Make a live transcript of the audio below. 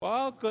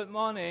Well, good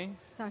morning.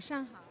 早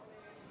上好。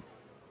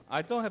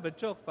 I don't have a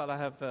joke, but I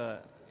have an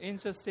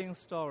interesting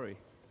story.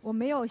 我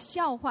没有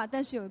笑话，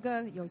但是有一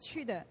个有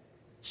趣的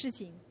事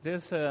情。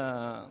 There's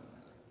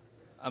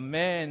a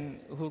man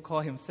who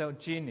called himself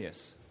genius.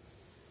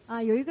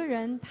 有一个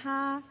人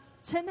他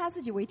称他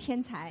自己为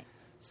天才，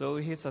 So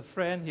he's a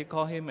friend, he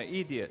called him an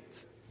idiot.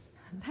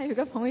 他有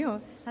个朋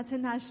友，他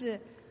称他是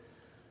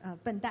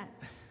笨蛋。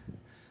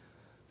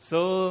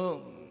 So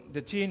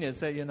the genius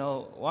said,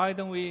 why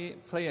don't we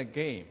play a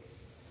game?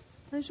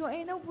 他就说：“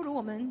哎，那不如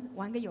我们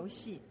玩个游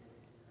戏。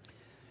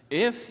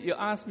 If you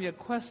ask me a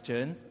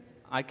question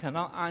I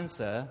cannot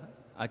answer,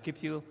 I give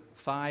you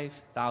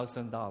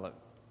 $5,000.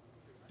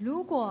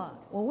 如果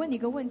我问你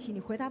个问题，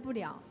你回答不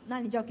了，那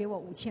你就要给我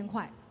5000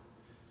块。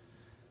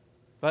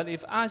 But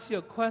if I ask you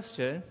a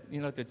question,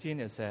 the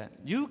genius said,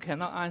 you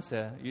cannot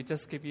answer, you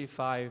just give me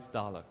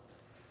 $5.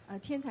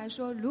 天才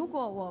说：如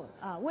果我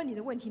问你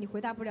的问题，你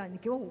回答不了，你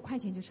给我5块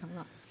钱就成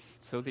了。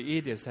 So the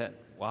idiot said,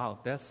 wow,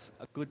 that's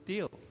a good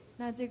deal.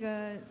 那这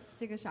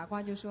个傻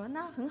瓜就说：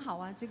那很好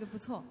啊，这个不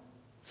错。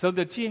 So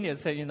the genius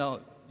said,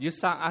 you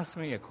start asking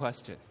me a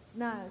question.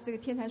 那这个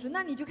天才说：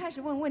那你就开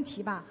始问问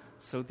题吧。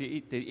 So the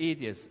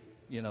idiots,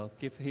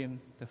 give him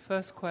the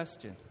first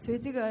question. 所以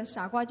这个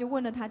傻瓜就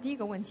问了他第一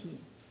个问题。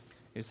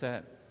 He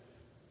said,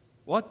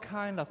 what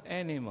kind of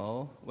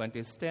animal, when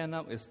they stand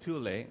up, is 2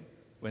 legs,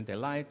 when they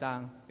lie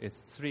down, is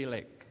 3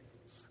 legs?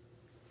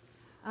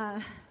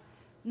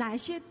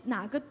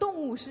 哪个动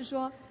物是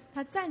说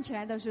它站起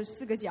来的时候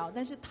4个脚，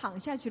但是躺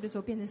下去的时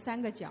候变成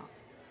3个脚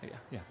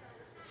Yeah,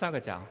 3个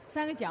脚。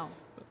 ？3个脚。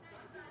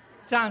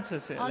站起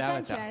是2个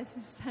站起脚。来是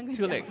3个 2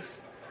 脚， legs.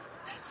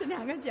 是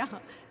2个脚，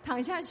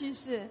躺下去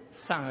是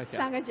3个脚。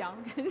 3个脚，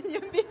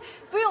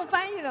不用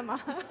翻译了嘛？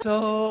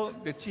 So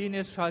the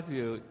genius tried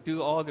to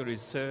do all the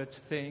research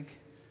thing,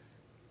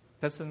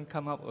 doesn't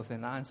come up with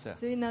an answer.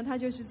 所以呢，他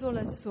就是做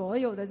了所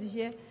有的这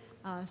些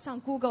上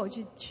Google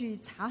去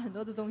查很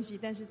多的东西，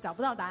但是找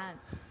不到答案。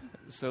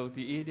 So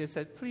the idiot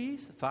said,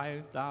 please,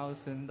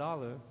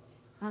 $5,000.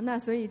 那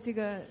所以这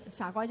个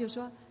傻瓜就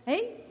说：“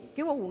哎，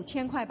给我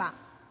5000块吧。”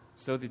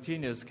 So the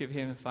genius gave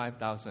him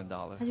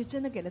 $5,000. 他就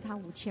真的给了他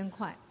5000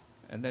块。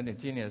 And then the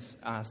genius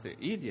asked the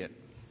idiot,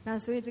 那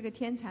所以这个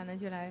天才呢，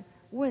就来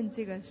问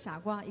这个傻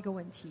瓜一个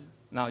问题。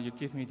 now you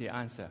give me the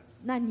answer.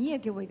 那你也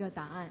给我一个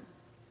答案。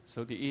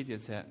 So the idiot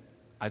said,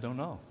 I don't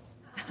know.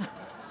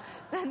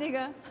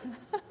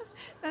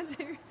 那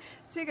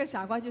这个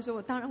傻瓜就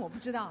说：“当然我不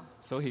知道。”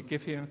 So he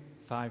gave him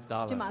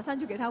就$5. 马上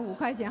就给他5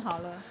块钱好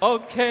了。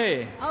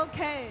 Okay.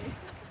 OK，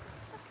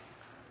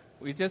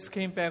 We just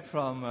came back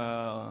from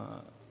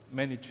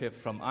many trips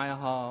from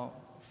IHOP,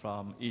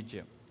 from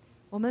Egypt.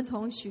 我们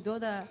从许多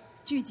的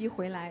聚集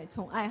回来，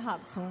从爱哈，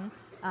从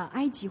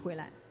埃及回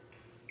来。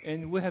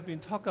 And we have been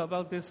talking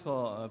about this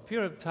for a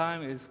period of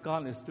time. Is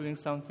God is doing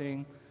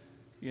something,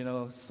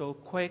 so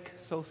quick,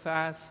 so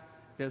fast.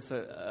 There's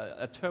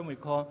a term we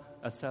call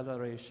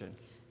acceleration.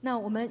 那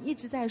我们一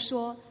直在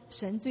说，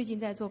神最近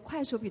在做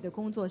快手笔的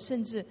工作，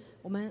甚至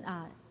我们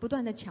不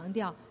断的强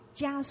调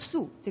加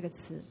速这个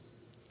词。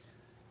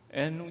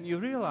 And you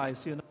realize,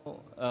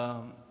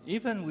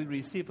 even we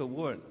receive a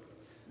word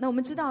那我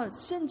们知道，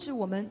甚至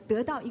我们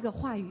得到一个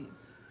话语，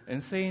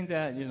 and saying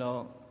that,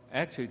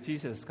 actually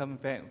Jesus is coming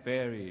back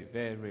very,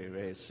 very,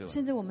 very soon.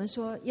 甚至我们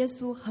说耶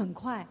稣很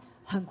快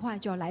很快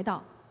就要来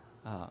到。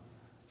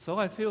 So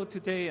I feel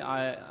today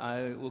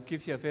I will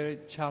give you a very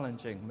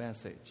challenging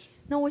message.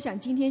 那我想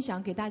今天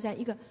想给大家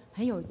一个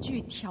很有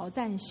具挑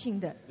战性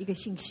的一个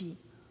信息。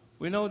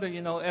 We know that,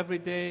 every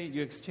day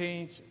you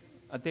exchange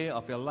a day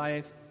of your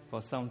life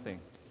for something.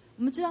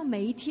 我们知道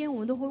每一天我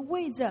们都会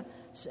为着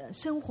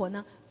生活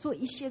呢做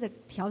一些的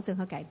调整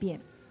和改变。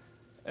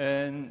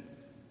 And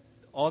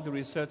all the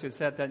researchers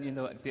said that,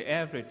 the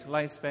average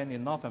lifespan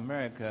in North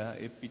America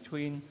is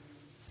between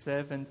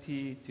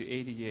 70 to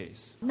 80 years.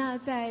 那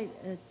在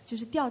就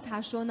是调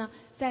查说呢，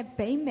在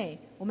北美，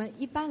我们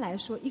一般来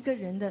说一个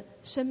人的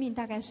生命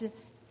大概是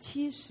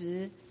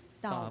70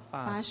到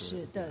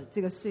80的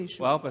这个岁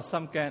数。 Well, but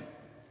some get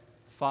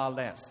far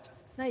less.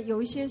 那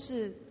有一些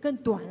是更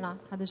短了，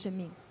他的生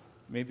命。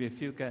 Maybe a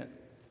few get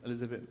a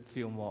little bit,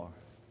 few more.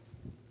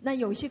 那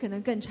有一些可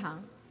能更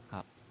长。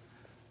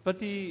 But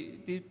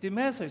the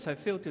message I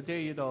feel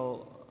today,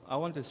 I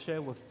want to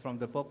share from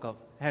the book of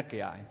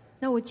Haggai.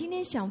 那我今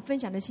天想分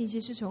享的信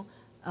息是从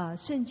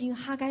圣经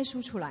哈该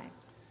书出来。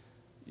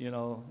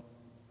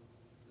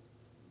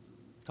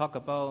 Talk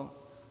about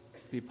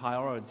the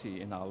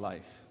priority in our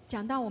life.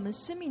 讲到我们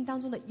生命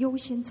当中的优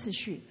先次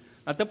序。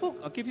 Now, the book,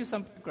 I'll give you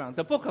some background.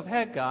 The book of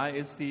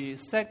Haggai is the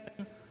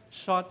second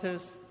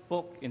shortest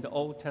book in the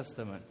Old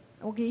Testament.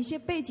 我给一些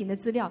背景的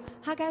资料，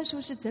哈该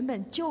书是整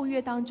本旧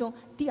约当中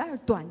第2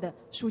短的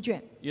书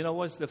卷。 You know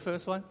what's the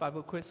first one?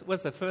 Bible quiz.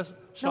 What's the first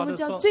那我们 shortest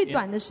知道 book 最 in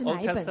短的是哪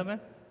Old 一本？ Testament?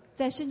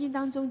 在圣经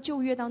当中，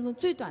旧约当中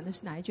最短的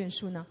是哪一卷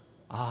书呢？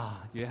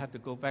 You have to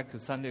go back to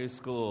Sunday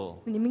school.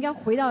 你们应该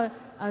回到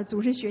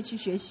主日学去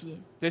学习。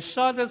 The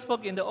shortest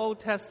book in the Old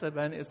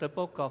Testament is the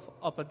book of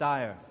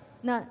Obadiah.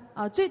 那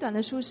最短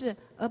的书是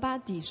俄巴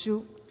底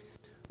书。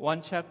one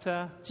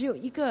chapter, 只有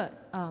一个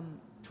章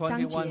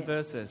21节，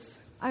 verses.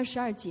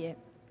 22节、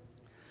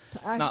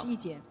21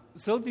节。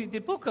 So the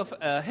book of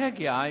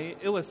Haggai,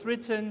 it was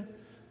written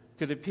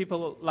to the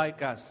people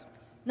like us,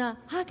 那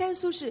哈该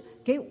书是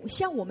给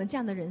像我们这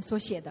样的人所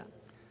写的。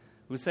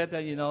 who said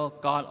that,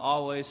 God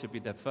always should be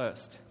the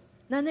first.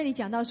 那里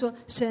讲到说，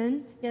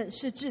神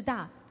是至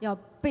大，要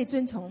被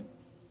尊崇，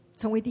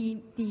成为第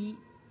一。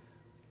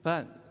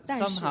 But 但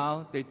是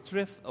somehow they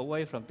drift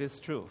away from this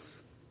truth.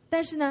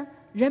 但是呢，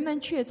人们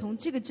却从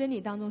这个真理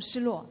当中失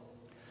落。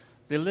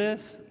 They live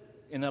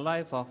in a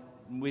life of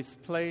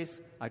misplaced,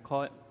 I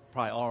call it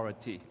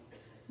priority.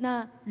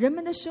 那人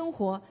们的生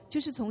活就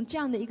是从这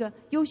样的一个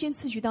优先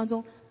次序当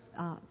中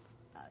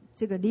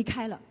这个离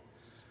开了。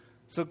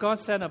 So God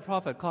sent a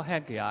prophet called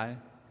Haggai,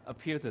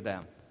 appear to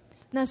them,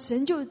 那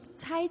神就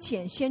差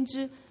遣先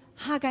知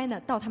哈该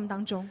呢到他们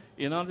当中，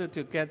 in order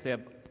to get their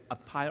a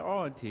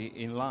priority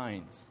in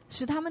lines.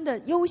 使他们的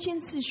优先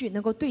次序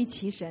能够对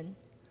齐神。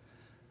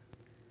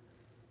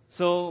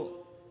 So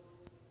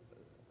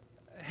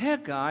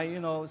Haggai,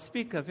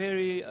 speak a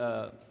very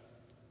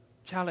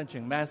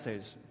challenging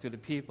message to the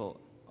people.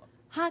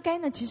 哈该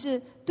呢，其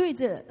实对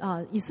着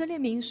以色列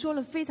民说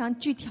了非常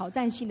具挑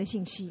战性的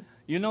信息。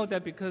 You know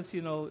that because,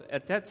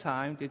 at that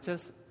time, they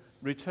just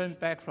returned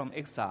back from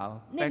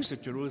exile, back to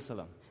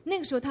Jerusalem. 那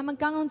个时候，他们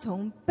刚刚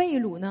从被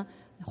掳呢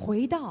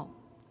回到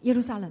耶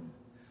路撒冷。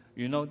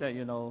 You know that,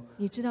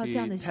 你知道这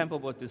样的 the temple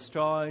was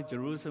destroyed,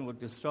 Jerusalem was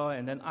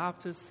destroyed, and then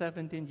after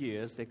 17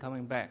 years, they're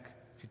coming back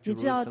to 你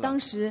知道 Jerusalem. 当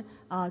时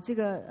这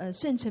个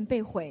圣城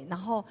被毁，然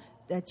后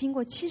经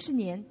过70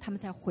年，他们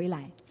才回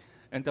来。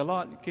 And the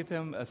Lord gave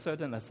him a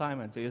certain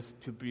assignment, is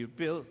to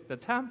rebuild the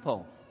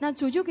temple. 那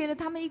主就给了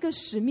他们一个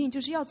使命，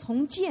就是要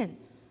重建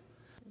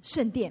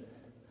圣殿。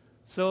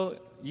 So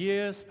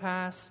years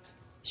passed,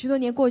 许多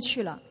年过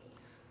去了，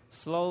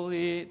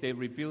 slowly they're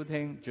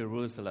rebuilding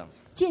Jerusalem.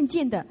 渐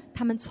渐的，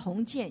他们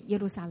重建耶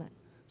路撒冷。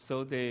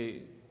 So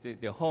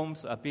their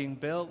homes are being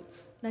built,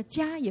 那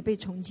家也被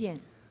重建，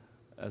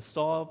 a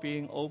store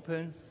being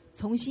opened,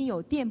 重新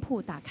有店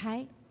铺打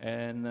开，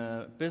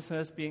 and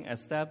business being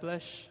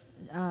established.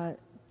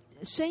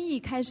 生意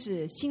开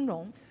始兴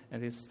隆， And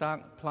they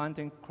start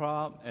planting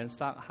crop and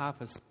start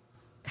harvest.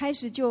 开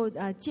始就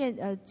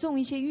种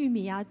一些玉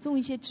米啊，种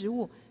一些植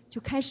物，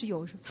就开始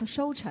有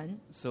收成。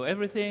 So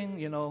everything,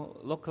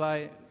 look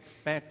like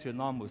back to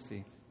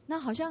normalcy. 那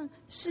好像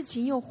事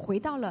情又回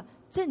到了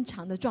正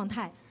常的状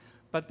态，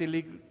 But they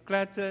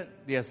neglected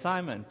the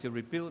assignment to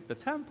rebuild the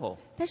temple.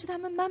 但是他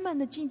们慢慢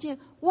的渐渐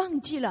忘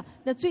记了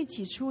那最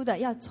起初的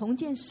要重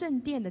建圣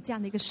殿的这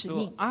样的一个使 So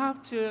命。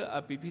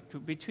 after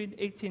between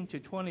 18 to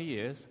 20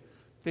 years,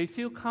 they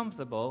feel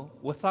comfortable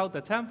without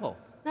the temple.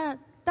 那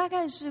大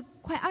概是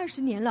快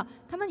20年了，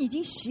他们已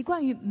经习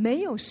惯于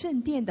没有圣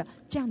殿的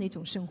这样的一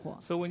种生活。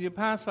 So when you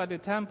pass by the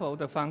temple,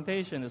 the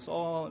foundation is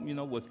all,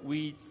 with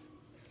weeds.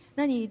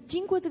 那你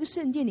经过这个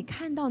圣殿，你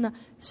看到呢，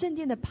圣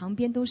殿的旁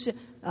边都是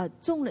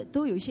种了，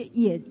都有一些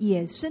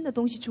野生的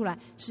东西出来，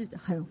是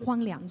很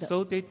荒凉的。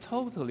 So they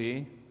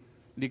totally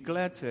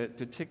neglected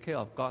to take care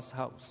of God's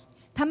house.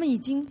 他们已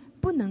经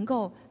不能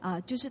够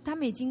就是他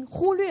们已经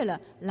忽略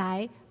了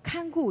来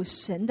看顾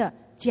神的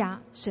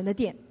家、神的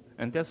殿。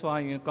 And that's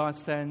why God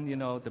sent,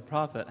 the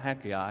prophet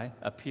Haggai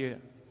appear.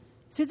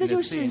 所以这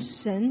就是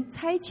神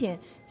差遣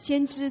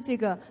先知这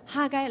个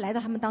哈该来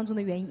到他们当中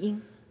的原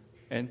因。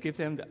 And give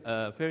them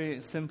a very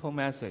simple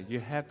message. You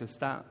have to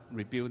start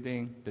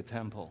rebuilding the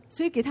temple.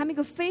 所以给他们一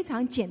个非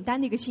常简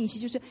单的一个信息，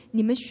就是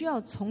你们需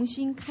要重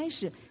新开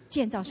始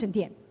建造圣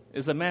殿。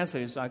 It's a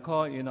message I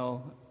call,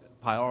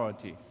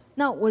 priority.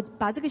 那我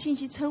把这个信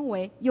息称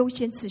为优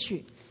先次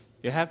序。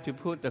 You have to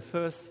put the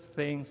first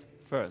things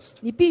first.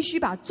 你必须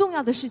把重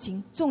要的事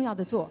情重要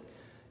的做。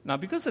 Now,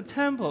 because the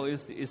temple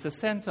is the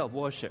center of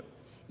worship,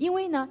 因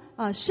为呢，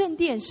圣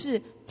殿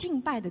是敬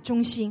拜的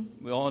中心。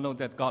 we all know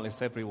that God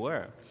is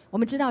everywhere. 我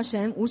们知道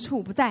神无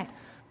处不在，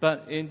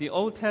 But in the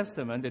Old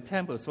Testament, the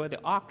temple is where the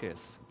ark is.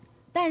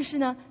 但是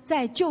呢，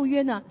在旧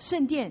约呢，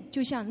圣殿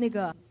就像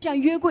像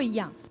约柜一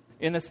样。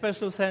 In a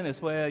special sense, is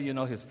where,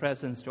 His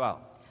presence dwells.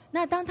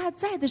 那当他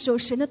在的时候，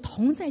神的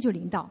同在就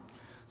临到。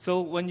 So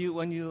when you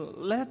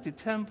let the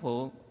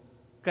temple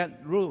get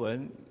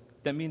ruined,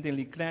 that means they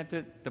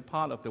neglected the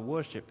part of the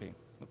worshiping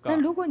of 那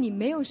God. 如果你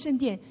没有圣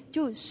殿，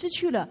就失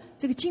去了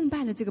这个敬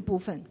拜的这个部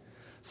分。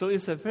 So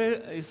it's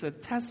a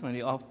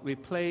testimony of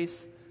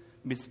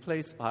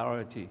misplaced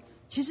priority.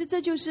 其实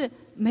这就是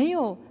没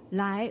有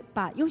来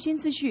把优先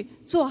次序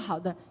做好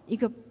的一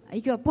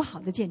个不好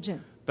的见证。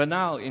 But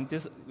now in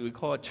this we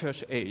call it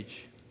church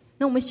age.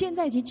 那我们现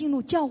在已经进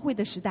入教会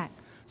的时代。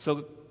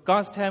 So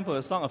God's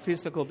temple is not a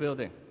physical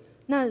building.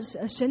 那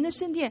神的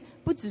圣殿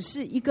不只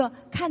是一个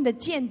看得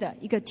见的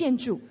一个建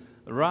筑，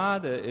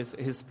 Rather, it's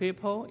His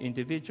people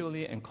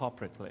individually and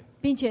corporately.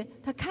 并且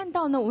他看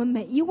到呢，我们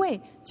每一位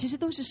其实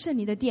都是圣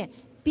灵的殿，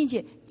并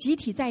且集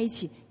体在一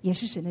起也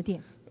是神的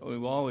殿。 We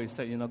always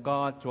say,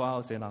 God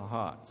dwells in our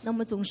hearts, 那我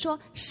们总说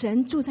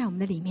神住在我们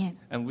的里面，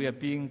 and we are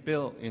being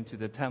built into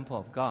the temple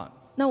of God.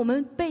 那我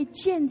们被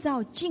建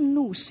造进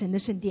入神的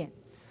圣殿。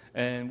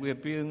And we're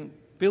being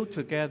built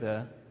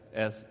together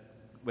as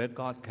where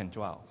God can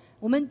dwell.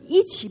 我们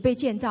一起被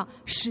建造，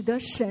使得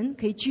神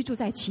可以居住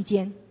在其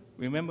间。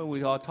Remember, we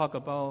all talk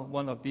about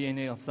one of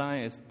DNA of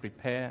Zion is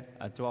prepare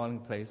a dwelling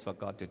place for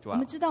God to 我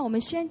们 dwell. 知道，我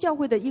们西安教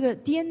会的一个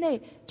DNA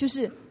就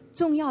是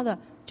重要的，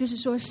就是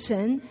说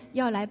神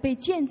要来被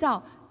建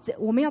造，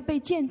我们要被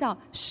建造，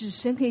使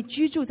神可以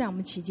居住在我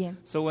们其间。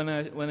So when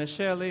I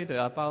share later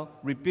about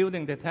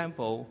rebuilding the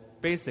temple,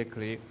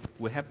 basically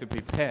we have to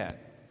prepare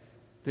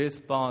this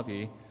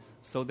body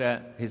so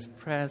that His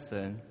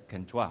presence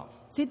can dwell.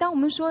 所以，当我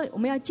们说我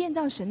们要建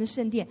造神的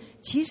圣殿，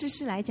其实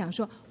是来讲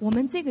说，我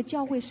们这个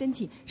教会身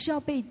体是要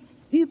被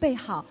预备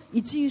好，以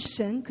至于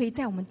神可以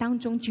在我们当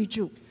中居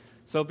住。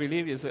So I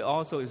believe it's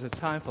also is a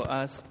time for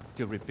us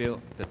to rebuild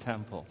the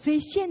temple. 所以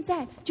现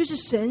在就是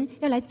神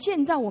要来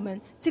建造我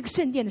们这个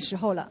圣殿的时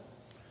候了。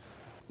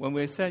When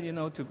we said,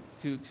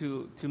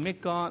 to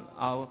make God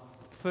our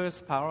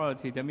first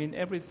priority, that means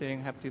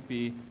everything have to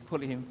be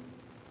put Him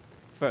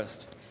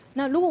first.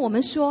 那如果我们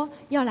说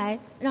要来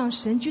让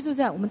神居住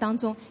在我们当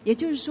中，也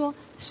就是说，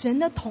神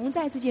的同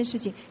在这件事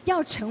情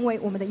要成为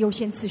我们的优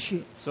先次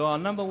序。So our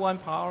number one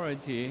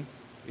priority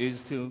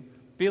is to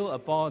build a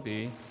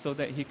body so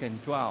that He can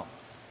dwell.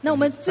 那我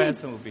们 His 最，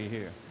 presence will be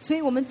here. 所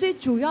以我们最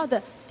主要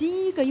的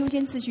第一个优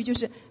先次序就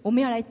是我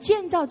们要来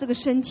建造这个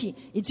身体，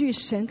以至于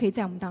神可以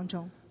在我们当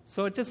中。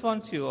So I just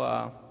want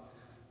to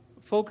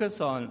focus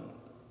on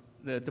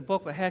the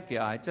book of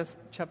Haggai, just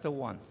chapter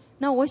 1.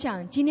 那我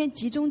想今天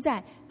集中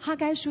在哈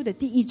该书的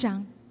第1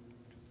章。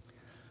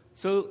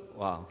So,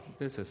 wow,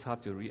 this is hard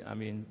to read. I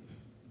mean,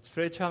 it's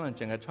very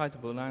challenging. I try to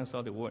pronounce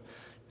all the words.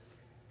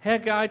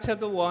 Haggai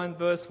chapter 1,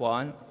 verse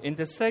 1. In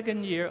the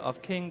second year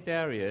of King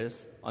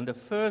Darius, on the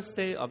first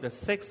day of the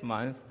 6th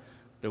month,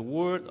 the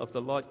word of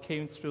the Lord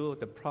came through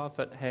the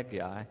prophet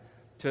Haggai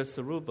to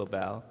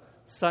Zerubbabel,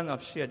 son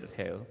of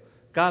Shealtiel,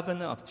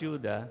 governor of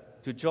Judah,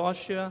 to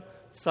Joshua,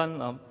 son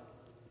of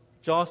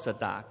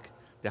Josadak,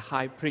 the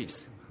high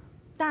priest.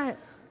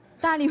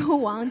 大利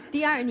乌王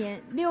第2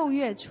年6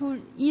月初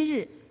1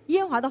日，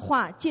耶和华的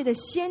话借着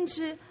先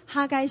知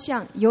哈该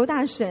向犹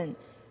大省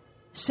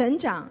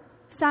长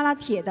撒拉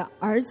铁的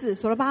儿子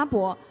所罗巴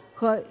伯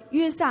和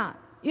约萨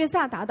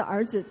达的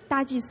儿子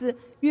大祭司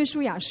约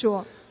书亚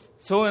说。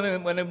So when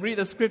I read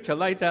the scripture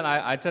like that,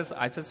 I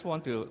just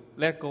want to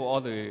let go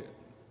all the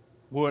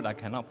word I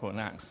cannot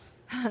pronounce.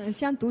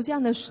 像读这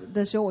样的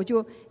时候，我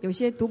就有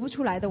些读不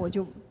出来的，我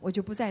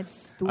就不再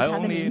读 I 它的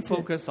only 名字。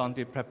 focus on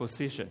the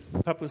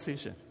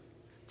preposition.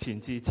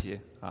 前置词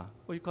What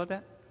do you call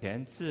that?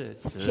 前置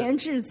词。前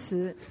置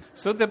词。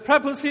 So the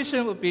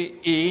preposition would be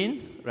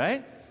in,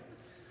 right?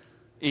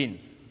 In.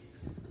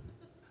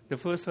 The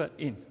first word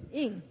in.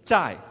 in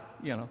在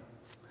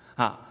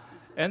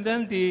And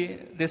then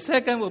the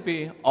second would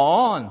be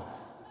on.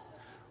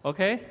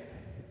 Okay?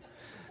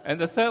 And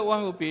the third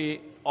one would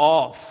be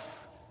off.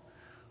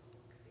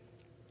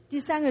 第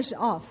3个是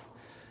off，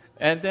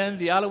 And then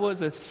the other word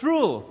is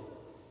through.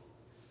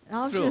 然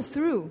后是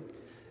through，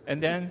 And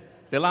then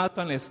the last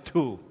one is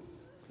to.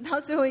 然后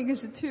最后一个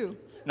是 to。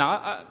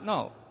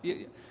 Now,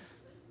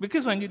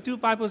 because when you do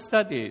Bible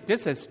study,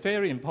 this is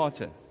very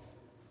important.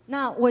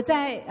 那我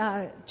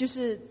就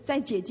是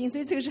在解经，所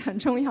以这个是很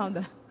重要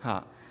的。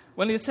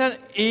When you said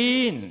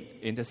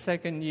in the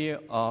second year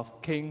of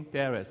King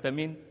Darius, that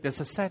means there's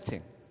a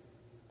setting.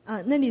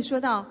 那里说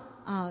到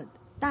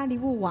大利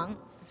乌王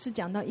是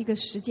讲到一个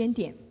时间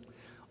点。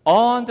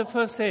On the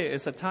first day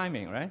is a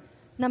timing, right?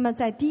 那么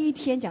在第1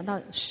天讲到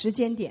时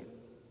间点。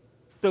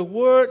The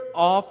word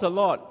of the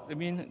Lord. I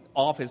mean,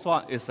 of is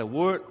what? Is the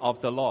word of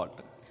the Lord.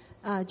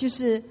 就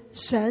是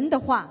神的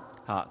话。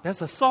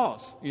That's a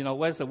source.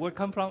 Where's the word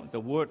come from? The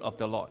word of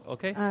the Lord.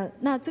 Okay?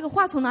 那这个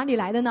话从哪里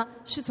来的呢？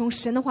是从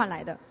神的话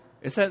来的。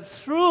It says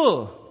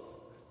through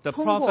the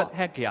prophet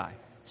Haggai.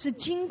 是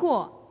经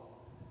过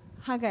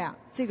哈该亚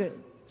这个。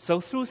So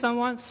through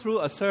someone, through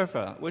a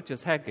server, which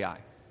is Haggai.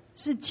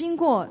 是经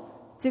过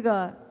这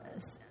个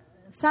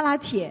撒拉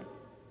铁。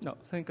No,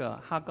 think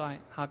Haggai.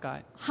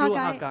 Haggai.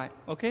 Haggai.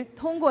 Okay?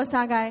 通过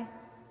撒该。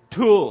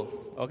To,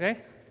 okay?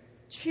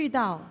 去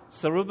到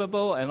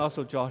Zerubbabel and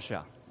also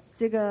Joshua.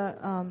 这个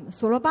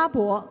所罗巴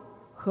伯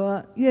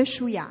和约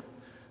书亚。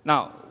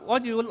Now,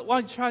 what you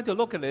try to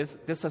look at is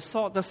the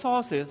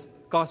source is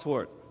God's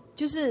word.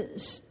 就是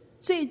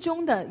最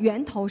终的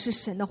源头是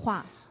神的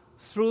话。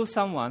Through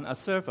someone, a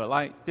server,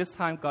 like this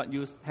time God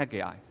used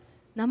Haggai.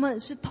 那么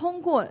是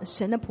通过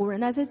神的仆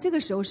人，那在这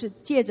个时候是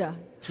借着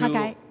哈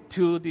该。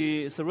To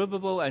the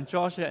Zerubbabel and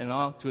Joshua and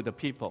all to the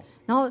people.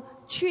 然后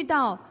去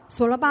到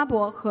所罗巴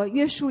伯和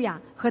约书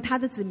亚和他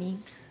的子民。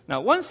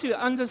Now, once you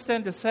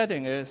understand the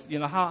setting is,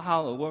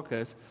 how it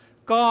works is,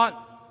 God,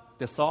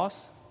 the source.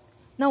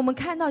 那我们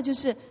看到就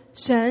是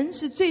神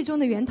是最终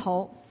的源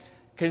头。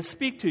Can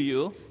speak to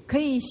you. 可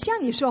以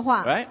向你说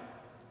话。Right?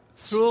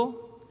 Through.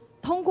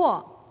 通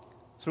过。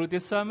Through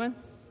this sermon.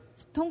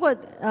 通过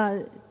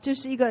就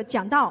是一个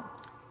讲道。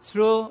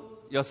Through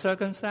your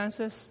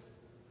circumstances.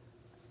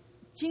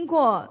 经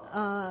过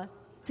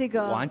这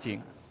个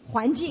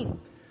环境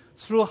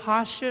Through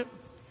hardship.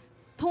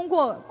 通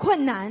过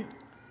困难。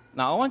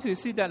 Now, I want you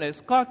to see that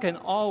as God can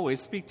always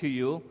speak to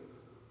you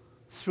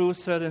through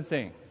certain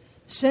things.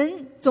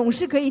 神总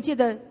是可以借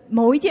着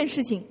某一件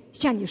事情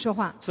向你说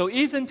话， So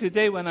even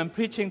today when I'm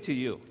preaching to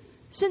you,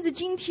 甚至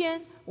今天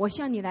我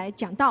向你来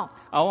讲道，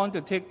 I want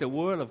to take the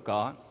word of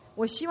God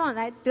我希望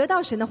来得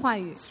到神的话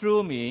语，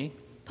 through me,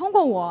 通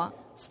过我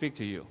speak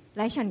to you.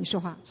 来向你说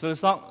话。 So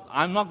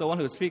I'm not the one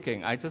who's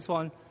speaking. I'm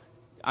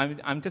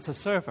just a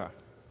server.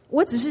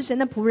 我只是神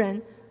的仆人，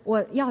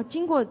我要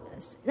经过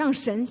让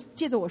神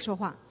借着我说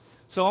话。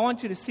 So I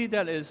want you to see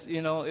that as,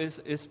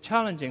 is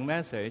challenging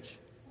message.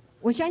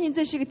 我相信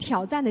这是一个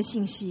挑战的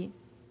信息，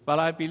 But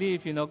I believe,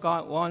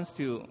 God wants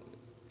to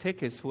take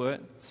His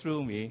word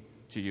through me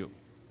to you.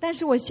 但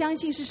是我相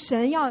信是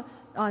神要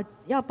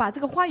把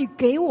这个话语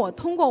给我，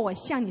通过我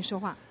向你说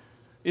话。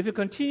 If you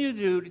continue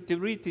to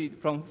read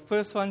from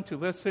verse 1 to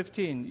verse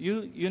 15,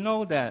 you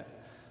know that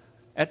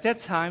at that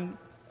time,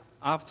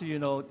 after,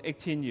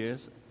 18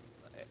 years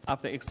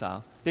after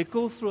exile, they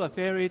go through a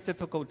very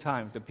difficult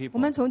time, the 我 people.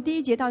 们从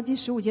第1节到第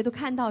15节都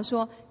看到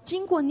说，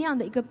经过那样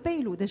的一个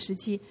被掳的时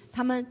期，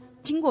他们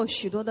经过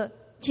许多的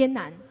艰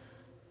难，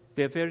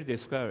 They're very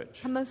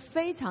discouraged. 他们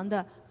非常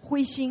的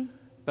灰心。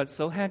 But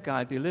so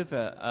Haggai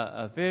delivered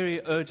a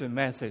very urgent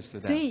message to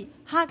所 them. 以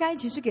哈该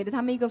其实给了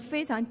他们一个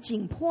非常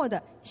紧迫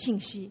的信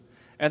息，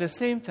 At the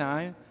same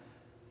time,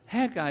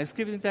 Haggai is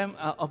giving them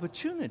an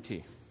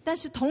opportunity 但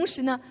是同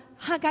时呢，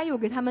哈该又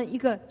给他们一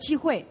个机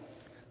会，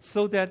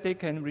 so that they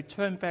can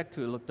return back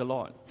to the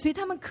Lord. 所以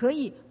他们可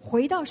以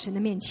回到神的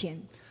面前。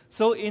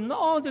 So in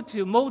order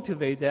to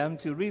motivate them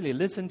to really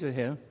listen to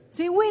Him,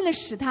 所以为了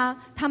使他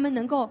们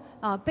能够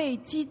被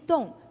激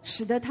动，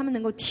使得他们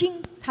能够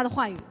听他的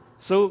话语，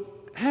 so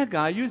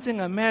Haggai using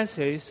a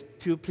message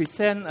to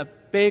present a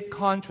big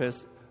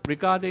contrast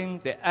regarding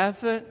the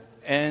effort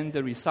and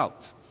the result.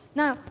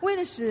 那为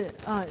了使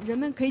人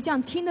们可以这样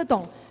听得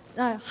懂，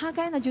哈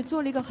该呢就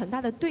做了一个很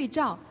大的对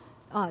照，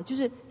就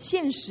是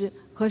现实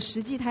和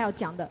实际他要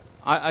讲的。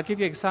 I give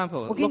you an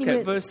example. Okay, Look at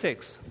you- verse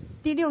 6.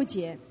 第6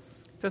节，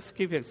 Just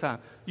give you an example.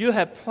 You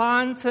have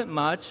planted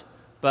much,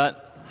 but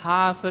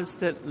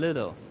harvested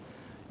little.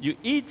 You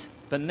eat,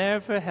 but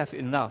never have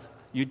enough.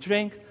 You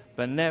drink,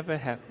 but never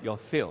have your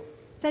fill.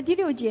 在第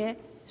6节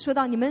说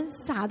到，你们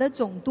撒的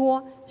种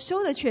多，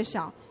收的却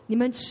少，你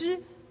们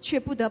吃却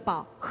不得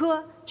饱，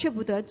喝却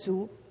不得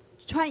足，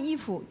穿衣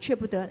服却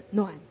不得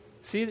暖。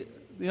 See,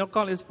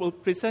 God is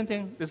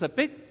presenting, there's a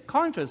big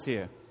contrast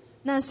here.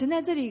 那神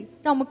在这里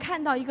让我们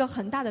看到一个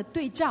很大的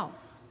对照，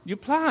 You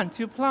plant,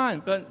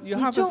 but you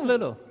你 harvest 种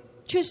little.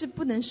 却是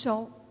不能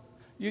收。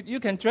 You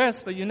can dress,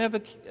 but you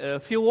never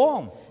feel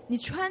warm. 你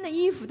穿了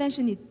衣服，但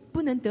是你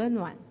不能得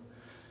暖。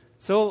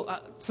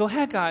 So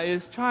Haggai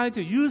is trying to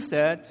use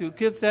that to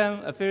give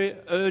them a very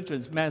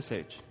urgent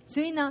message.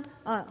 所以呢，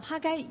哈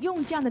该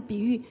用这样的比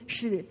喻，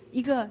使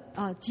一个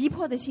急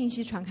迫的信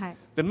息传开。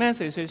 The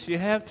message is you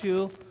have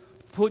to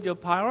put your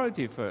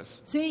priority first.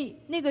 所以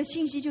那个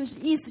信息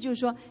意思就是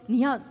说，你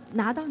要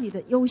拿到你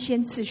的优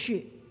先次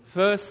序，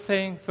 First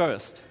thing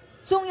first.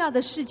 重要的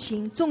事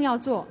情重要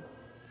做。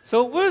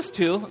 So verse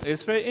 2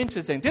 is very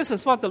interesting. This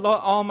is what the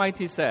Lord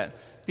Almighty said.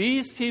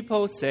 These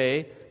people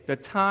say the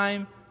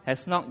time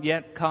has not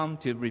yet come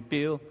to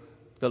rebuild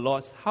the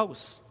Lord's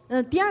house.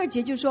 第2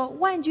节就说，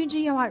万军之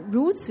耶和华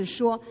如此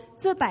说，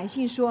这百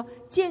姓说，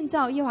建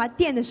造耶和华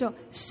殿的时候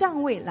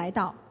尚未来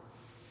到。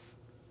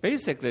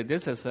 Basically,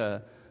 this is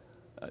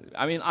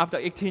after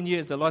 18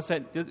 years, the Lord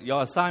said,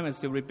 your assignment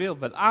is to rebuild.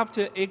 But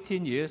after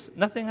 18 years,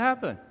 nothing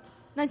happened.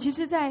 那其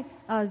实在，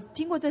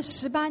经过这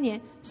18年，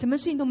什么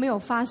事情都没有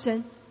发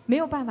生，没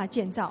有办法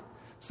建造，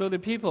 So the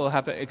people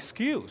have an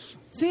excuse.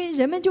 所以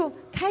人们就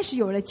开始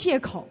有了借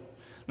口。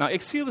 Now,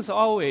 excuse is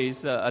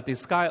always a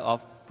disguise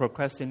of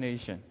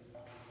procrastination.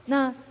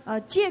 那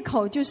借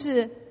口就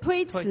是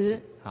推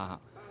辞、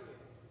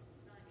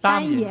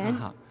单言。单言。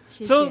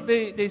谢谢。 So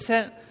they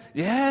said,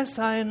 yes,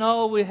 I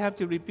know we have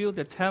to rebuild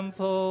the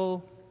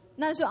temple.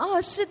 那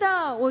说是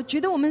的，我觉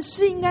得我们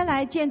是应该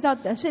来建造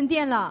圣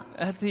殿了，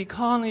 The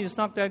economy is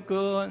not that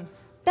good.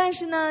 但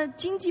是呢，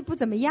经济不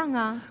怎么样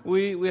啊，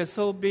 We are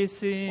so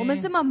busy. 我们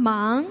这么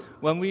忙，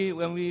 When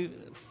we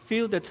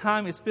feel the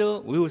time is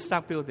built, we will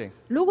start building.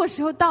 如果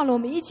时候到了，我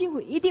们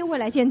一定会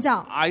来建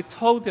造。 I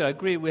totally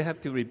agree we have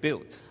to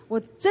rebuild. 我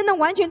真的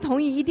完全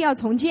同意，一定要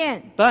重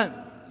建， But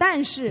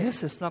但是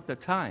this is not the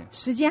time.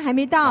 时间还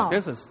没到，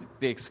 This is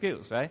the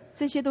excuse, right?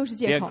 这些都是 They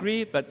借口，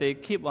 agree, but they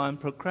keep on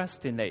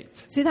procrastinate.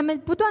 所以他们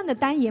不断的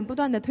单言，不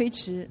断的推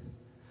迟。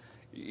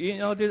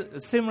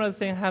 This similar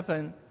thing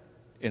happened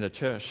in the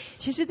church.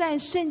 其实，在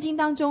圣经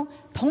当中，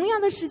同样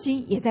的事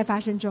情也在发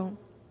生中，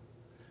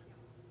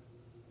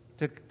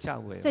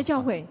在教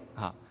会，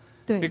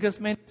对， Because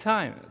many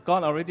times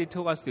God already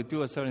told us to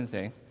do a certain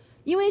thing.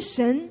 因为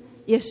神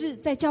也是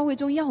在教会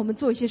中要我们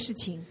做一些事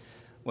情。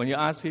 When you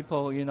ask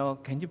people,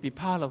 can you be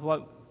part of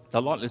what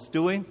the Lord is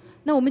doing?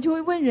 那我们就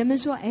会问人们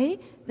说：“哎，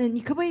那你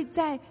可不可以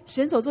在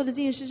神所做的这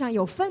件事上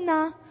有份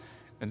呢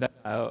And then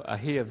I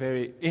hear a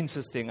very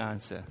interesting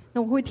answer.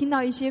 那我会听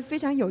到一些非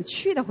常有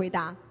趣的回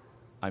答。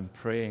 I'm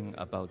praying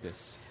about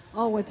this.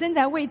 我正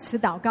在为此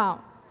祷告，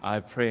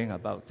 I'm praying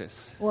about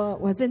this.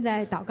 我正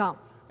在祷告。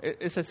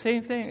 It's the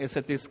same thing. It's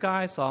a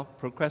disguise of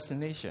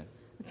procrastination.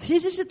 其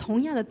实是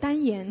同样的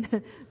单言，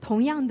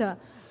同样的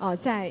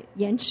在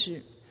延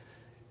迟。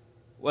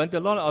 When the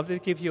Lord already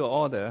give you an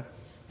order,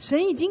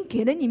 神已经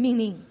给了你命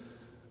令，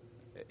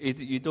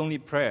 you don't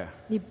need prayer.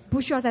 你不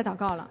需要再祷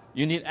告了，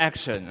 You need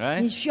action,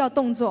 你 right? 需要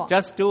动作，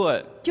 Just do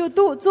it. 就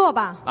做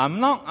吧。 I'm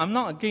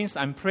not against.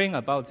 I'm praying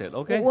about it.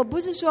 Okay. 我不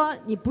是说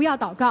你不要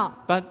祷告，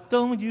 But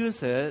don't use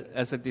it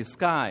as a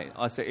disguise,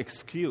 as an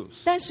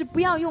excuse. 但是不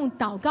要用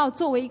祷告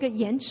作为一个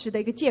延迟的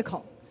一个借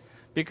口。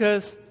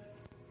 Because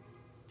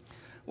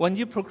when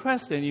you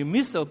procrastinate, you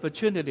miss the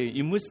opportunity.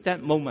 You miss that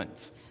moment.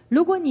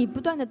 如果你不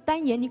断的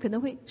单言，你可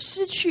能会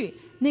失去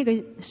那个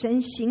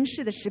神行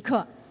事的时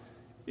刻。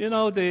 You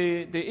know,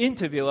 they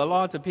interview a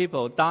lot of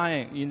people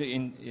dying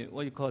in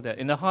what you call that,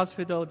 in the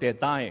hospital. They're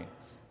dying.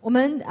 我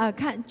们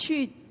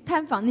去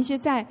探访那些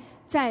在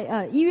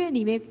医院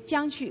里面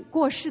将去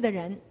过世的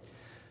人，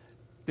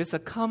 There's a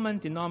common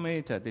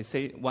denominator. They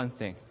say one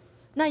thing.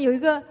 那有一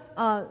个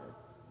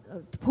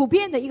普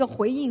遍的一个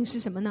回应是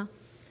什么呢？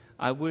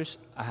 I wish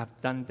I have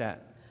done that.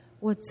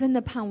 我真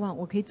的盼望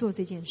我可以做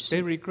这件 They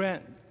事。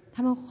 regret.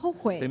 他们后 They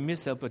悔，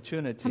 miss the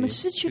opportunity 他们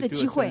失去 to 了 do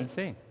机 a 会 certain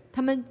thing.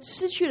 他们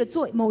失去了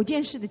做某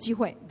件事的机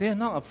会。 They are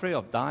not afraid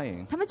of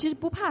dying. 他们其实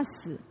不怕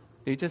死，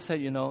 They just say,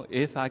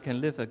 if I can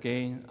live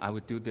again, I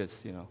would do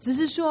this. 只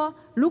是说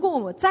如果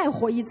我再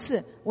活一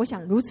次，我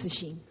想如此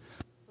行。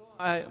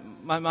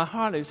 My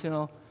heart is,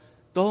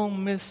 don't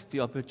miss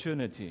the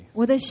opportunity.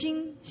 我的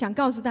心想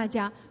告诉大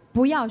家，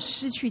不要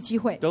失去机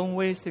会， Don't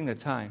wasting the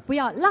time. 不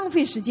要浪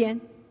费时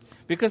间。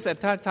 Because at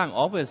that time,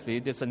 obviously,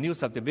 there's a new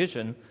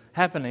subdivision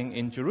happening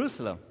in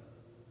Jerusalem.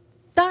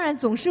 当然，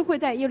总是会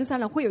在耶路撒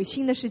冷会有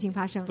新的事情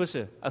发生。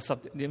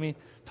 Let me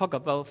talk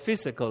about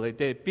physically.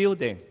 They're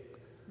building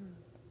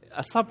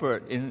a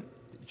suburb in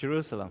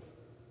Jerusalem,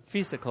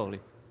 physically.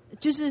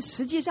 就是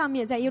实际上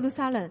面在耶路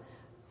撒冷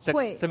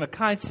会他们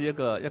开启一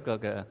个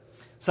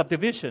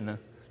subdivision,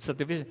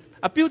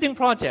 a building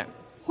project.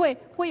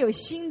 会有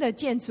新的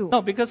建筑。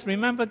 No, because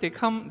remember they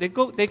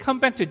come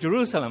back to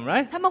Jerusalem,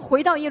 right? 他们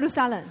回到耶路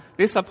撒冷，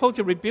 They're supposed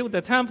to rebuild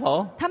the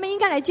temple. 他们应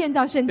该来建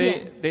造圣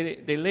殿，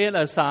 They lay it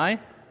aside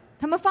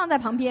他们放在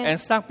旁边， and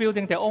start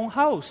building their own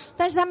house.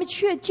 但是他们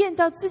却建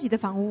造自己的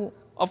房屋。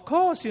 Of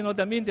course,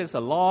 that means there's a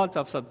lot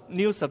of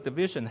new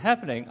subdivision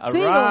happening 所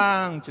以有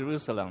around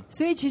Jerusalem.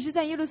 所以，其实，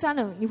在耶路撒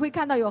冷，你会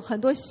看到有很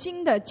多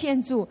新的建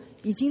筑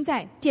已经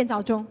在建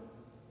造中。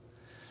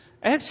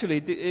 Actually,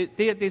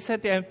 they said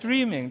they are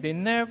dreaming. They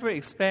never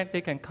expect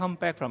they can come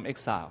back from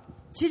exile.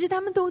 其实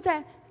他们都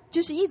在，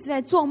就是一直在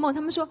做梦。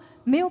他们说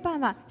没有办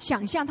法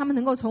想象他们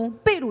能够从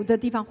被掳的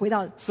地方回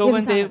到耶 So 路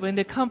when 撒 they 冷。 when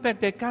they come back,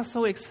 they got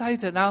so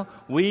excited. Now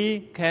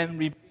we can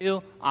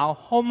rebuild our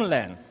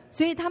homeland.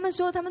 所以他们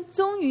说，他们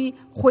终于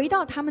回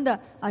到他们的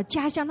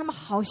家乡，他们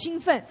好兴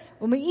奋。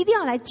我们一定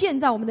要来建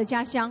造我们的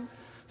家乡。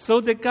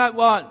 So they got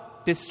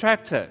what?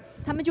 Distracted.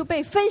 他们就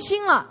被分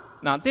心了。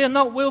 Now they are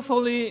not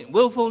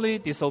willfully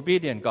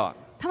disobedient God.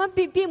 他们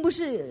并不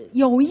是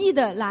有意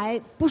的来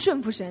不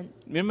顺服神，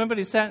 Remember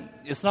they said,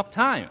 it's not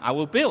time. I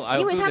will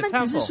因为 build 他 the 们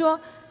只是 temple.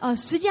 说，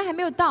时间还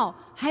没有到，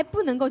还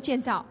不能够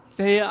建造。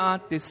 They are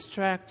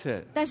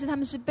distracted. 但是他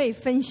们是被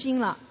分心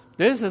了。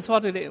 This is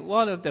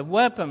one of the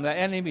weapon the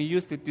enemy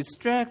used to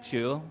distract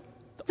you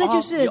这就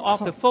是 off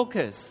the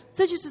focus.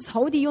 这就是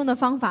仇敌用的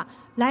方法，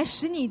来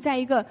使你在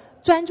一个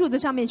专注的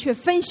上面却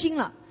分心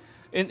了。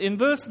 In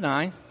verse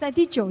 9, 在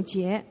第9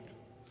节，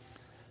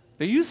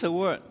 they use the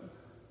word,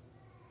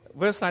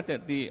 verse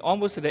 9,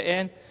 almost to the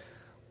end,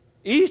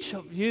 each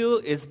of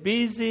you is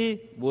busy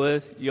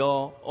with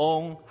your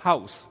own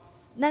house.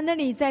 那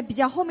里在比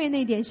较后面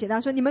那一点写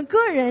到说，你们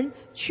个人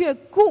却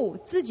顾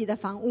自己的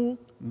房屋，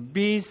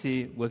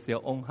 Busy with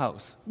your own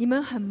house. 你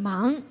们很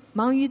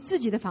忙于自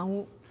己的房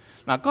屋。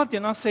 Now, God did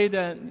not say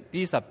that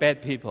these are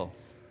bad people,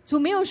 主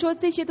没有说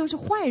这些都是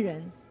坏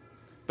人，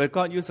 but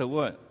God used the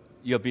word,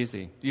 you're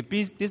busy.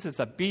 This is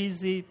a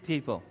busy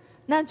people.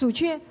 那主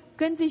却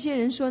跟这些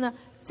人说呢，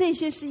这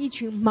些是一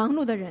群忙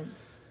碌的人。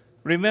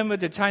 Remember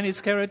the Chinese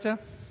character?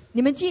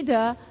 你们记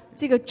得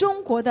这个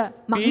中国的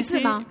忙字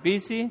Busy, 吗？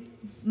 busy.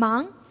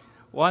 忙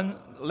One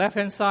left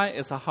hand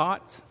side is a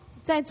heart.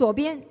 在左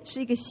边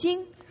是一个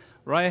心，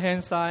 Right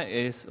hand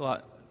side is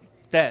what?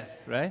 Death,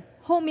 right?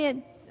 后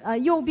面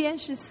右边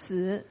是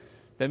死。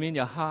 That means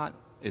your heart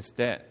is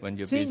dead when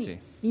you're 所以 busy.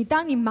 你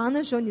当你忙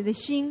的时候，你的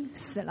心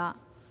死了。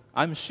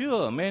 I'm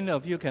sure many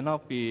of you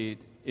cannot be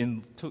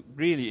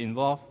really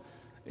involved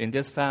in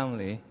this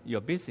family.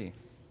 You're busy.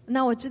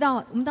 那我知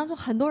道我们当中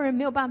很多人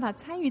没有办法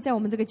参与在我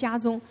们这个家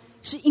中，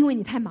是因为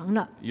你太忙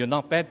了。 You're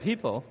not bad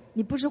people.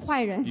 你不是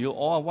坏人， You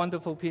all are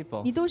wonderful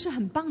people. 你都是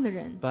很棒的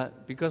人， But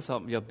because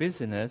of your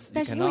busyness, you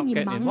但是因为 cannot 你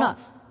get 忙了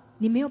involved.，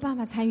你没有办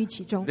法参与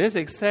其中。 This is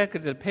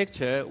exactly the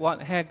picture what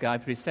Haggai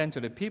present to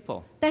the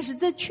people. 但是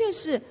这却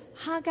是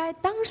哈该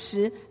当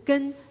时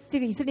跟这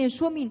个以色列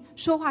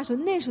说话时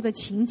候那时候的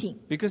情景，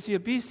 Because you're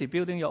busy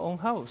building your own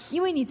house.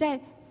 因为你在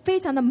非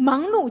常的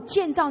忙碌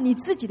建造你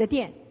自己的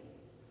殿。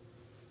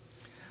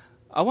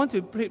I want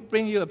to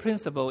bring you a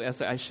principle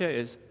as I share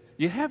is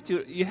you have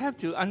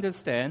to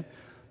understand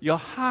your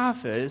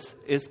harvest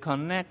is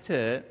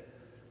connected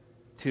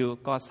to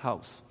God's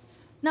house.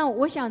 那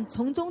我想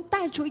从中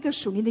带出一个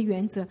属灵的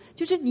原则，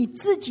就是你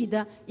自己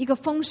的一个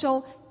丰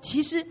收，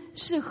其实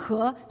是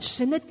和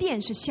神的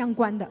殿是相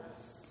关的。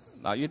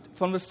Now,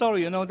 from the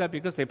story, you know that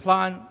because they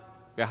plant,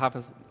 they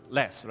harvest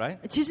less, right?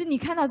 其实你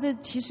看到这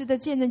其实的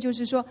见证，就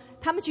是说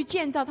他们去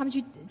建造，他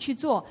们去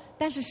做，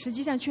但是实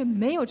际上却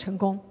没有成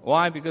功。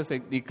Why? Because they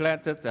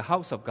neglected the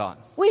house of God.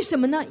 为什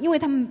么呢？因为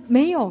他们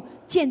没有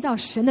建造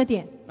神的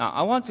殿。Now,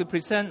 I want to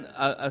present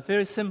a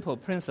very simple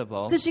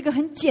principle. 这是一个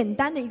很简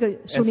单的一个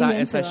属灵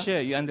原 As 则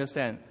I。share, you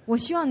understand. 我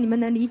希望你们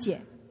能理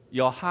解，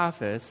 Your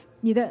harvest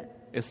你的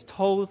is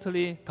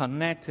totally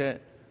connected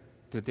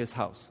to this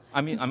house.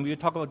 I mean, you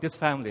talk about this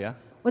family, yeah?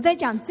 我在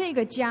讲这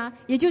个家，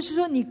也就是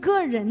说，你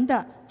个人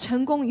的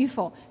成功与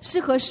否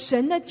是和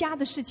神的家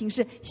的事情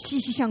是息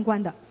息相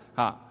关的。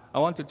I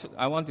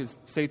want to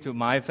say to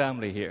my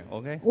family here,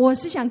 okay? 我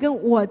是想跟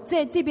我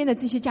在这边的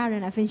这些家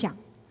人来分享，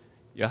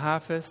 Your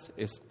harvest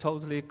is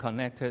totally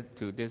connected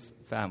to this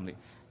family.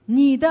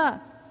 你的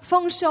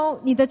丰收、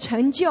你的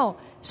成就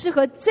是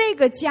和这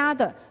个家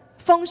的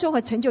丰收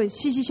和成就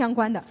息息相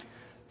关的。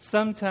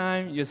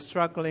 Sometimes you're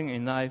struggling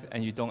in life and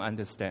you don't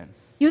understand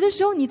有的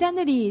时候你在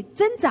那里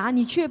挣扎，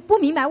你却不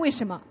明白为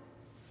什么，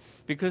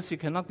 because you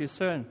cannot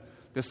discern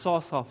the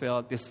source of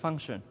your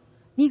dysfunction.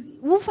 你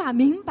无法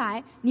明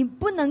白，你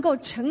不能够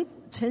成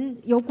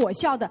有果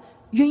效的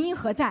原因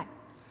何在。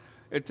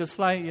 It's just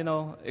like,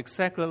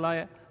 exactly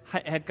like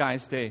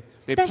Haggai's day.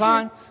 They 但是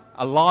plant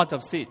a lot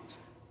of seed.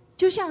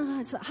 就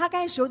像哈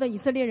该时候的以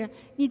色列人，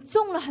你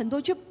种了很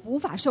多却无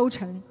法收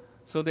成，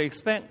 So they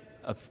expect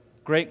a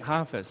great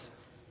harvest.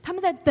 他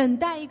们在等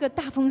待一个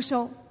大丰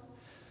收，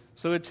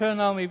 So it turned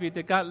out maybe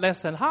they got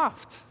less than half.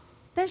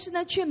 但是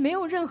呢，却没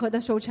有任何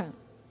的收成。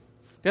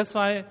 That's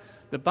why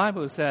the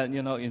Bible said,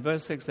 in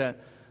verse 6 that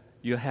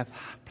you have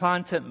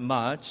planted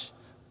much,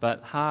 but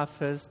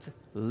harvest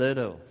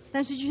little.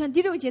 但是就像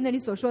第6节那里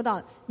所说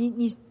到，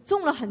你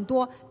种了很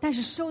多，但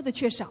是收的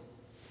却少。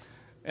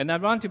 And I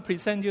want to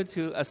present you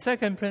to a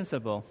second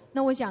principle.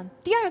 那我想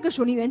第二个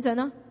属灵原则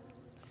呢，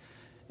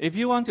 If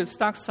you want to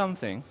start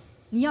something,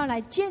 你要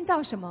来建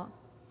造什么？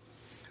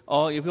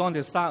 or if you want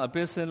to start a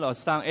business or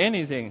start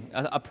anything,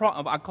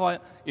 I call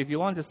it, if you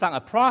want to start a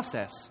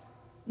process,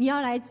 你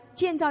要来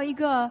建造一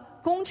个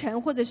工程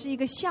或者是一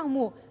个项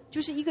目，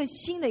就是一个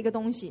新的一个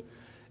东西。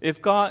 if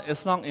God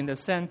is not in the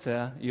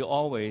center, you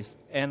always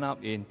end up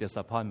in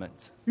disappointment.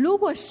 如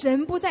果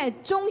神不在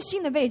中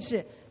心的位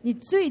置，你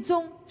最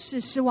终是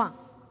失望。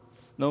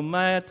 No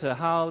matter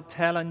how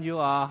talented you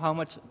are, how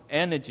much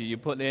energy you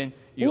put in,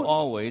 you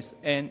always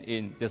end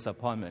in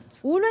disappointment.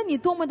 无论你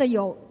多么的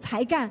有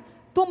才干，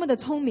多么的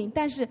聪明，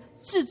但是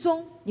至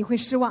终你会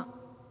失望。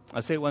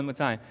 I'll say it one more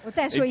time. 我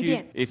再说一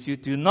遍。 If you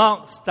do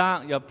not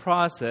start your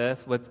process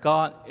with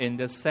God in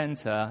the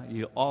center,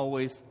 you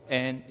always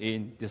end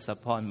in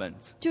disappointment.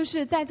 就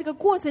是在这个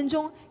过程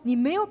中，你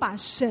没有把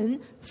神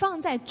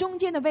放在中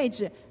间的位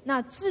置，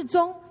那至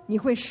终你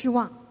会失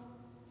望。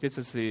 This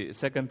is the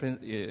second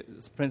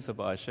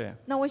principle I share.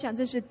 那我想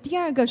这是第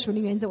二个属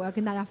灵原则，我要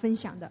跟大家分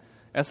享的。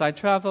 As I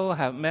travel,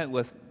 I have met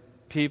with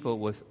people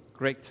with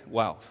great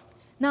wealth.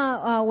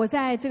 那我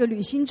在这个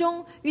旅行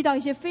中遇到一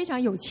些非常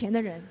有钱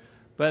的人，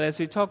 But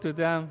as you talk to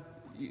them,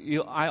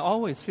 I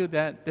always feel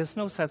that there's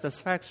no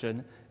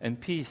satisfaction and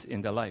peace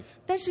in their life.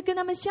 但是跟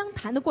他们相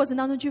谈的过程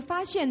当中，却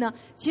发现呢，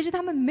其实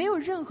他们没有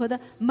任何的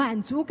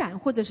满足感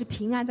或者是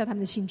平安在他们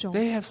的心中。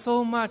 They have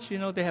so much,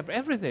 they have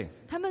everything.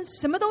 他们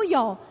什么都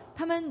有，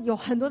他们有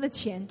很多的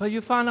钱， But you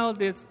find out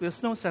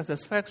there's no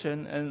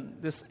satisfaction and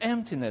there's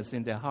emptiness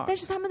in their heart. 但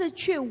是他们的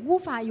却无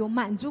法有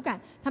满足感，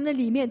他们的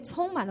里面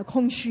充满了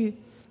空虚，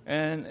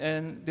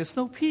 And there's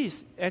no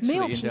peace 没 actually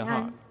有 in 平 their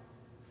安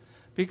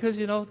heart.。Because,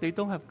 they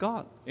don't have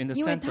God in the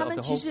因为 center 他 of 们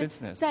the 其 whole 实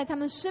business. 在他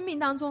们生命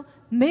当中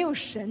没有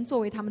神作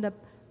为他们的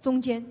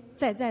中间，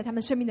在他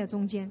们生命的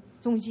中心。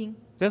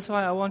 That's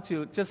why I want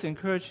to just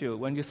encourage you,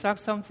 when you start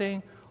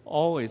something,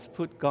 always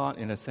put God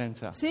in the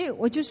center. 所以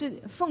我就是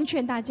奉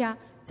劝大家，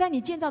在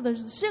你建造的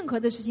任何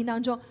的事情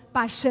当中，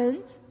把神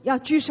要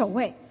居首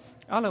位，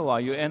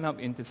 Otherwise, you end up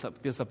in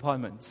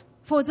disappointment.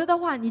 否则的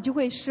话你就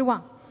会失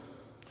望。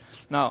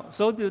 Now,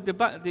 so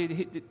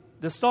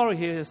the story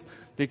here is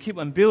they keep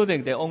on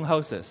building their own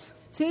houses.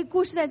 所以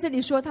故事在这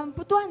里说，他们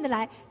不断的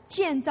来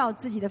建造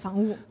自己的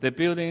房屋， They're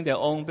building their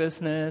own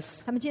business.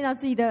 他们建造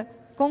自己的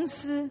公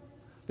司，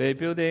 They're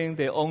building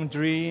their own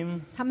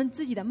dream. 他们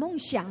自己的梦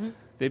想，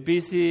 They're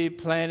busy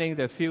planning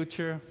their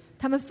future.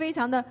 他们非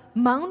常的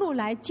忙碌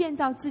来建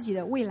造自己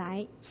的未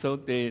来， So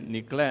they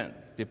neglect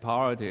the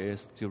priority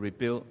is to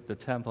rebuild the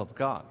temple of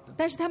God.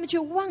 但是他们却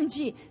忘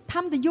记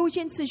他们的优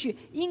先次序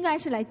应该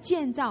是来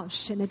建造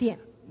神的殿。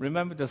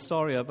 Remember the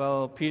story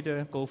about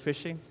Peter go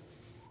fishing?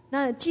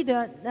 那记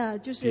得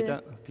就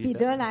是彼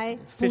得来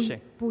Fishing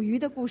捕鱼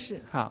的故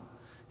事。 How?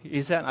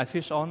 He said, I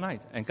fished all night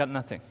and got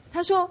nothing.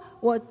 他说：“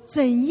我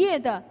整夜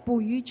的捕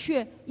鱼，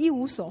却一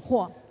无所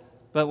获。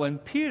 But when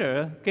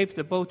Peter gave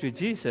the boat to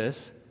Jesus, ”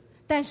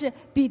但但是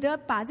彼得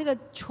把这个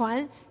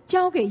船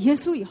交给耶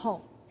稣以后，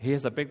 he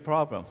has a big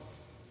problem.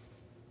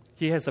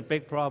 He has a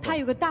big 他 problem.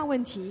 有个大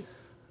问题，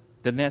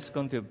 The net's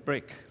going to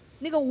break.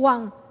 那个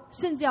网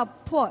甚至要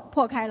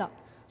破开了。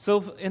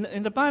 So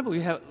in the Bible,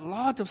 you have a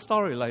lot of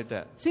story like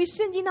that. 所以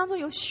圣经当中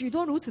有许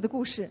多如此的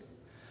故事，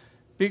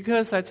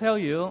 Because I tell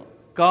you,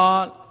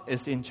 God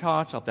is in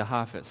charge of the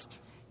harvest.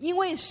 因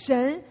为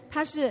神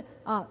他是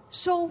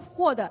收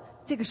获的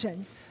这个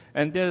神。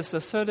 And there's a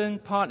certain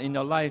part in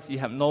your life you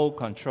have no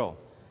control.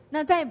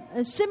 那在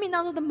生命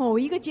当中的某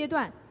一个阶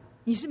段，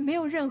你是没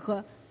有任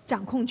何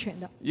掌控权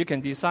的。 You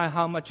can decide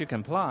how much you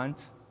can plant.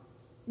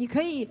 你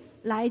可以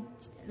来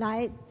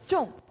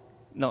种，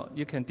 No,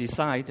 you can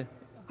decide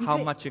how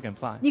much you can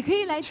plant. 你可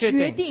以来决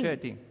确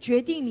定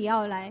定你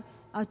要来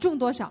种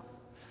多少。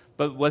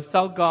 But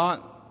without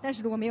God, 但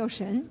是如果没有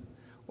神，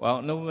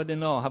 well, nobody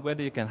knows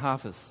whether you can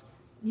harvest.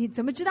 你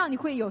怎么知道你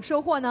会有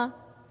收获呢？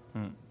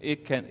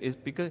 It's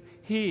because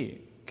He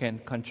can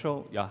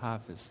control your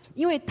harvest.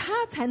 因为他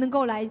才能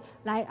够来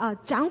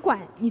掌管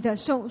你的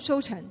收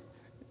成。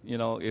 You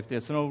know, if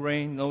there's no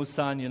rain, no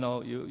sun, you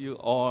know,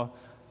 or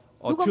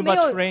如果 too 没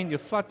有 much rain, you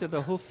flooded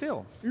the whole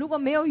field. 如果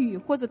没有雨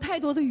或者太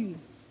多的雨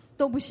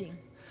都不行。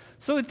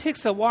 So it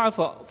takes a while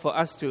for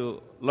us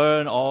to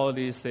learn all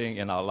these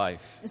things in our life.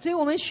 所以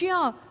我们需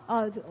要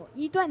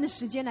一段的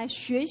时间来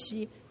学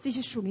习这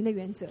些属灵的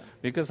原则。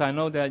 Because I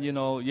know that, you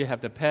know, you have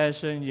the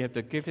passion, you have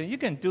the gifting. You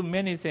can do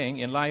many things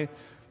in life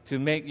to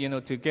make, you know,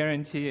 to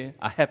guarantee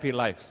a happy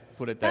life,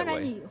 put it 当 that 然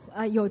way.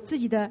 你有自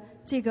己的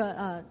这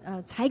个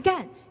才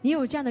干，你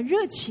有这样的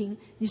热情，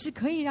你是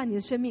可以让你的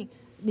生命、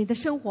你的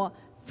生活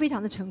非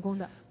常的成功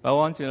的。 But I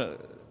want to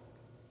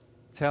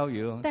tell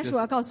you, 但是我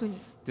要告诉你，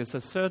 there's a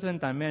certain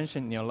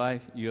dimension in your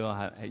life you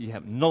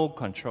have no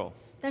control.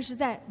 但是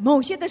在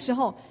某些的时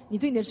候，你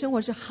对你的生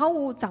活是毫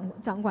无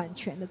掌管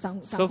权的、掌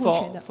So 控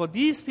权的。 for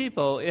these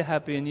people, it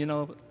have been, you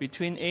know,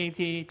 between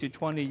 80 to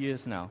 20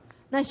 years now.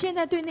 那现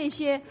在对那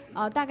些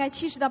大概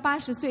70到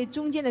80岁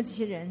中間的这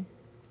些人，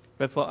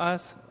 But for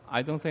us,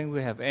 I don't think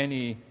we have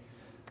any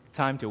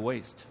time to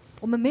waste.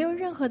 我们没有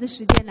任何的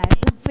时间来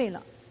浪费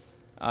了。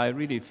 I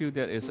really feel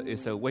that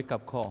it's a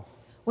wake-up call.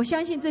 我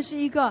相信这是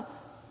一个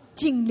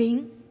警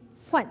铃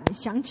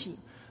响起。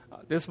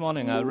 This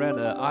morning, I read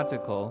an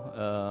article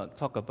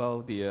talk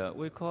about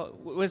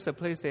where's the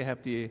place they have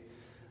the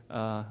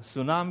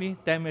tsunami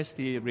damage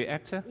the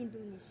reactor?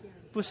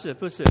 不是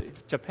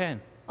Japan.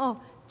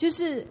 就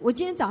是我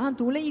今天早上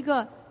读了一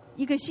个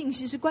信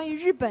息，是关于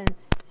日本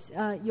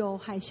有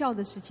海啸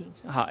的事情。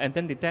And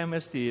then they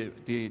damage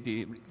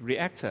the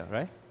reactor,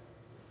 right?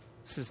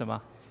 是什么？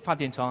发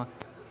电厂。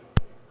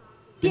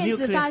电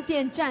子发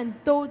电站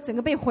都整个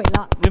被毁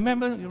了。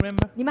 Remember?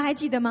 你们还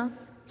记得吗？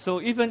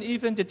 So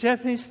even the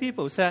Japanese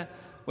people said,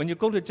 when you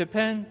go to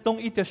Japan, don't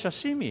eat the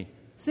sashimi.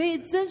 所以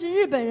真是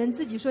日本人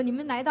自己说，你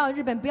们来到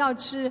日本不要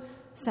吃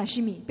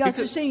sashimi， 不要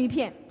吃生鱼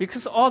片。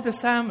 Because all the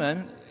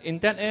salmon in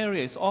that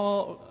area is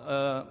all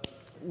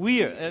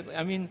weird.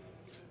 I mean,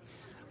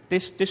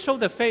 they show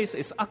the face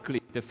is ugly,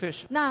 the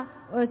fish. 那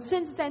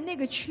甚至在那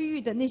个区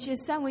域的那些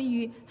三文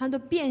鱼，它们都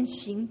变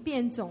形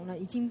变种了，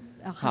已经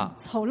很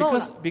丑陋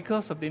了。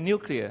 Because of the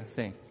nuclear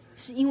thing.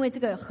 是因为这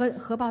个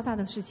核爆炸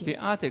的事情。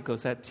 The article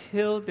said,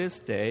 till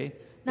this day,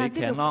 they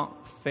cannot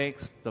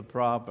fix the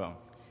problem.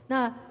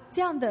 那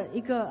这样的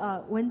一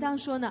个文章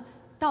说呢，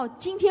到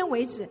今天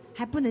为止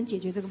还不能解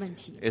决这个问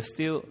题。 It's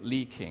still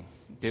leaking.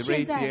 The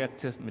现在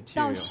radioactive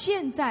到 material.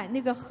 现在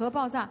那个核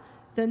爆炸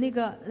的那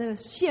个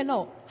泄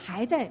漏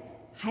还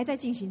在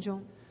进行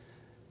中。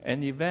 And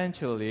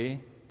eventually,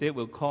 they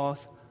will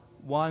cause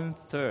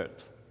 1/3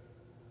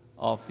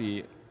 of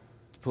the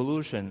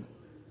pollution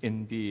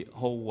in the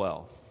whole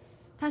world.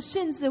 它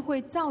甚至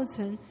会造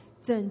成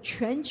整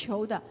全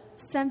球的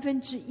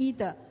1/3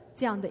的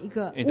这样的一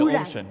个污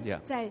染 In the ocean, yeah.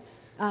 在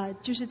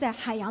就是在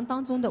海洋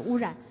当中的污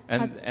染。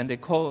 And they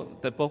call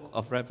the book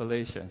of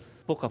Revelation.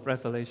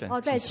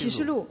 在启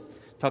示录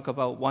talk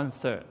about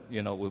 1/3,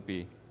 you know, will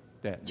be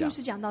there. 就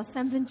是讲到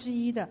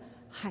1/3的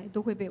海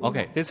都会被污染。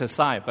 Okay, this is a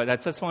side, but I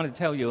just want to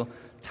tell you,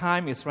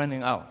 time is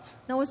running out.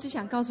 那我只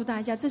想告诉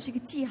大家，这是一个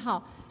记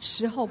号，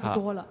时候不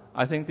多了。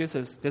 I think there's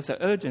an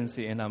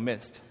urgency in our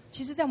midst.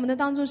 其实，在我们的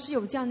当中是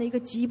有这样的一个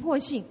急迫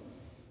性。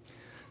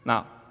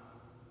 Now,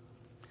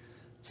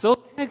 so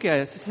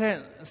Haggai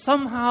said,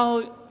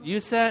 somehow you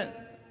said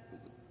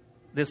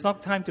there's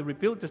not time to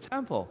rebuild the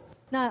temple.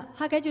 那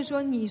哈该就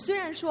说：“你虽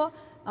然说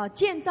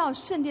建造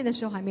圣殿的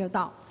时候还没有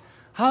到，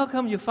 How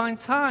come you find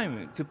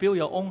time to build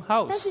your own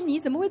但 house? 是你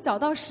怎么会找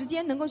到时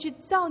间能够去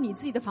造你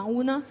自己的房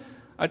屋呢？”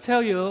 I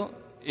tell you,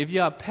 if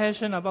you are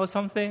passionate about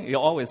something, you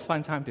always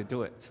find time to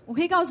do it. 我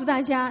可以告诉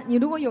大家，你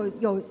如果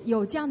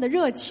有这样的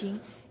热情，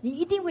你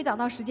一定会找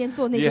到时间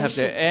做那 You 件 have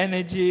the 事。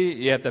 energy,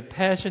 you have the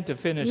passion to 你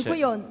finish 会 it.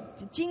 有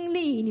精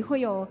力，你会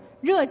有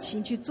热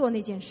情去做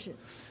那件事。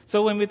 So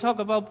when we talk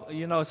about,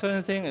 you know,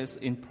 certain thing is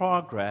in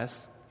progress,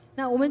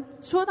 那我们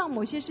说到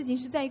某些事情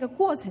是在一个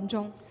过程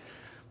中，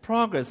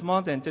 progress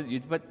more than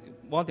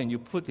you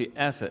put the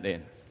effort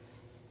in.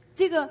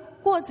 这个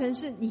过程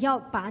是你要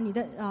把你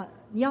的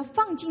你要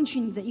放进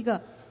去你的一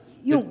个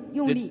用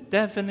力。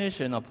 The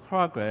definition of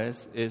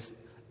progress is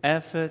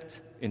effort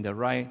in the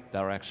right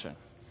direction.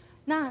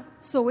 那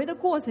所谓的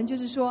过程，就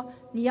是说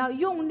你要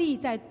用力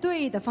在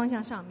对的方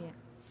向上面。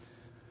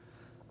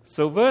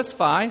 So verse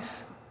 5,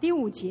 第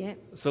5节，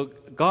 so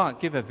God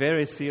gave a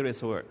very serious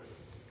word.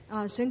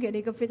 神给了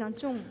一个非常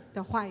重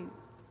的话语。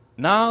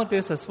 Now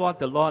this is what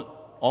the Lord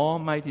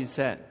Almighty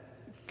said.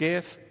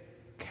 Give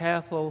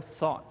careful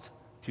thought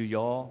to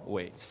your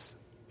ways.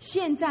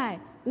 现在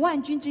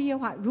万军之耶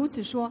和华如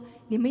此说：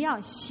你们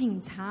要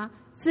省察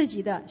自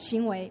己的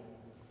行为。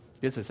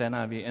 This is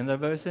NIV. In the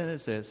version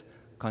it says,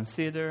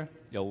 consider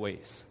your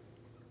ways.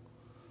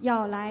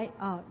 要来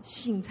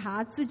省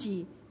察自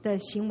己的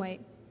行为，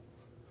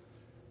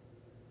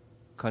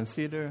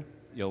 Consider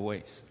your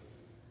ways.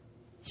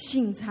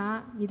 省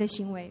察你的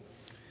行为。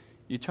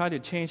 You try to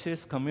change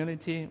this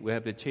community, we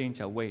have to change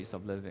our ways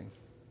of living.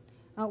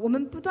 我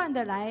们不断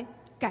的来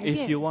改 If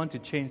变 you。want to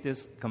change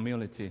this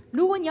community,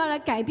 如果你要来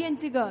改变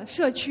这个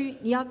社区，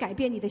你要改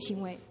变你的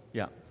行为。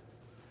 yeah.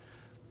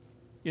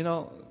 You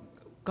know,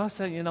 God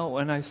said,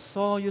 when I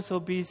saw you so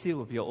busy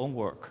with your own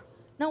work,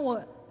 那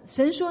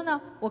神说呢，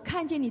我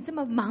看见你这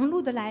么忙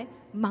碌的来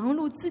忙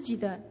碌自己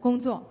的工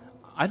作。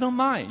 I don't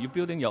mind you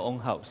building your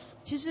own house.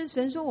 其实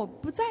神说，我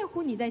不在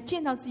乎你在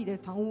建造自己的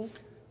房屋。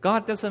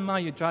 God doesn't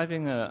mind you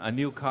driving a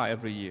new car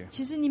every year.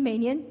 其实你每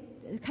年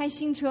开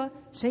新车，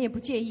神也不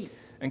介意，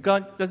 And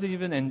God doesn't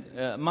even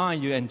mind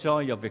you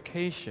enjoy your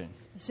vacation.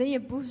 神也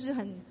不是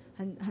很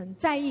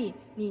在意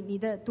你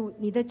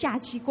的假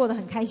期过得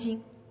很开心。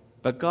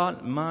 But God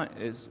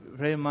is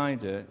very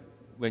minded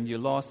when you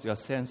lost your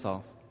sense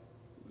of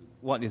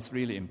what is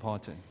really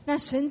important. 那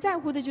神在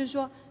乎的就是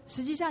说，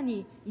实际上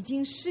你已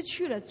经失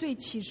去了最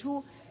起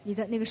初你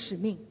的那个使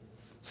命。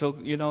 So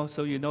you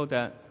know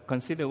that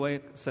consider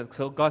way. So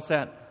God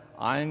said,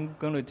 I'm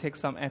going to take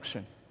some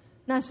action.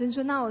 那神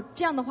说，那我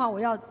这样的话，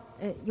我要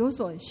有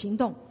所行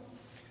动。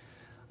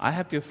 I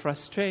have to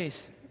frustrate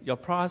your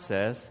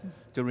process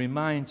to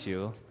remind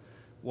you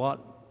what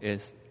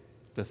is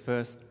the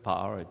first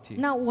priority.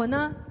 那我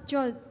呢，就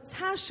要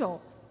插手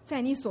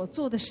在你所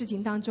做的事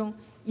情当中，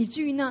以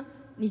至于呢，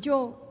你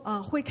就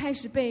会开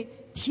始被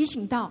提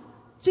醒到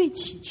最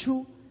起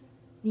初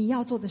你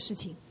要做的事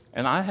情。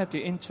 And I have to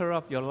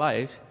interrupt your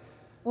life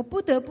我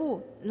不得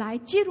不来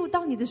介入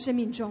到你的生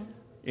命中，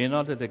 in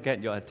order to get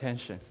your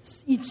attention.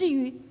 以至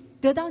于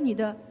得到你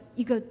的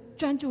一个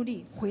专注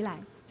力回来，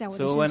在我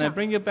的 So 身 when I 上。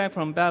 bring you back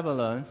from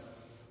Babylon,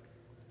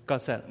 God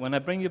said, when I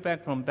bring you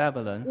back from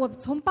Babylon, 我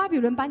从巴比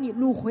伦把你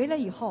掳回来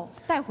以后，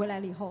带回来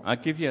了以后， I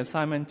give you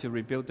assignment to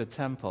rebuild the 我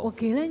temple.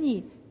 给了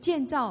你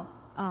建造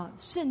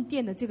圣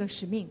殿的这个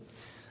使命，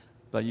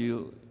 But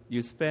you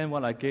spend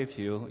what I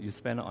gave you, you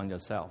spend it on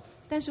yourself.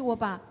 但是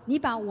你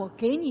把我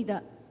给你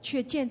的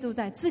却建筑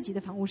在自己的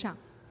房屋上，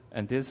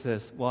 And this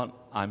is what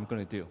I'm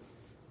going to do.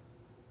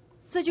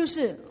 这就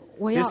是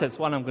我要 This is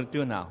what I'm going to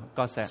do now,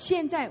 God said.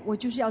 现在我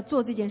就是要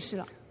做这件事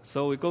了。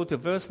 So we go to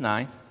verse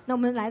 9. 那我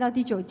们来到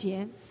第9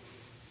节，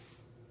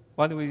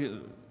 Why do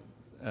we...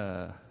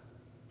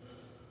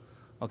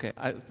 okay,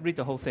 I read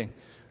the whole thing.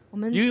 我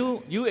们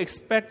You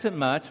expected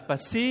much, but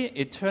see,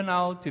 it turned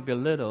out to be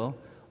little.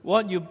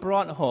 What you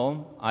brought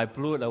home, I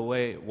blew it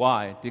away.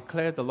 Why?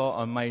 Declared the Lord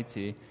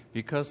Almighty,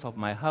 because of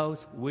my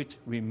house, which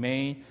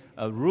remained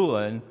a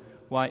ruin,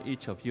 while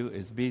each of you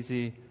is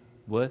busy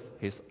with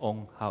his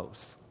own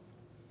house.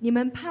 你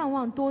们盼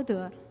望多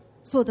得，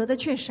所得的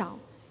却少；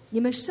你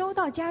们收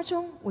到家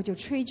中，我就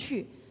吹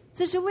去。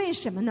这是为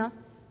什么呢？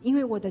因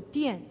为我的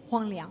殿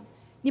荒凉，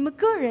你们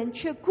个人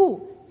却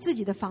顾自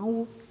己的房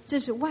屋。这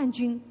是万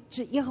军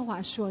之耶和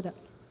华说的。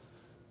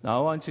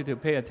 Now I want you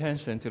to pay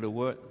attention to the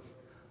word,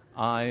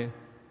 I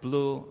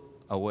blew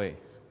away.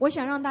 我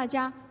想让大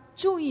家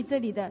注意这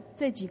里的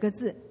这几个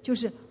字，就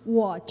是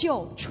我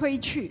就吹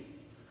去。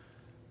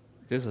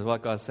 This is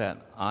what God said,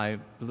 I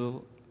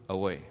blew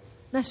away.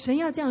 那神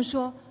要这样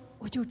说，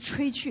我就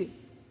吹去。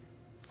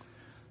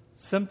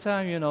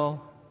 Sometimes,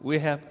 we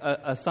have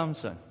an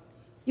assumption.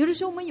 有的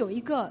时候我们有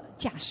一个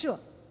假设，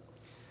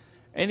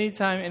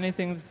 Anytime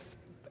anything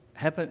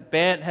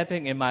bad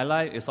happening in my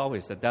life, it's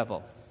always the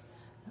devil.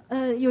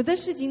 有的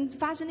事情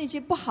发生那些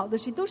不好的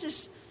事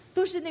情，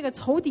都是那个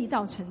仇敌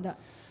造成的。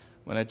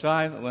 When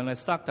I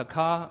start the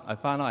car, I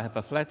find out I have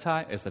a flat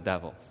tire, it's the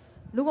devil.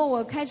 如果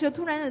我开车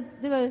突然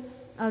那个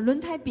轮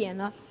胎扁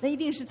了，那一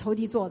定是仇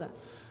敌做的。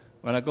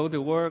 When I go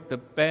to work,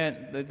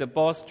 the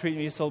boss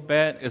treat me so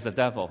bad, it's the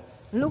devil.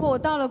 如果我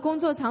到了工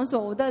作场所，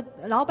我的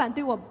老板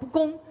对我不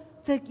公，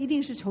这一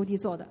定是仇敌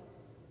做的。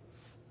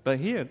 But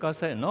here, God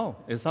said, no,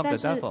 it's not the 但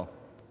是 devil,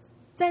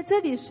 在这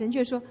里，神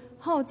却说：“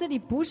这里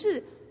不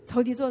是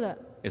仇敌做的，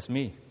 it's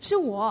me. 是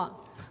我，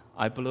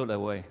 I blew it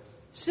away.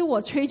 是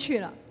我吹去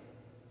了。”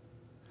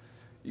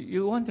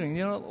 You're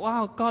wondering,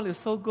 wow, God is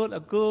so good, a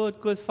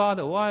good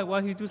father.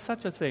 Why he do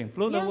such a thing?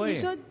 Blow it 你 away.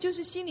 说就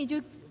是心里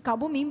就搞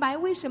不明白，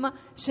为什么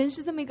神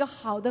是这么一个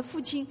好的父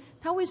亲，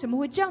他为什么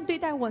会这样对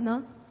待我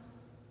呢？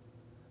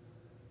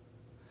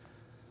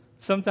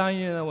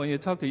 Sometimes, when you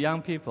talk to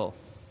young people,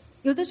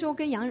 有的时候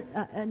跟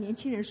年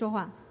轻人说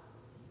话，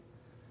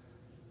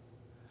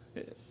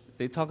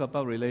 they talk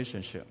about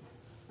relationship.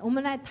 我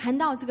们来谈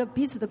到这个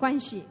彼此的关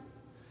系。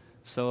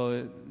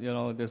 So,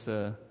 there's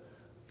a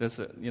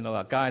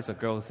a guy's a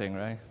girl thing,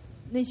 right?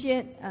 那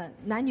些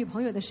男女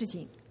朋友的事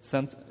情，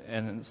 Some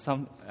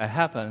it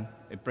happen,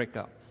 it break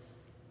up.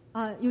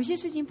 有些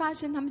事情发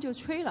生，他们就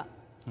吹了。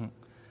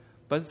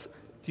 But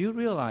do you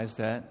realize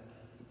that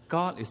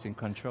God is in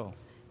control?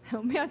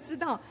 我们要知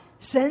道，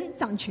神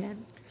掌权。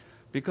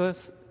 Because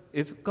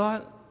if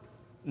God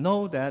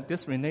know that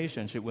this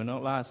relationship will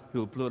not last, He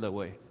will blow it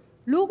away.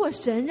 如果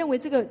神认为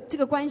这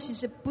个关系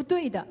是不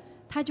对的，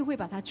他就会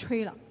把它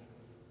吹了。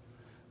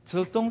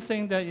 So don't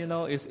think that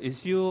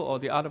it's you or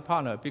the other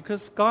partner,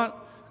 because God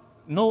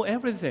know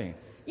everything.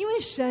 因为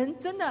神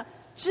真的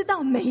知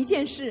道每一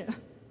件事，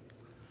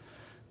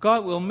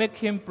 God will make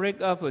him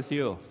break up with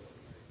you.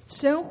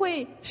 神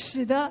会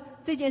使得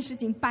这件事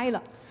情掰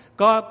了。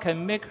 God can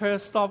make her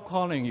stop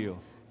calling you.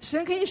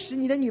 神可以使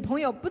你的女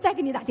朋友不再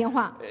给你打电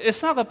话，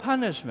 It's not a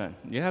punishment.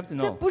 You have to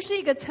这 know. 不是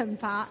一个惩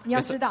罚，你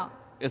要知道，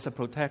 It's a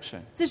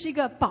protection. 这是一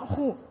个保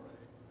护。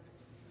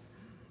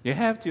 You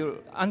have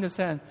to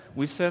understand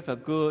we serve a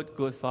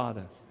good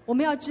Father. 我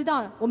们要知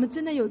道，我们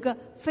真的有一个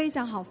非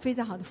常好、非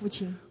常好的父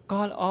亲。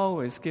 God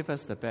always give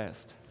us the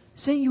best.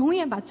 神永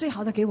远把最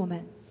好的给我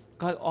们，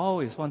 God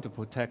always want to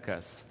protect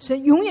us.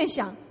 神永远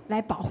想来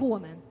保护我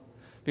们。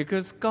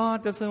 Because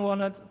God doesn't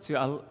want us to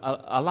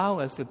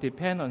allow us to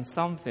depend on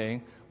something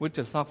which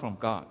is not from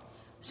God.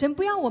 神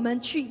不要我们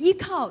去依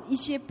靠一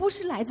些不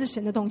是来自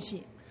神的东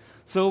西。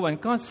 So when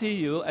God see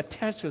you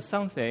attached to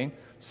something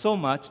so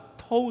much,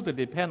 totally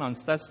depend on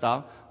that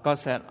stuff, God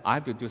said, I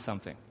have to do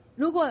something.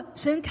 如果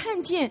神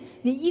看见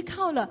你依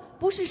靠了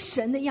不是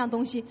神的一样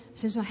东西，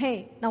神说：“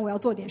嘿，那我要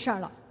做点事儿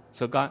了。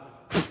 So God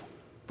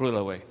blew it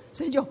away. ”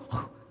神就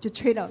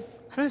吹了，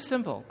 Very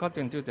simple. God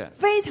didn't do that.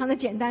 非常的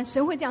简单。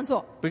神会这样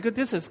做， Because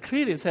this is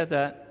clearly said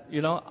that,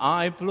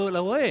 I blew it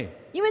away.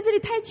 因为这里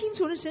太清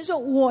楚了。神说：“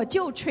我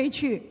就吹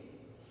去。”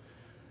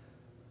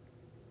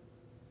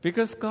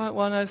 Because God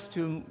wants us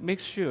to make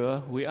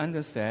sure we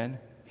understand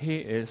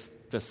He is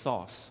the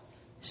source.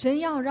 神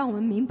要让我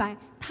们明白，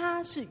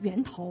他是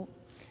源头，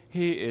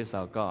 He is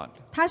our God.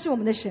 他是我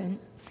们的神，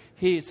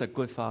 He is a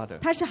good Father.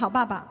 他是好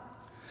爸爸。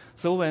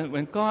 So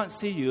when God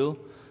see you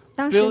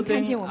当神看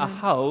building 见我 a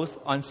们， house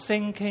on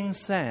sinking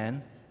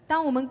sand,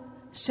 当我们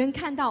神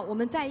看到我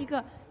们在一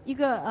个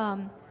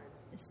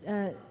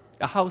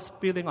a house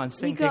building on 一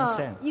sinking 个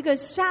sand. 一个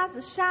沙土，就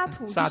是沙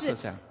土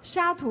上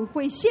沙土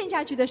会陷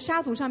下去的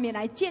沙土上面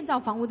来建造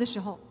房屋的时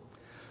候，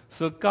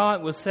 So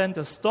God will send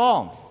a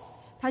storm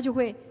他就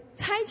会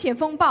差遣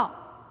风暴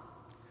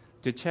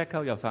to check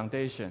out your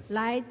foundation.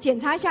 来检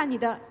查一下你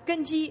的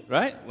根基。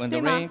 Right? When the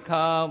对吗？ rain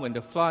come, when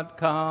the flood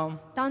come,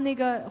 当那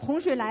个洪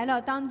水来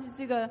了，当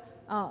这个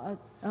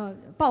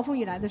暴风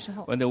雨来的时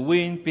候， when the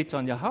wind beats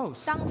on your house,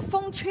 当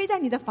风吹在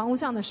你的房屋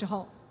上的时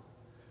候，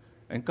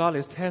 and God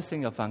is testing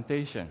your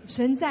foundation.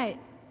 神在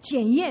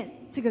检验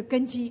这个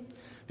根基。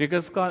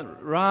 Because God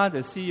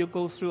rather see you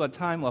go through a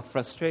time of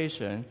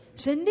frustration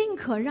神宁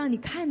可让你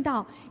看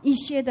到一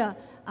些的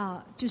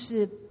就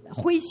是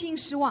灰心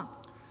失望，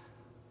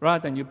 rather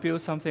than you build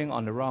something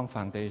on the wrong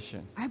foundation.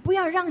 而不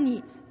要让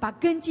你把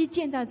根基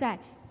建造在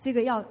这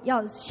个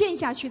要陷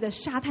下去的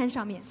沙滩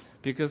上面。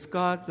 Because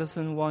God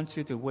doesn't want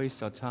you to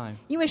waste your time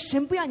因为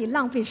神不要你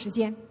浪费时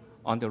间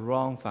on the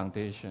wrong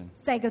foundation.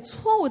 在一个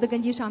错误的根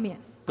基上面。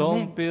 Don't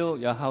Amen build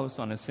your house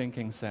on a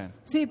sinking sand.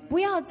 所以不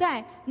要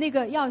在那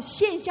个要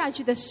陷下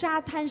去的沙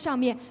滩上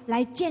面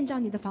来建造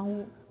你的房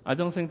屋。 I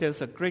don't think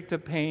there's a greater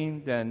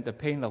pain than the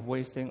pain of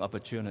wasting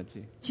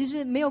opportunity. 其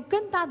实没有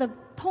更大的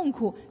痛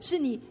苦，是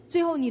你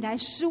最后你来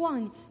失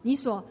望，你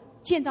所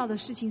建造的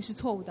事情是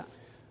错误的。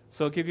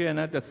 So I'll give you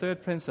the third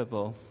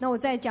principle. 那我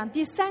再讲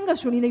第三个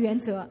属灵的原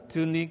则，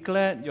 To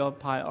neglect your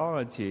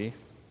priority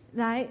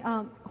来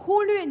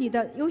忽略你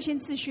的优先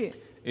次序，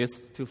 is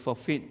to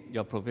forfeit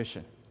your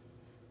provision.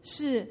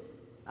 是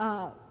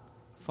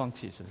放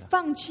弃是不是？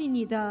放弃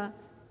你的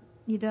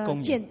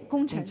工程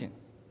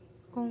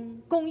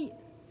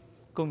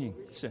供应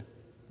是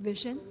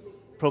vision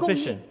provision. 供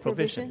应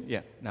Provision.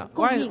 Yeah. Now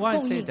供 why 应 I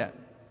供 say 应 that?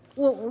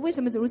 我为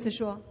什么如此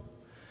说？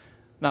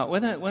 Now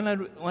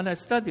when I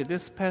study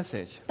this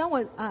passage, 当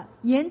我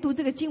研读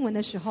这个经文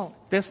的时候，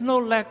 there's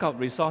no lack of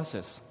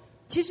resources.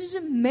 其实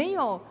是没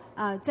有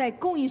在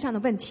供应上的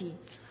问题。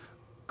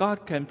 God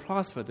can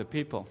prosper the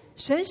people.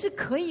 神是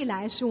可以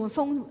来使我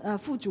们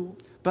富足，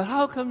 But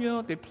how come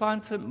they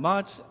planted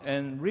much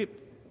and reap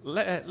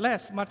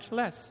less, much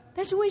less?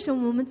 但是为什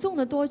么我们种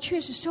的多，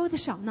却是收的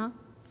少呢？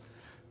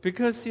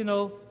 Because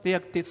they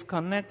are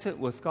disconnected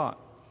with God.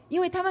 因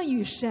为他们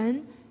与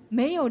神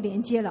没有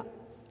连接了，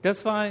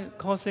 That's why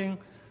causing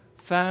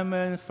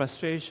famine,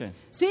 frustration.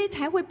 所以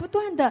才会不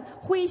断的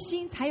灰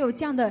心，才有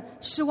这样的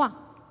失望。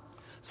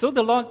 So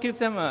the Lord gives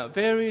them a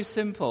very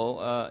simple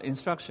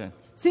instruction.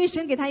 所以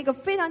神给他一个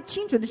非常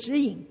清楚的指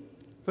引。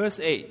 Verse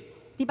 8.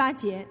 第8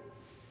节，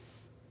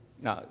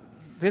 Now,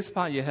 this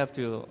part you have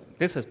to,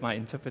 this is my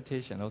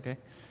interpretation, okay?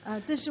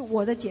 这是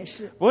我的解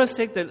释。 Verse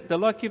 6, the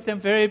Lord gives them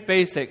very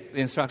basic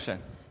instruction.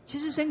 其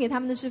实神给他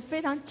们的是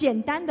非常简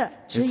单的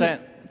He 指引。 said,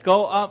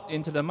 go up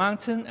into the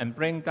mountain and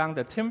bring down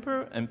the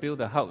timber and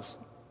build a house,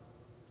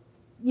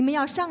 你们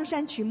要上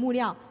山取木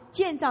料，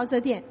建造这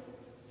殿，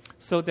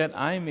 so that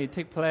I may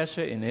take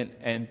pleasure in it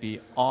and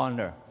be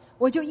honored.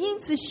 我就因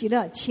此喜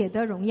乐，且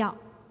得荣耀。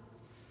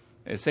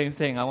 The same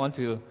thing, I want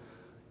to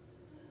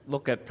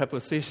look at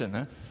preposition.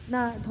 Huh?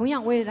 那同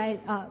样，我也来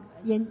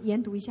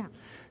研读一下。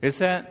 It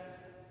said,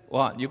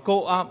 well, you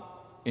go up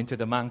into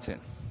the mountain.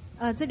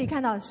 这里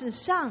看到是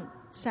上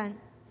山，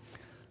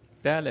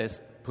 That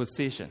is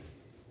position.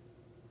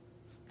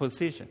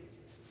 Position.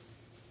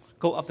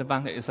 Go up the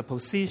mountain is a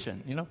position,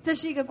 you know. 这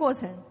是一个过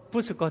程，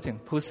不是过程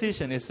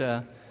position is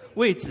a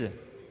位置，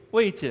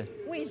位置，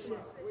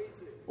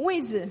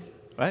位置。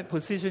 right?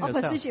 Position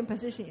yourself.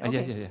 position. Yeah,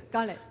 OK, yeah, yeah.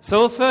 got it.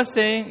 So first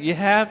thing, you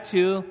have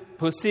to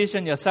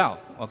position yourself.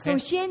 首 Okay.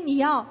 先你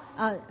要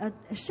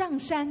上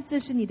山，这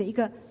是你的一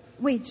个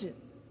位置。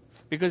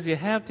 Because you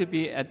have to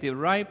be at the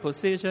right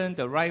position,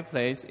 the right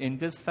place in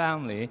this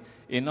family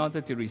in order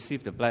to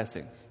receive the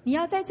blessing. 你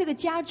要在这个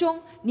家中，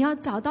你要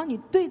找到你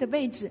对的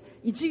位置，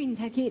以至于你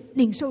才可以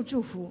领受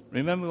祝福。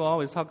 Remember, we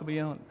always talk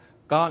about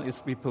God is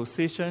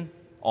reposition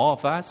all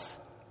of us.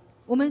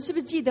 我们是不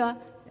是记得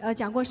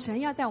讲过，神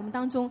要在我们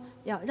当中，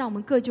要让我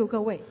们各就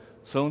各位，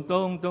 So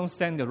don't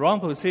stand in the wrong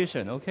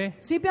position, okay?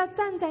 所以不要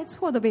站在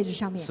错的位置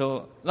上面。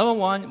 So number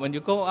one, when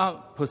you go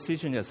out,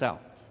 position yourself.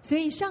 所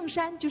以上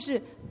山就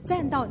是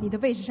站到你的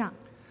位置上。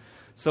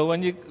 So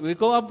when we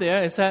go up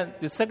there, it said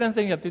the second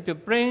thing you have to do,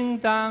 bring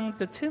down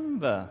the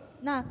timber.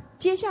 那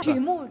接下来取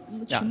木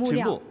Yeah,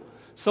 料 timber.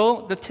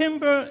 So the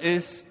timber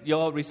is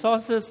your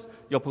resources,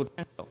 your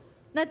potential.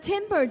 那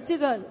timber 这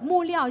个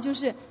木料就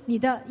是你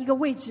的一个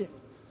位置，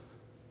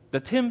 The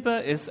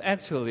timber is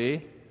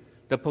actually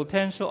the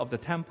potential of the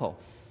temple.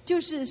 就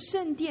是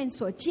圣殿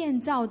所建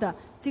造的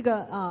这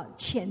个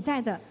潜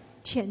在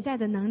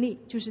的能力，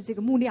就是这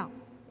个木料。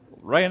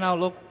 Right now,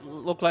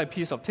 look like a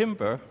piece of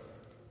timber,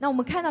 那我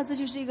们看到这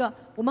就是一个，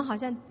我们好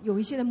像有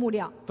一些的木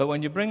料， but when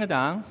you bring it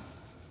down,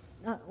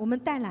 我们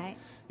带来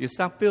you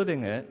start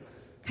building it,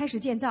 开始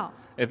建造，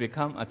 it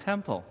becomes a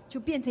temple. 就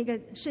变成一个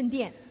圣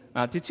殿。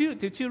 Now, did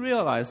you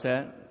realize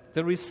that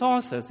the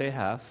resources they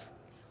have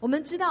我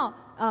们知道，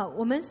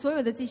我们所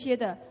有的这些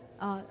的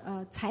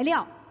材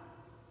料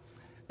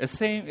is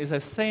the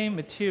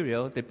same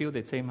material they build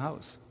the same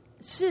house.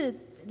 是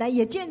来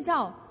也建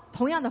造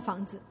同样的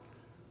房子。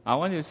 I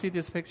want you to see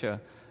this picture.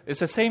 It's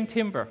the same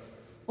timber.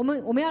 我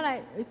们要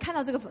来看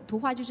到这个图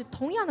画，就是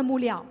同样的木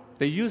料，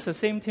 They use the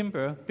same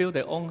timber, build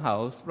their own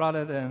house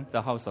rather than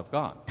the house of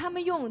God. 他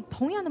们用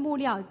同样的木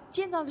料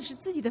建造的是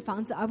自己的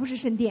房子，而不是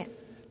圣殿。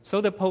 So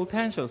the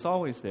potential is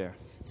always there.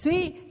 所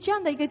以这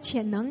样的一个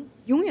潜能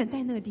永远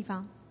在那个地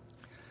方。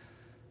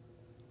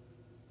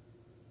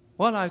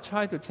 What I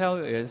try to tell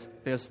you is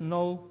there's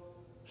no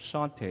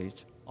shortage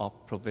of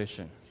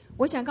provision.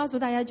 我想告诉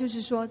大家，就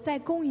是说，在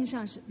供应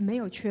上是没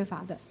有缺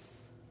乏的，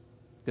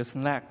 There's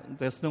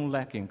no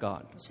lack in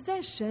God. 是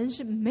在神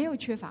是没有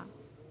缺乏。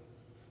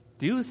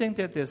 Do you think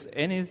that there's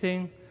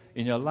anything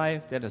in your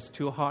life that is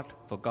too hard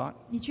for God?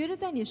 你觉得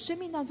在你生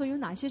命当中有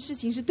哪些事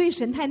情是对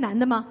神太难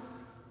的吗？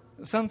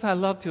 Sometimes I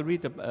love to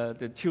read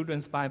the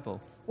children's Bible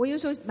我有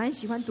时候蛮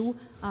喜欢读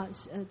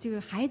这个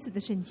孩子的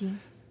圣经，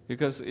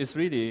 because it's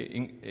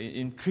really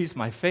increased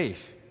my faith.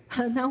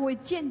 那会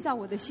建造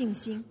我的信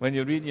心。 When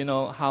you read,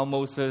 how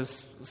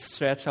Moses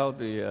stretched out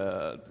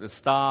the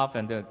staff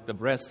and the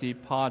Red Sea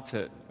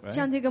parted,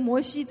 像 right? 这个摩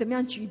西怎么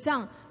样举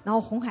杖，然后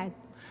红海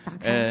打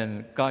开，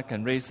 And God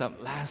can raise up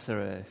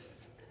Lazarus.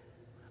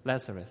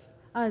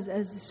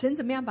 神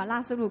怎么样把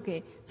拉撒路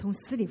给从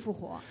死里复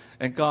活？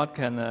 And God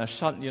can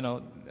shut,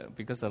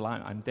 because the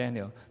lion, I'm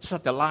Daniel,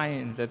 shut the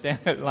lion, the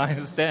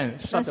lion's den,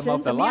 那 shut them 神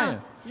up the 怎么样 lion.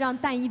 让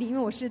但以理，因为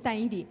我是但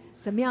以理，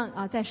怎么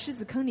样在狮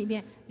子坑里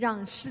面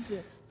让狮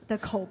子的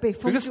口被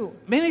封 Because 住？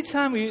 many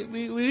times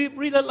we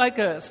read it like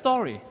a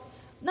story.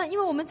 那因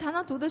为我们常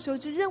常读的时候，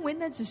就认为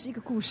那只是一个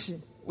故事。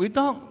 We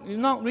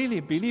not really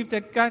believe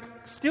that God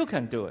still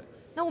can do it.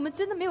 那我们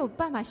真的没有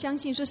办法相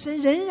信，说神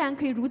仍然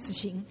可以如此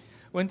行。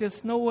 When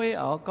there's no way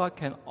out, God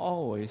can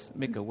always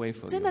make a way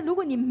for 真的， you. 如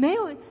果你没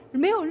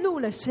有路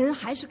了，神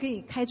还是可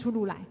以开出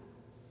路来。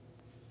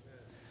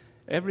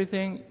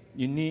 Everything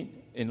you need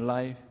in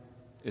life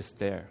is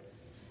there.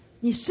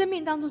 你生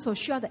命当中所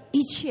需要的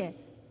一切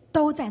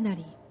都在那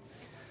里。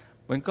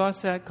 When God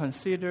said,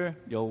 consider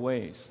your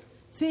ways,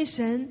 所以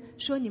神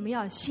说，你们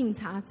要省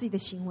察自己的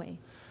行为。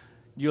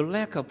 your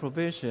lack of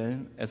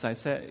provision, as I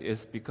said,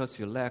 is because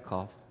you lack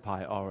of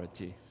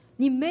priority.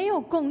 你没有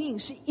供应，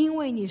是因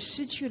为你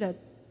失去了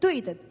对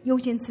的优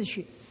先次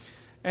序。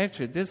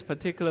 Actually, this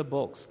particular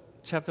book,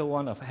 chapter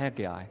 1 of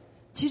Haggai,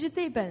 其实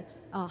这本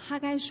哈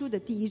该书的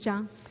第1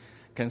章，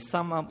 can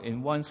sum up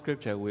in one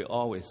scripture we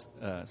always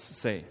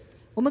say.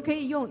 我们可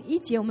以用一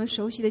节我们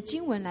熟悉的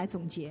经文来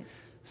总结。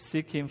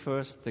 Seek him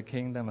first the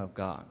kingdom of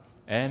God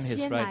and his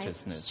先来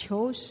righteousness,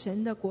 求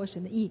神的国、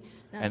神的义，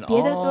那 and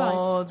别的都 all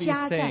要 these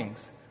加在， things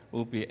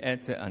will be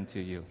added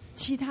unto you.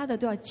 其他的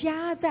都要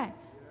加在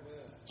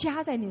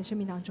你的生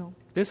命当中。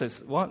 This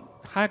is what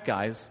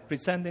Haggai is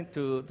presenting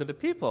to the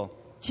people.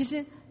 其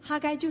实哈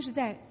该就是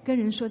在跟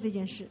人说这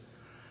件事。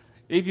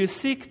 If you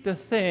seek the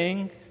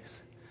thing,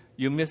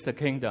 you miss the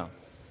kingdom.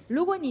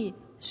 如果你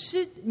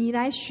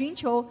来寻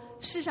求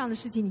世上的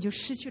事情，你就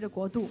失去了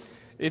国度。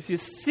 If you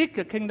seek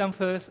the kingdom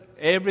first,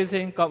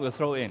 everything God will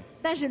throw in.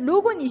 但是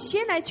如果你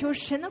先来求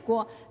神的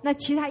国，那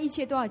其他一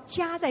切都要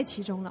加在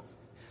其中了。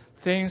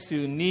 Things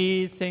you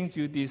need, things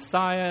you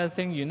desire,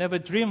 things you never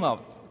dream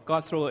of,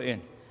 God throw it in.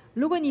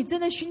 如果你真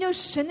的寻求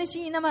神的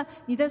心意，那么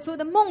你的所有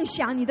的梦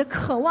想、你的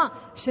渴望，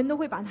神都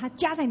会把它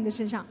加在你的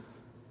身上。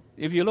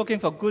 If you're looking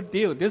for a good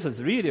deal, this is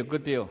really a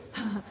good deal.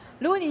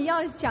 如果你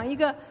要想一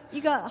个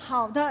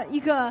好的一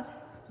个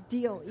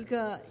deal，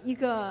 一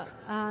个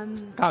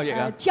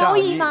交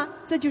易吗？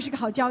这就是个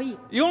好交易。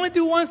 You only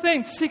do one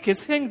thing, seek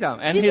His kingdom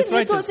and 其 His 实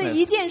你做这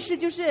一 righteousness. 件事，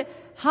就是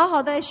好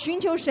好的寻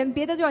求神，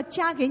别的就要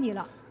加给你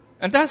了。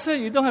 And that's it,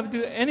 you don't have to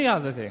do any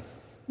other thing.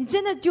 你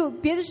真的就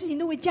别的事情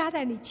都会加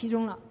在你其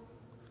中了。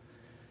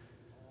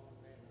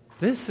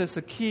 This is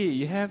the key.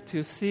 You have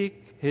to seek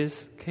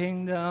His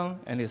kingdom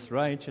and His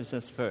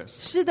righteousness first.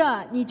 是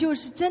的，你就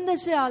是真的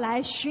是要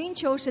来寻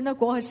求神的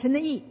国和神的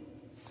义。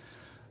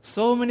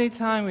 So many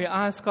times we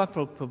ask God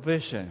for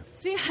provision.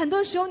 所以很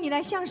多时候你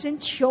来向神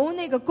求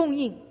那个供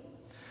应，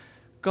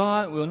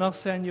 God will not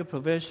send you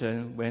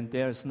provision when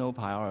there is no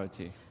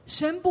priority.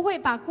 神不会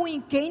把供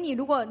应给你，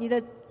如果你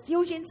的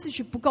优先次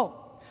序不够。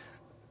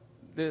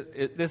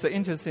 There's an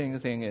interesting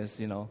thing is,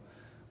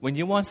 when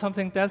you want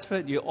something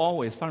desperate, you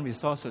always find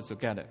resources to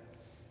get it.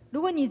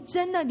 如果你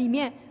真的里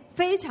面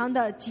非常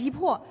的急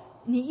迫，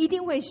你一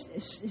定会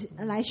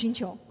来寻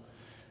求。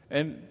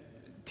 And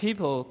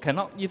people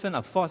cannot even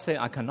afford, say,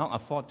 I cannot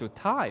afford to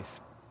tithe.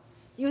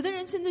 有的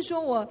人甚至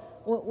说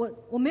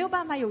我没有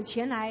办法有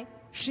钱来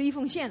十一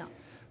奉献了，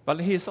 But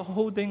he's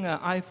holding an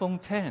iPhone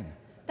 10.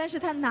 但是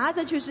他拿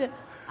的却是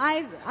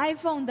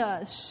iPhone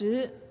的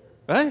10，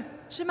 Right?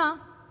 是吗？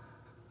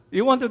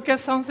 You want to get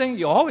something,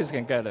 you always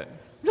can get it.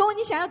 如果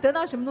你想要得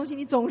到什么东西，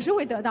你总是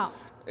会得到。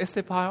 It's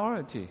the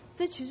priority.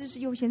 这其实是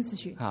优先次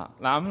序。 Now,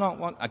 I'm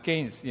not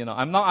against,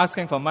 I'm not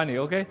asking for money,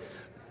 okay?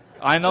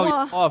 I know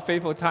you're all a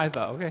faithful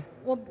tither, okay?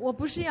 我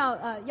不是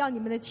要你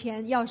们的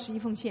钱，要十一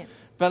奉献。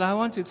 But I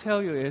want to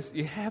tell you is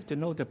you have to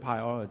know the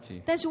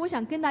priority. 但是我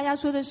想跟大家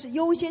说的是，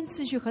优先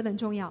次序何等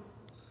重要。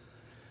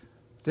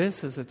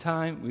 This is the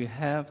time we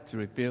have to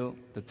rebuild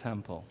the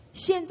temple.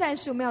 现在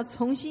是我们要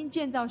重新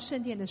建造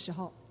圣殿的时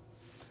候。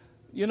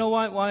 You know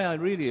why I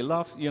really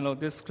love,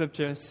 this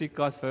scripture, seek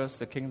God first,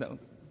 the kingdom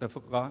of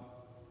God?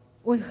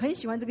 我很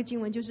喜欢这个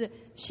经文，就是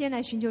先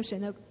来寻求神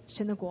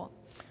的国，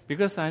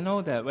 Because I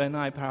know that when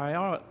I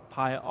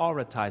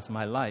prioritize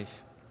my life,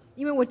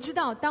 因为我知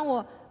道，当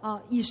我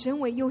以神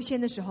为优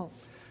先的时候，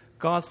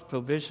 God's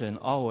provision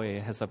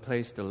always has a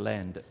place to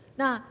land.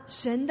 那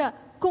神的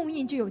供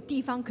应就有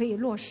地方可以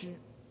落实。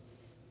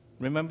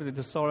 Remember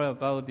the story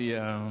about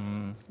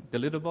the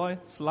little boy's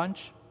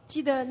lunch,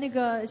 记得那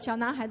个小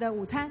男孩的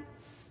午餐，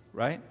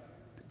 right?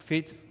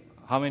 Feed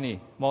how many?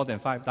 More than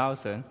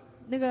 5,000.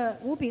 那个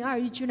5饼2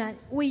鱼居然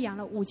喂养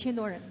了5000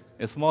多人，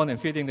 It's more than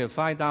feeding the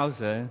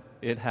 5,000.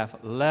 It have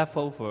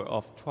leftover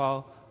of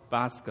 12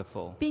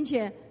 basketful. 并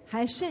且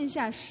还剩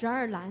下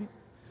12篮，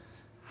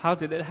 How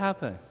did it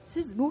happen?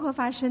 是如何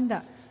发生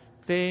的？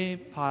 They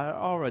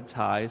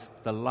prioritized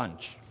the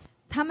lunch.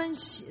 他们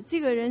这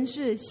个人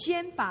是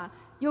先把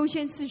优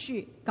先次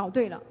序搞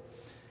对了。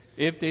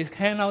 If they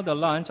hand out the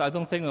lunch, I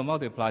don't think it will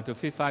multiply to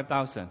feed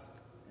 5,000.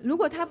 如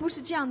果他不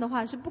是这样的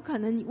话，是不可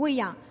能喂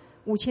养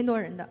5000多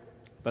人的。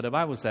 But the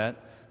Bible said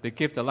they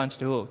give the lunch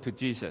to who? To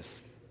Jesus.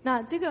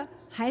 那这个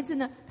孩子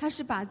呢，他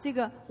是把这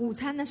个午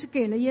餐呢是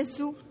给了耶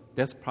稣，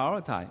 That's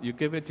prioritize. You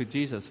give it to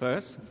Jesus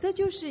first. 这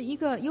就是一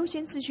个优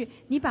先次序。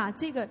你把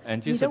这个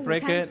And 你 Jesus 的午 break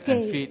餐 it and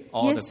给 feed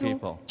all 耶 the 稣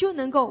people.，就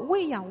能够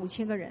喂养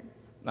5000个人。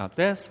 Now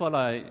that's what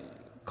I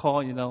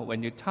call,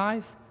 when you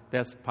tithe,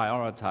 that's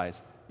prioritize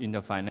in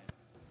the finance.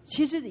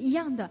 其实一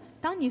样的，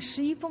当你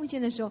11奉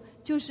献的时候，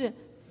就是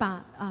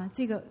把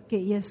这个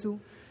给耶稣。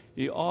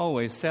 You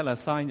always set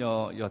aside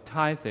your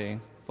tithing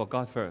for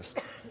God first.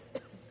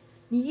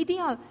 你一定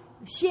要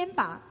先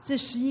把这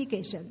11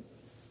给神，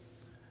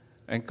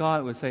 And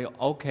God will say,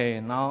 okay,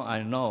 now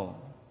I know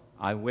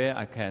where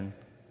I can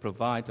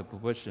provide the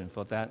provision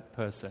for that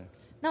person.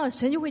 那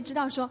神就会知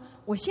道说，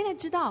我现在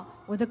知道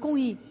我的供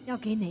应要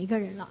给哪一个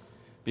人了，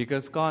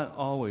 Because God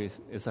always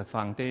is a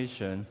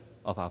foundation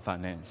of our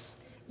finance.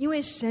 因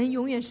为神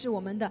永远是我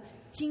们的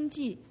经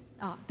济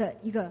的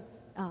一个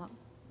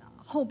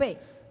后背。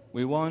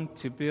 We want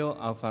to build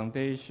our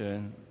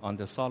foundation on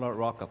the solid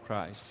rock of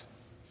Christ.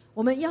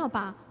 我们要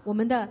把我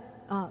们的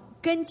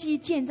根基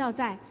建造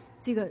在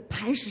这个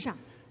磐石上。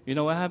 You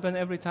know what happens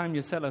every time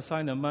you set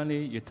aside the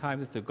money, you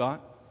tithe it to God?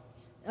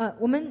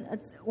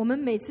 我们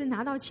每次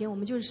拿到钱，我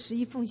们就是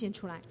11奉献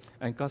出来，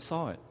 And God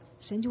saw it.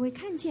 神就会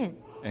看见，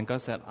 And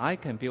God said, I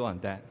can build on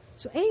that.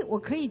 说：“哎，我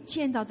可以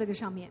建造这个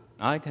上面，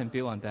 I can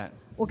build on that.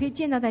 我可以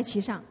建造在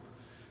其上。”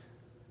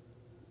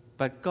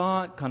 But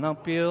God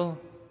cannot build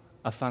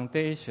a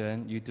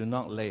foundation you do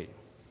not lay.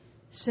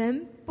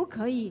 神不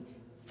可以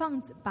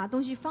把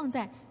东西放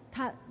在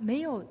他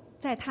没有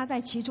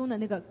在其中的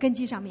那个根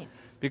基上面。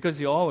Because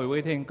you're always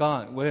waiting,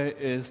 God, where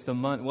is the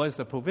money? Where is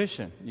the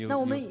provision? You 那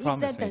我们一直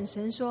在 promised 等 me.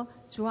 神说，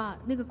主啊，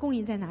那个供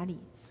应在哪里？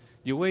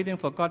 You're waiting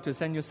for God to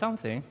send you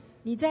something,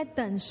 你在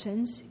等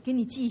神给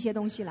你寄一些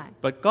东西来，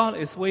 but God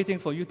is waiting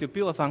for you to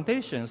build a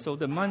foundation so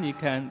the money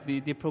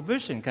the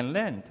provision can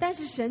land. 但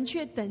是神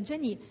却等着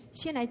你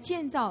先来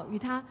建造与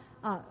他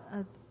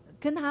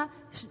跟他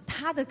是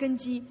他的根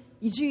基，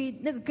以至于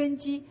那个根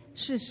基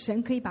是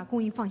神可以把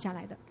供应放下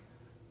来的。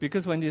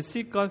 Because when you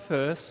seek God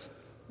first,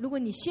 如果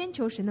你先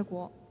求神的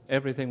国，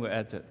 everything will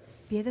add it.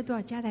 别的都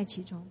要加在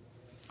其中。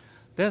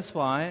 That's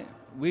why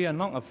we are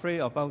not afraid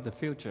about the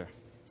future.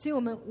 所以我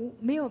们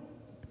没有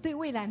对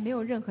未来没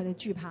有任何的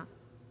惧怕，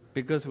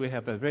 Because we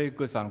have a very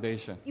good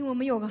foundation. 因为我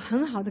们有个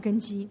很好的根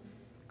基。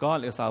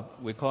 God is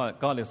we call it,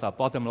 God is our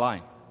bottom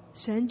line.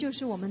 神就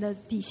是我们的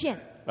底线，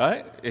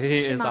 Right?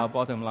 He is 是吗？ our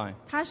bottom line.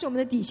 他是我们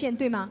的底线，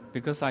对吗？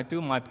 Because I do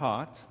my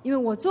part, 因为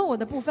我做我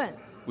的部分，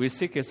 we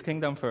seek His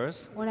kingdom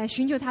first, 我来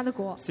寻求他的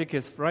国， seek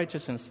His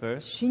righteousness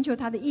first, 寻求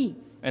他的义，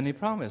 and He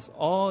promised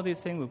all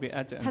these things will be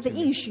added 他的 unto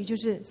应 me. 许就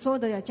是所有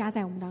的要加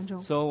在我们当中。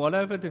 So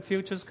whatever the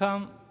futures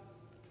come,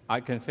 I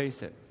can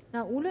face it.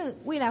 那无论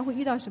未来会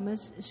遇到什么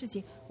事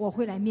情，我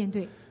会来面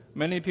对。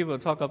 Many people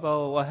talk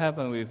about what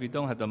happens if we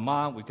don't have the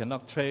mark, we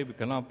cannot trade, we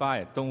cannot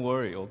buy it. Don't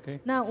worry, okay?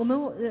 那我们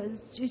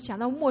就想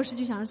到末世，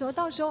就想着说，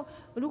到时候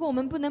如果我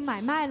们不能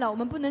买卖了，我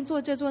们不能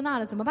做这做那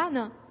了，怎么办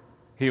呢？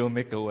 He will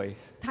make a way.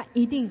 他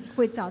一定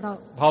会找到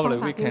方 Probably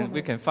法 we 给我 can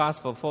们。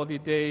 fast for 40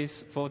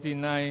 days, 40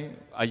 nights,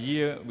 a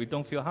year. We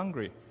don't feel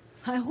hungry.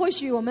 或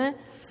许我们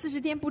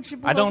40天不吃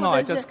不 I 喝， don't know. 或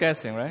I'm 者 just 是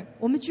guessing, right?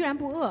 我们居然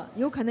不饿，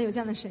有可能有这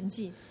样的神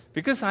迹。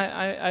 Because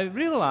I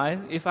realize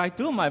if I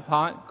do my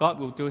part, God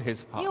will do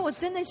His 因为我 part.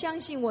 真的相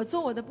信，我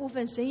做我的部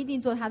分，神一定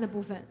做他的部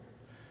分。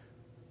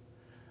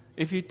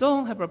 If you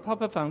don't have a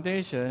proper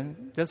foundation,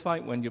 that's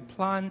why when you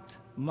plant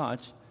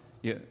much,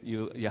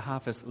 you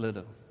harvest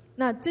little.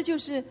 那这就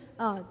是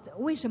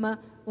为什么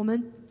我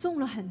们种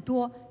了很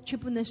多却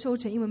不能收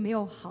成，因为没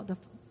有好的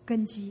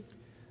根基。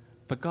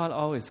 But God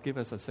always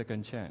gives us a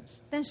second chance.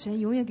 但神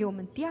永远给我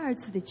们第二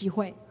次的机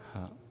会，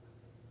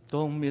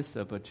 Don't miss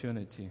the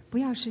opportunity. 不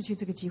要失去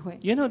这个机会。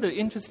 You know the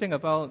interesting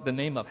about the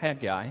name of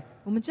Haggai?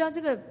 我们知道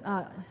这个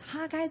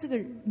哈该这个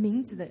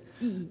名字的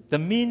意义， The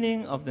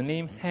meaning of the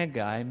name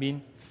Haggai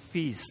means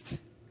feast.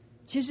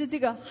 其实这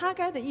个哈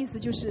该的意思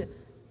就是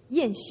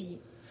宴席。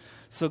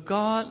 So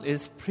God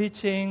is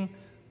preaching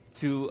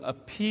to a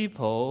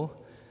people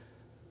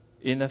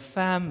in a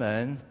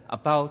famine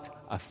about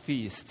a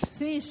feast.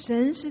 所以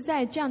神是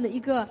在这样的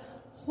一个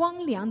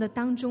荒凉的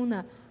当中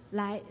呢，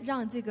来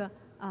让这个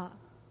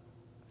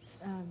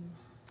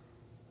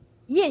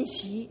宴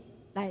席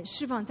来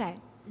释放在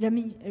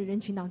人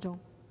群当中。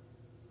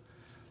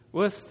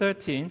 Verse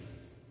 13.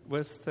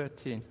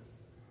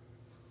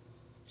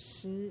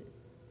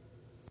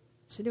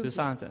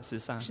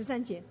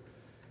 13节。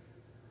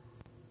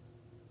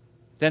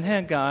 Then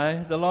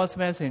Haggai, the Lord's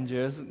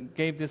messengers,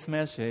 gave this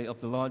message of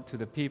the Lord to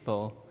the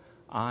people.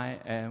 I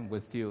am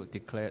with you,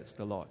 declares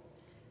the Lord.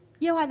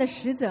 耶和华的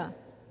使者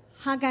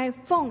哈该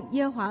奉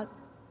耶和华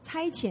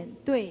差遣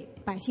对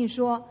百姓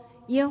说：“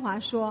耶和华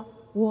说，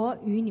我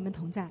与你们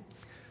同在。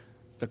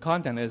 The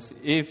content is,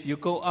 if you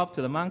go up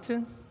to the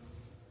mountain, ”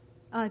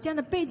这样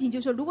的背景就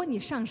是说，如果你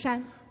上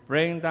山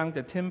bring down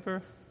the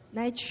timber,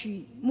 来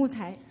取木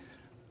材，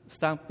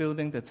 start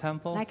building the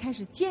temple, 来开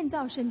始建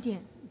造圣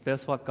殿，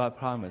 that's what God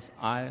promised.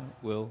 I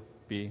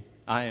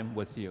am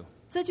with you.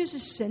 这就是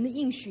神的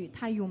应许，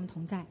他与我们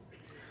同在。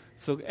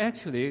 So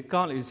actually,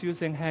 God is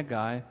using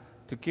Haggai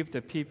to give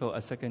the people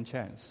a second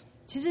chance.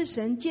 其实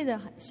神借着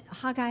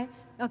哈该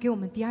要给我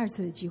们第二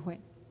次的机会，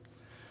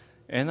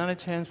 Another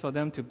chance for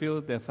them to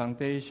build their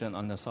foundation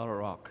on the solid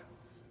rock.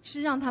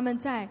 是让他们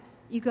在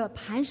一个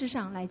磐石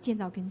上来建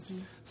造根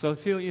基。 So I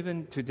feel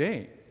even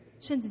today,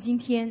 甚至今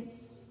天，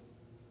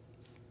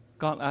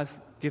 God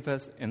give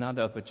us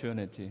another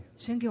opportunity.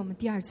 神给我们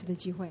第二次的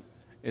机会，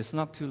 It's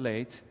not too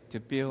late to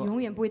build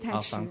永远不会太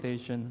our 迟，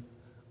 foundation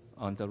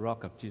on the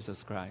rock of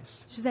Jesus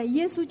Christ. 是在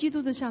耶稣基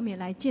督的上面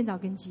来建造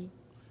根基。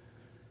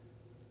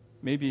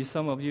 Maybe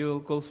some of you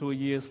go through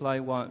years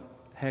like what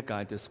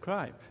Haggai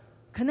described.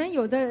 可能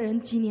有的人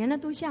几年了，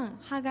都像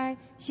哈该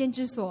先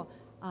知所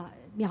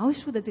描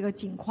述的这个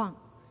景况，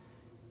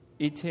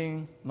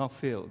 Eating not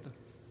filled,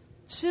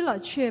 吃了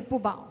却不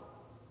饱，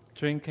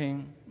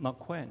 drinking not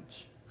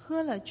quenched,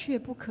 喝了却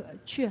不渴，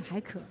却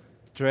还渴，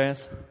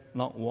 dressed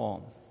not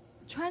warm.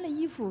 穿了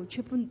衣服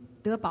却不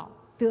得饱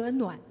得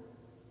暖。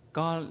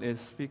 God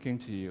is speaking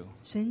to you.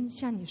 神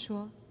向你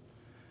说，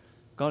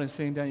 God is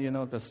saying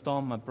that, the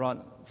storm I brought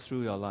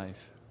through your life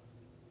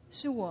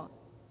是我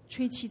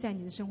吹气在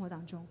你的生活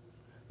当中，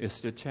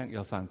 is to check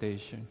your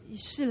foundation.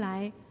 是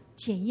来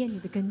检验你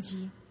的根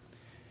基。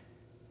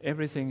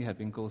 Everything you have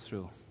been go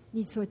through,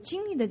 你所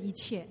经历的一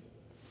切，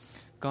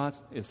 God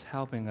is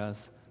helping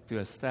us to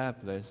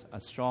establish a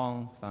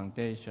strong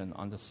foundation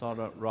on the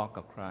solid rock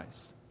of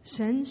Christ.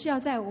 神是要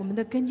在我们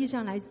的根基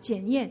上来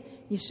检验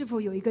你是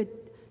否有一个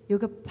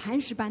磐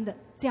石般的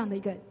这样的一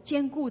个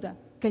坚固的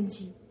根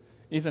基。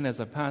 Even as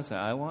a pastor,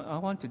 I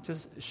want to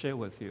just share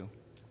with you.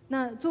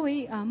 那作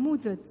为牧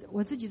者，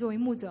我自己作为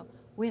牧者，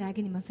我也来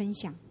跟你们分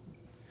享。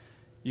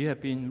 You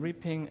have been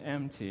reaping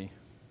empty.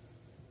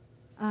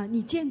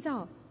 你建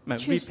造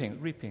确实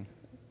reaping.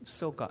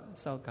 收割。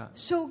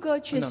收割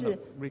却 No, 是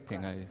no,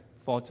 reaping 係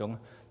播種。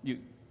You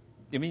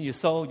mean you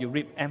sow, you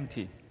reap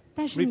empty.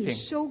 但是你 reaping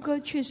收割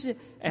却是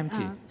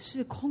empty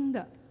是空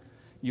的。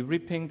 You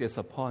reaping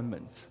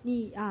disappointment.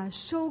 你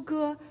收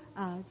割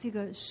这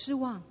个失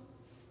望，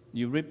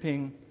 You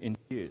reaping in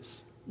tears.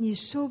 你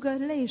收割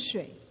泪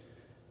水，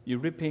 You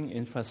reaping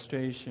in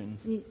frustration.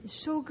 你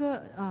收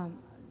割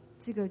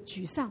这个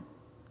沮丧。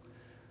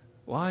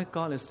 Why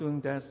God is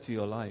doing that to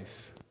your life?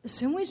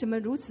 神为什么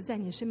如此在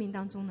你生命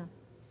当中呢？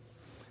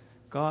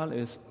 God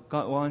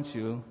wants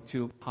you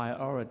to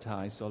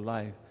prioritize your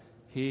life.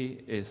 He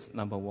is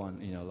number one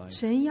in your life.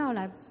 神要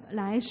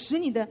来使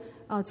你的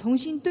重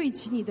新对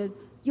齐你的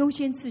优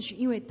先次序，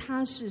因为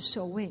他是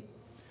首位，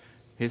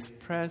 His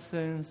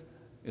presence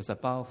is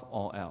above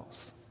all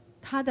else.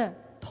 他的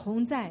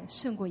同在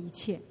胜过一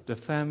切。 The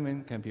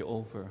famine can be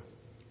over.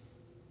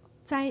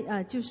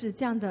 就是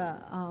这样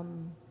的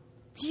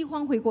饥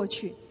荒会过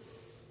去，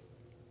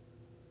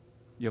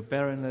 Your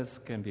barrenness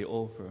can be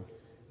over.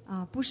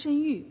 不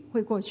生育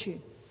会过去，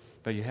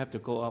 But you have to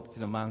go up to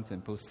the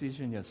mountain,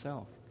 position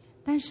yourself.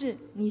 但是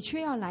你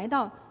却要来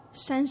到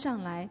山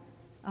上来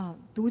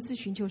独自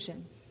寻求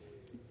神。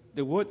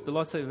 The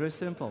Lord said very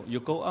simple. You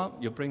go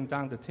up, you bring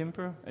down the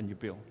timber, and you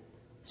build.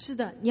 是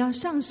的，你要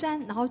上山，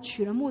然后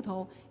取了木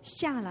头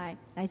下来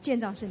建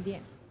造圣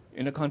殿。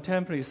 In a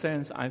contemporary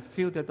sense, I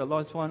feel that the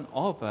Lord wants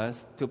all of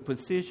us to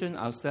position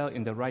ourselves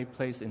in the right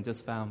place in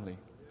this family.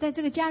 在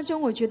这个家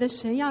中，我觉得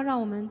神要让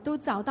我们都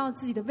找到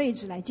自己的位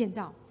置来建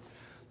造，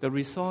 The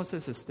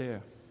resources is there.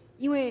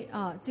 因为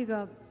这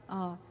个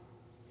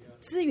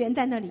资源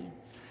在那里。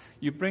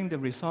 You bring the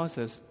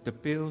resources to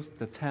build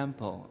the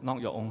temple,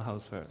 not your own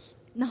house first.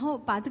 然后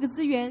把这个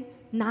资源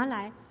拿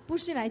来，不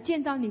是来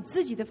建造你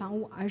自己的房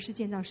屋，而是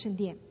建造圣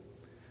殿。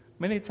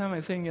 Many times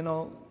I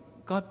think,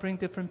 God bring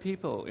different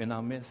people in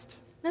our midst.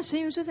 那神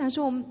有时候想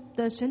说，我们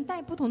的神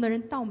带不同的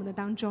人到我们的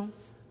当中，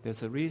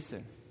 There's a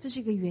reason. 这是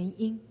一个原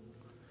因。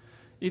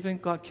 Even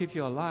God keep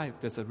you alive,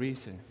 there's a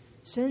reason.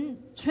 神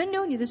存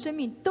留你的生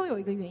命都有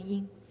一个原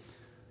因。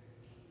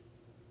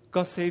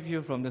 God save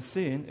you from the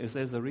sin is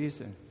there's a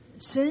reason.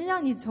 神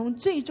让你从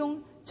最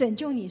终拯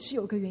救你是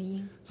有个原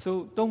因，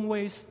 So don't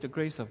waste the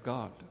grace of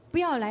God. 不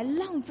要来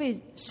浪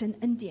费神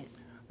恩典。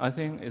 I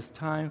think it's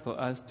time for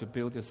us to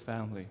build this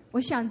family,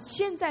 我想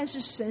现在是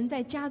神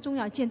在家中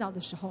要建造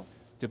的时候，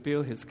 to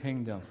build His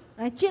kingdom.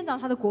 来建造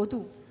他的国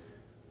度。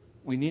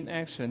 We need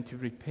action to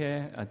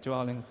prepare a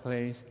dwelling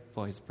place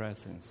for His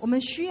presence. 我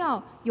们需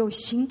要有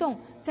行动，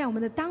在我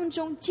们的当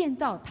中建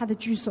造他的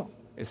居所，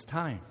 It's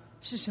time.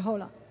 是时候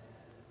了。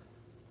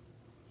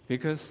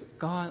 Because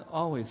God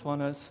always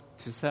wants us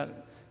to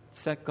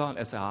set God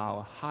as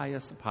our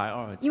highest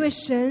priority. 因为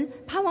神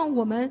盼望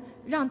我们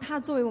让他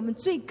作为我们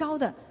最高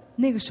的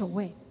那个首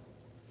位。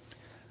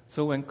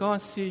 So when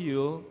God see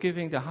you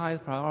giving the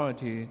highest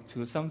priority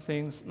to some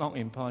things not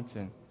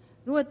important,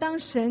 如果当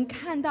神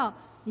看到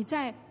你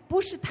在不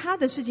是他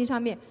的事情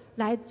上面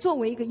来作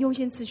为一个优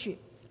先次序，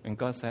 and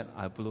God said,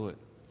 I blew it.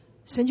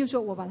 神就说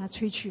我把它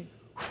吹去，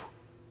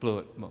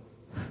 Blew it. No.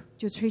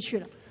 就吹去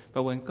了。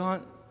 But when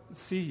God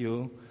see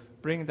you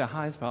bring the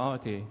highest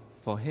priority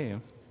for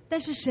Him, 但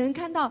是神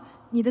看到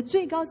你的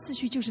最高次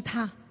序就是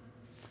他，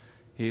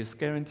 He is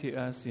guarantee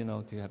us, to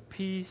have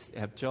peace,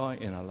 have joy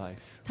in our life.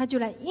 他就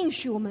来应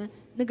许我们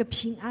那个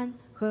平安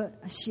和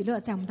喜乐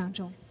在我们当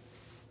中。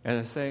 As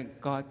I say,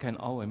 God can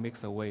always make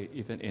a way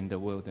even in the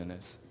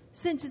wilderness.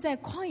 甚至在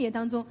旷野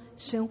当中，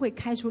神会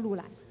开出路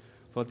来。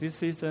 For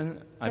this season,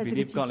 I 在这个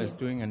believe 季 God 节。 is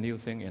doing a new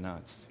thing in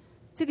us.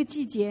 这个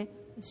季节，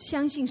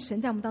相信神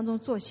在我们当中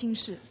做新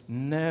事。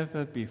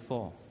 Never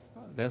before.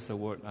 That's the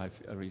word I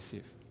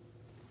received.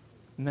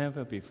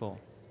 Never before.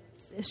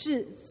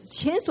 是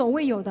前所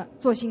未有的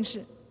做新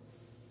事，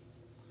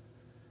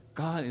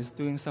 God is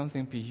doing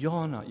something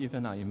beyond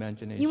even our 因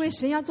imagination. 为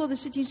神要做的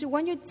事情是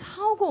完全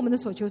超过我们的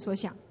所求所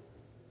想。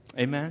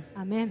 Amen.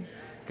 阿门。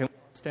 Can we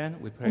stand?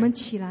 We 我们 pray.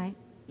 起来，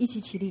一起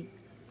起立。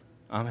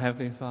 Our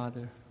Heavenly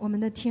Father, 我们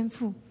的天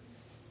父，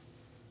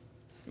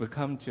 we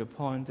come to a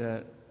point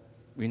that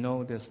we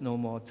know there's no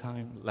more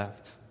time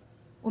left.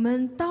 我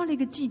们到了一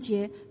个季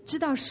节，知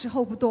道时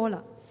候不多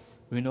了。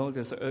 We know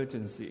there's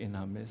urgency in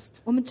our midst.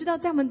 我们知道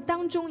在我们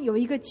当中有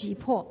一个急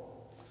迫。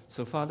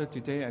 So, Father,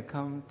 today I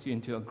come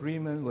into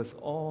agreement with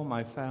all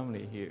my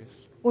family here.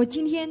 我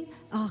今天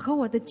和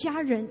我的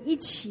家人一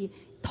起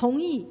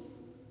同意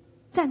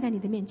站在你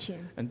的面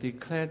前， And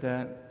declare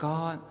that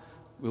God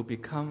will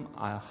become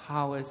our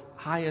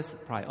highest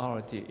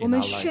priority 我 in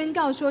们 our life. 宣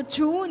告说：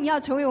主，你要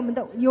成为我们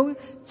的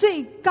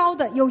最高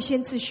的优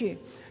先次序。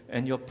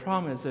 And your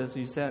promises,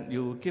 you said,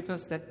 you will give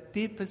us that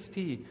deepest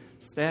peace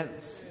that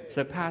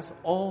surpass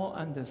all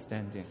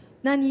understanding.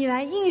 那你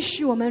来应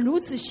许我们如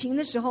此行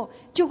的时候，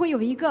就会有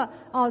一个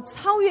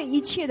超越一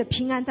切的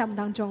平安在我们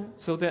当中。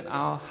 So that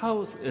our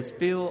house is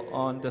built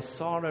on the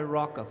solid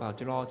rock of our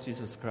Lord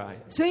Jesus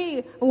Christ. 所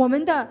以我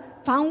们的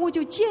房屋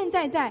就建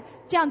在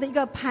这样的一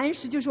个磐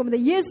石，就是我们的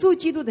耶稣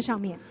基督的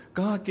上面。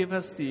 God give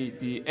us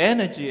the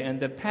energy and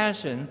the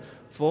passion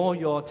for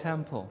your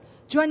temple.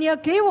 主啊，你要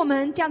给我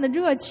们这样的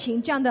热情，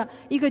这样的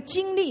一个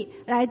精力，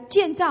来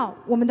建造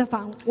我们的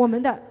我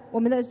们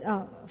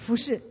的服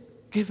饰。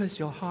 Give us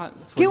your heart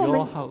for 给我们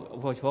your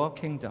house, for your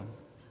kingdom.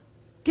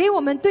 给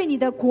我们对你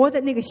的国的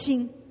那个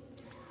心。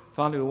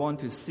 Father, we want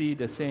to see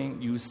the thing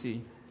you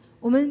see.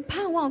 我们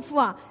盼望父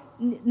啊，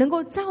能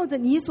够照着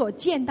你所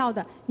见到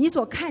的、你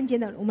所看见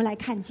的，我们来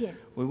看见。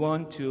 We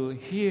want to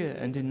hear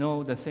and to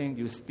know the thing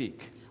you speak.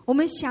 我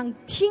们想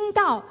听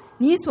到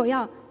你所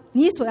要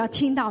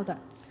听到的。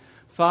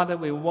 Father,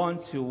 we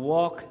want to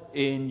walk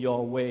in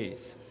your ways.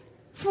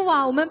 父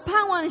啊，我们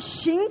盼望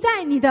行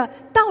在你的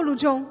道路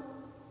中。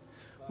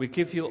 We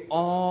give you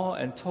all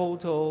and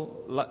total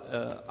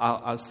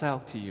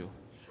ourselves to you.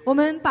 我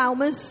们把我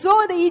们所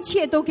有的一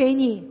切都给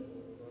你。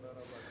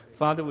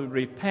 Father, we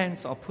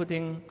repent of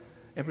putting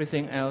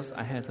everything else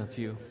ahead of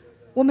you.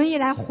 我们也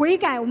来悔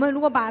改，我们如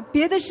果把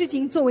别的事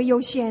情作为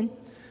优先，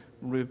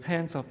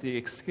 Repent of the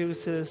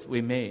excuses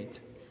we made.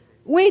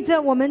 为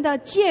着我们的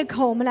借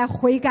口，我们来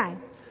悔改。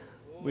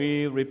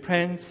 We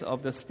repent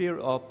of the spirit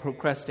of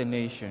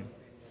procrastination.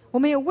 我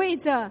们也为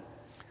着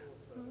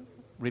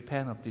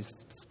Repent of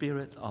this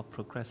spirit of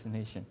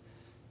procrastination.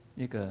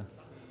 那个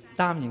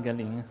耽延的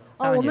灵，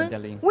我耽延们的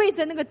灵。为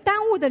着那个耽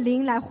误的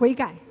灵来悔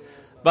改。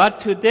 But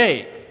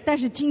today, 但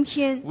是今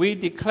天， we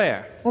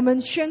declare 我们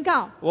宣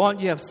告， what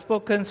you have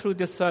spoken through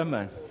this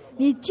sermon,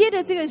 你接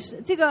着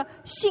这个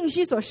信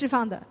息所释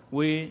放的，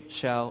 we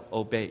shall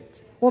obey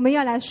it. 我们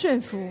要来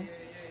顺服。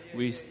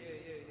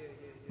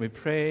 We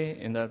pray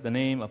in the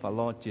name of our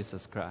Lord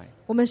Jesus Christ.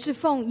 我们是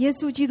奉耶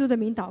稣基督的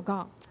名祷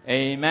告。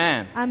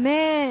 Amen. 阿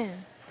门，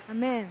阿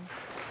门。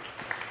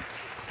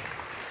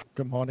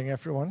 Good morning,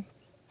 everyone.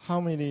 How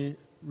many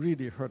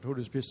really heard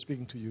Holy Spirit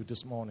speaking to you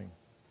this morning?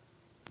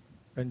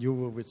 And you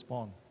will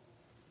respond.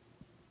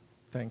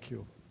 Thank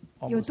you.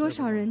 有 Almost 多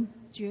少 everyone. 人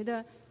觉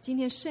得今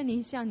天圣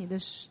灵向你的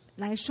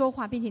来说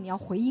话，并且你要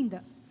回应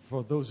的？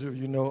 For those of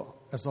you know,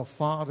 as a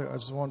father, I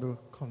just want to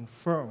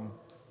confirm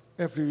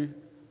every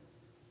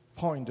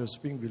point that's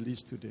being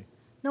released today.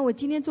 那我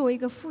今天作为一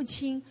个父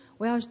亲，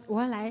我要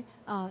来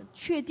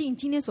确定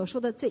今天所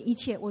说的这一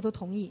切，我都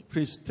同意。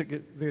 Please take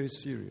it very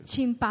serious.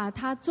 请把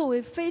它作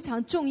为非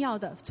常重要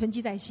的存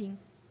记在心。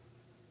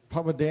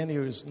 Papa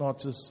Daniel is not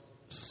just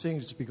saying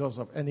this because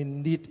of any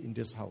need in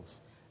this house.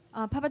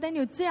 Papa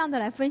Daniel 这样的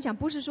来分享，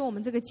不是说我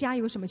们这个家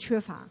有什么缺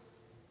乏，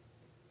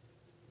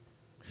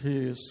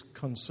 He is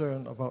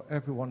concerned about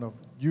every one of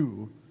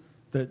you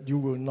that you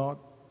will not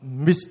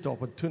miss the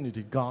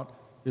opportunity God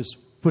is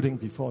putting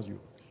before you.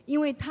 因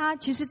为他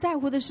其实在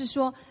乎的是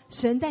说，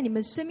神在你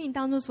们生命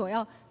当中所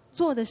要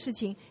做的事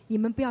情，你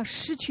们不要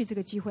失去这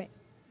个机会。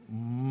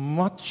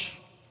 Much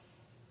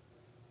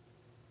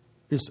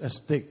is at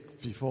stake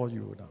before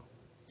you now.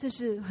 这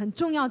是很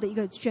重要的一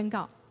个宣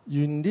告。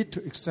 You need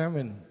to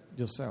examine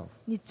yourself,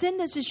 你真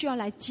的是需要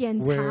来检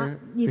查 Where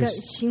你的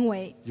is- 行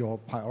为， your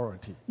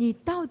priority. 你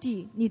到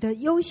底你的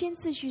优先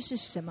次序是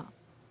什么？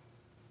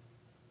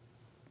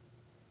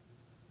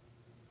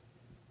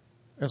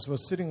 As we're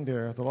sitting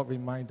there, the Lord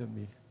reminded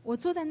me, 我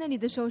坐在那里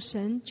的时候，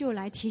神就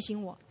来提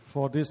醒我，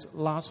 for this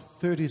last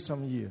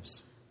 30-some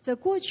years, 在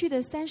过去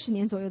的30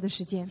年左右的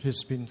时间，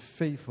 He's been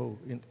faithful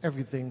in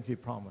everything He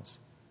promised.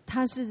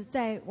 他是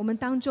在我们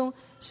当中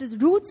是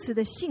如此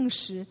的信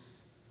实。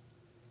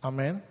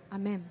 Amen? 阿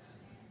门。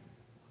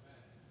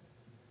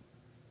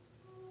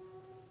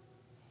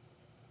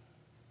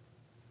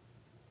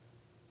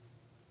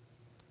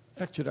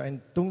 Actually, I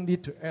don't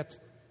need to add,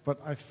 but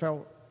I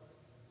felt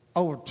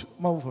our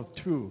mouth of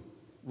two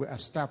will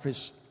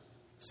establish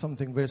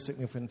something very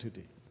significant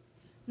today.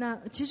 那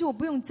其实我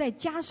不用再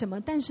加什么，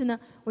但是呢，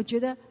我觉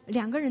得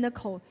两个人的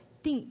口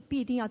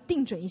必定要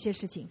定准一些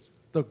事情。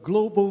 The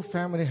global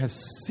family has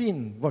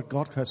seen what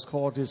God has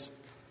called His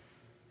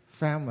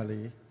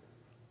family,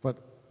 but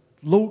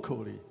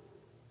locally,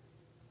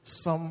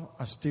 some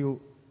are still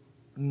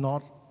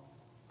not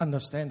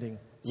understanding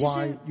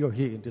why you're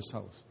here in this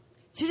house.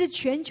 其实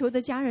全球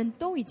的家人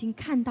都已经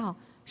看到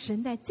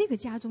神在这个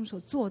家中所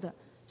做的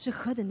是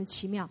何等的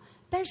奇妙，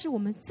但是我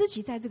们自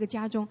己在这个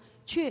家中，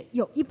却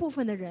有一部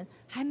分的人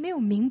还没有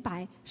明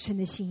白神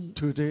的心意。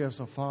 Today,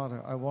 as a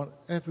father, I want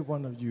every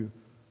one of you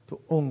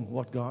to own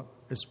what God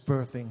is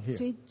birthing 所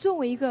here. 以作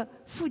为一个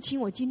父亲，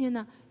我今天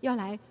呢要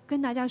来跟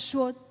大家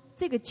说，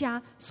这个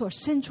家所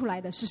生出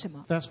来的是什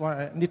么。 That's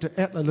why I need to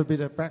add a little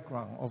bit of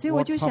background of 所以我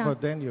what 就想 Papa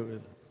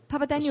Daniel.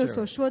 Papa Daniel Sure.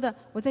 所说的，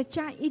我再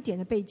加一点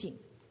的背景。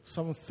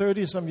 Some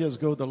 30-some years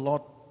ago, the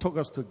Lord took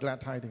us to Glad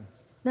Tidings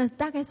那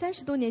大概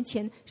30多年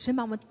前，神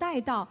把我们带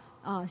到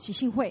喜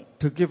信会，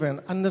 to give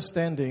an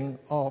understanding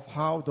of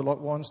how the Lord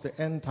wants the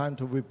end time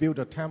to rebuild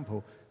the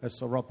temple at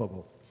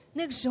Zerubbabel.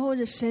 那个时候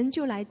的神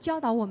就来教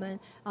导我们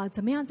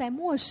怎么样在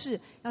末世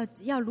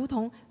要如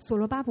同所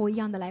罗巴伯一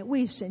样的来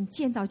为神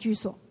建造居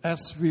所。 As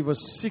we were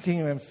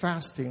seeking and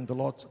fasting, the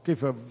Lord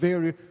gave a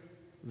very,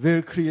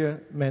 very clear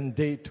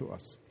mandate to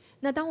us.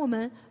 那当我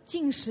们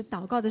禁食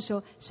祷告的时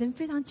候，神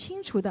非常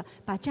清楚的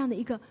把这样的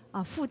一个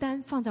负担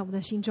放在我们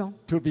的心中，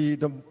 To be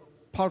the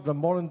part of the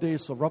modern day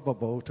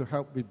Zerubbabel to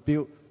help we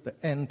build the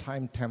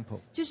end-time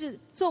temple. 就是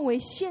作为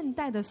现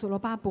代的所罗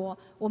巴伯，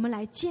我们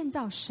来建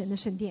造神的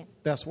圣殿。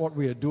 That's what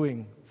we are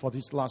doing for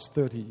these last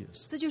 30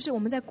 years. 这就是我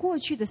们在过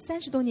去的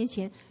30多年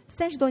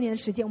的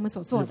时间我们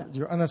所做的。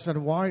 You understand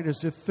why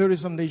there's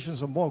 30-some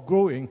nations or more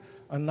growing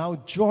and now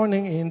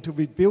joining in to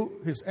rebuild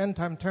his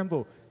end-time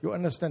temple. You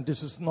understand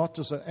this is not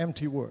just an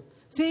empty word.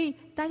 所以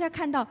大家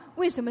看到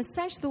为什么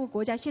30多个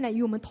国家现在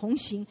与我们同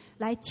行，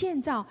来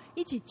建造，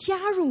一起加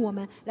入我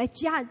们，来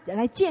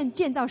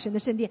建造神的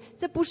圣殿，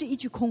这不是一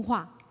句空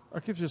话。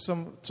 I'll give you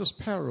some just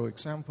parallel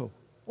example.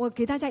 我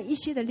给大家一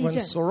些的例 When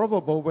证。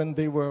 Zerubbabel, when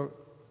they were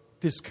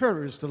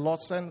discouraged, the Lord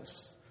sent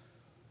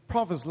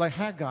prophets like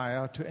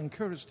Haggai to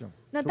encourage them.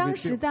 那 to 当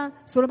时 rebuild. 当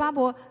所罗巴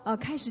伯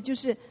开始就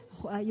是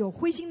有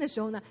灰心的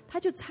时候呢，他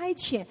就差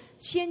遣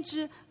先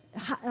知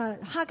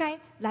哈该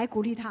来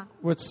鼓励他。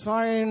 When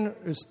Zion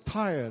is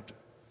tired,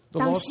 the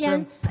当 Lord 西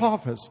安 sent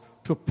prophets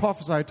to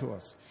prophesy to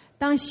us.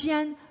 当西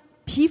安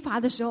疲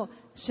乏的时候，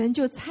神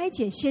就差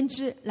遣先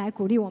知来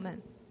鼓励我们。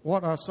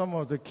 What are some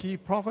of the key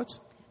prophets?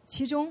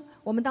 其中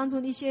我们当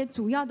中的一些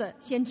主要的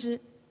先知，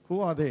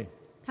 Who are they?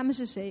 他们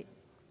是谁？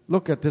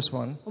 Look at this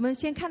one. 我们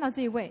先看到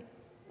这一位，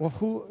 Well,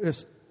 who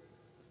is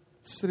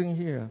sitting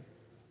here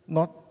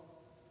not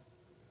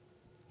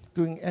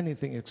doing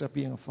anything except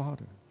being a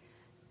father?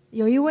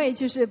 有一位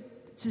就是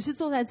只是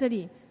坐在这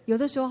里，有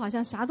的时候好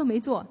像啥都没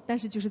做，但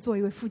是就是做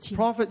一位父亲。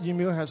 Prophet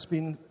Email has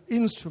been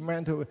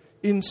instrumental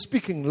in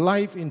speaking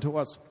life into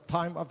us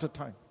time after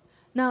time.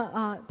 那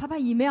帕帕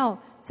以妙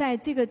在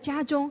这个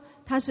家中，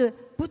他是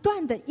不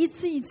断的一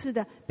次一次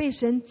的被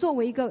神作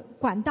为一个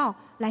管道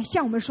来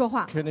向我们说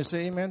话。 Can you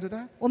say amen to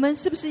that? 我们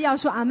是不是要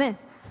说阿门？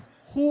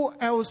 Who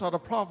else are the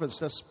prophets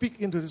that speak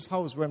into this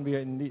house when we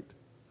are in need?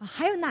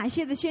 还有哪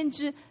些的先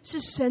知是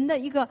神的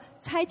一个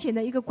差遣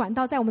的一个管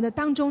道在我们的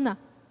当中呢？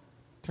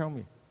 Tell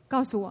me.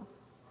 告诉我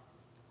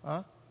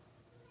Huh?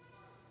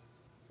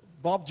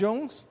 Bob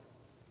Jones?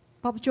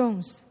 ，Bob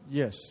Jones，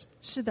 Yes.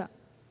 是的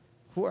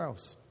Who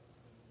else?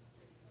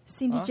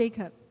 ，Cindy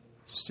Jacob，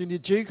 Cindy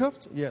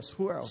Jacobs? Yes.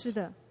 Who else? 是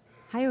的，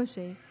还有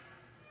谁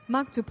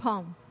 ？Mark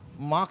Dupont，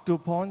 Mark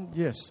Dupont?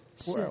 Yes.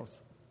 Who 是 else?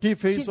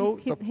 Keith Hazel,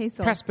 Keith the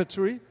Hazel.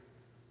 presbytery?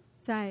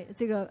 在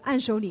这个暗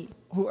手里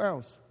Who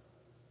else?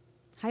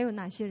 还有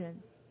哪些人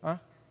Huh?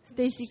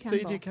 ？Stacy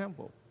Stacy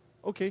Campbell， Campbell.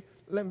 Okay,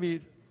 let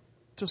me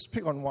just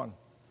pick on one.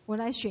 我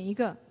来选一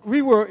个。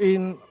 We were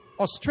in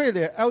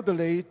Australia,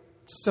 Adelaide,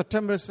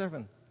 September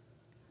 7th.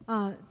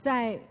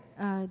 在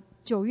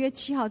9月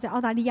7号在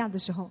澳大利亚的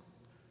时候，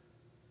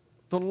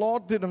 The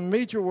Lord did a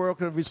major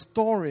work of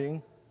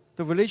restoring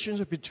the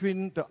relationship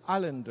between the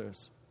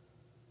islanders,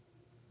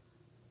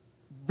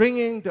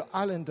 bringing the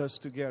islanders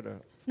together.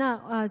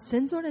 那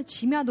神做了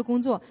奇妙的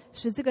工作，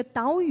使这个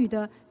岛屿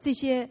的这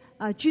些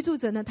居住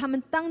者呢，他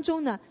们当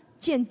中呢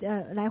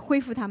来恢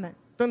复他们。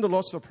 Then the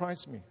Lord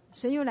surprised me.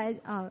 神又来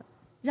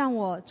让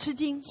我吃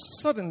惊。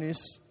 Suddenly,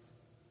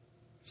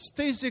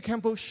 Stacy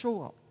Campbell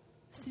showed up.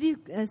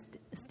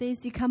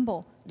 Stacy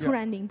Campbell 突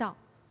然临到，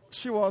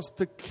 She was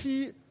the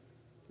key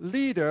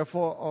leader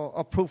for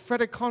a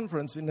prophetic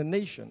conference in the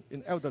nation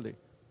in Adelaide,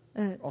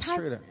 他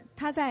Australia.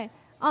 他在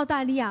澳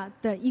大利亚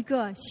的一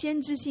个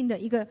先知性的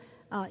一个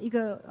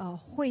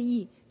会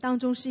议当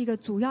中是一个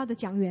主要的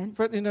讲员，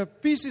 But in a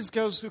busy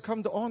schedule to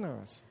come to honor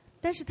us.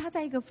 但是他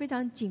在一个非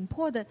常紧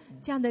迫的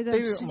这样的一个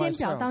David 时间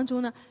表 myself. 当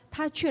中呢，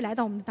他却来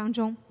到我们的当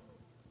中。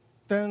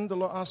 Then the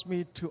Lord asked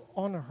me to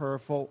honor her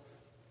for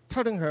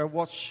telling her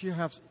what she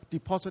has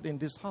deposited in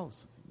this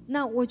house.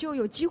 那我就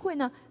有机会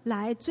呢，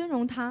来尊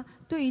荣他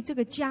对于这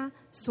个家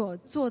所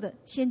做的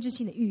先知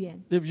性的预言。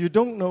 If you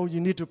don't know, you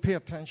need to pay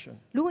attention.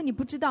 如果你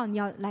不知道，你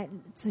要来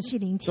仔细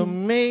聆 The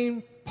听。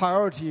 main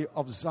priority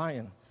of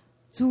Zion.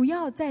 主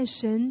要在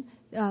神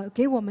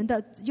给我们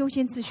的优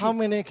先次序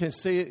How，many can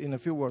say it in a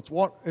few words?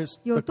 What is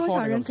有 the 多少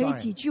calling 人 of 可以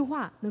几 Zion? 句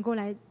话能够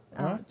来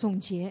总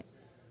结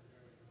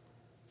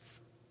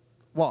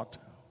What?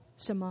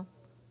 什么？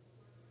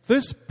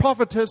 This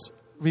prophetess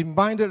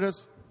reminded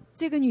us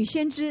这个女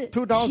先知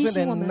提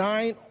醒我们，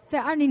 2009,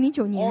 在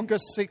2009年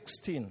August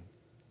 16.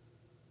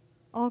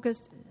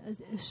 August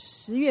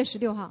 10月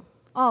16号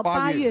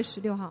，8月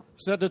16号，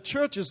 Said the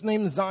church is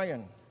named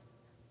Zion.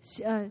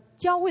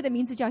 教会的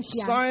名字叫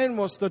西安， Zion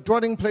was the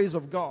dwelling place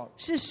of God.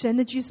 是神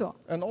的居所。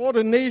 And all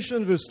the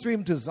nations will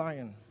stream to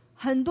Zion.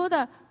 很多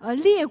的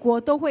列国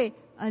都会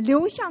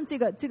流向这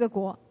个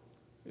国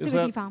It 这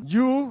个地 said, 方。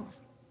 you,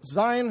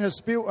 Zion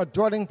has built a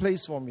dwelling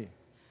place for me.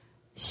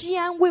 西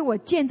安为我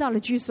建造了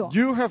居所，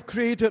 You have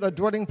created a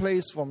dwelling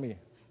place for me.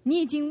 你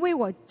已经为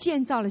我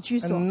建造了居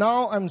所。 And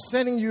now I'm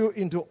sending you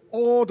into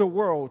all the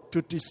world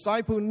to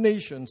disciple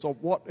nations of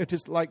what it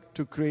is like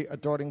to create a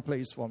dwelling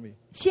place for me.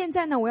 现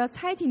在呢，我要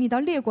差遣你到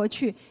列国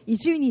去，以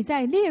至于你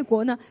在列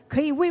国呢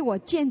可以为我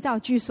建造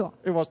居所。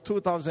 It was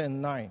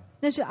 2009.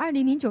 那是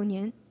2009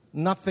年，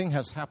 Nothing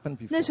has happened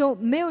那 before. 时候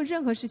没有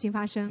任何事情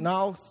发生。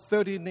 Now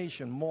 30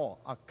 nations more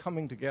are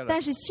coming together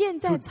但是现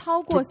在 to,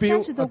 超 to 过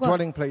build 30 a 多个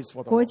dwelling place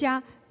for the 国 Lord.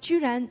 家，居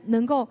然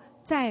能够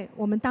在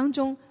我们当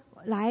中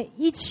来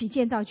一起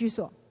建造居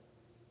所。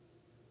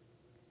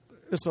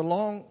 It's a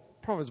long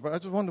process, but I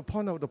just want to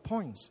point out the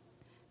points.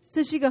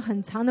 这是一个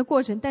很长的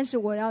过程，但是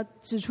我要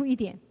指出一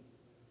点，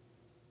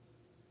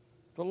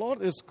 The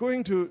Lord is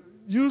going to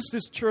use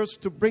this church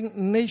to bring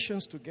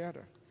nations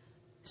together.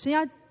 神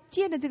要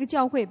借着这个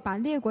教会把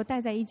列国带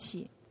在一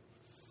起。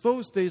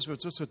 Those days were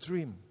just a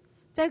dream,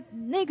 在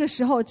那个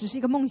时候只是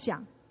一个梦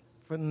想，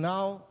 but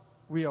now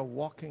we are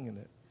walking in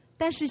it.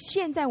 但是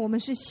现在我们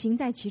是行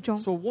在其中。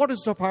 So what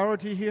is the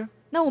priority here?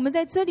 那我们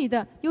在这里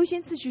的优先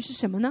次序是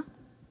什么呢？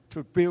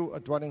 To build a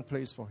dwelling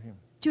place for Him.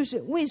 就是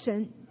为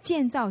神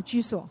建造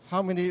居所。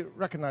 How many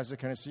recognize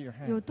it? Can I see your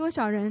有 hand? 多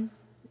少人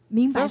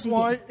明白 That's 这一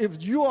why 点？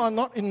 if you are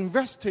not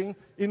investing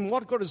in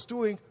what God is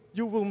doing,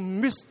 you will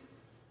miss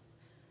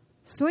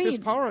所 His 以，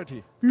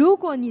 priority. 如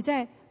果你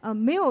在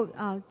没有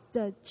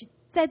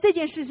在这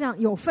件事上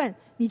有份，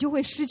你就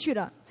会失去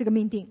了这个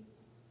命定。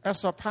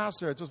 As a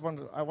pastor,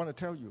 I want to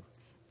tell you,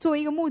 作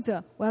为一个牧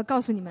者，我要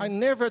告诉你 I 们，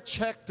 never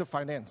check the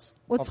finance.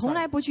 我 of 从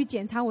来 Zion. 不去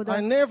检查我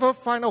I 的， never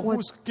find out What-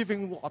 who's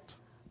giving what.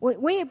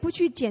 我也不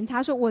去检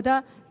查说我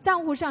的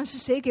账户上是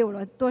谁给我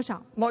了多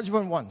少， Not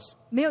even once.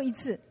 没有一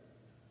次。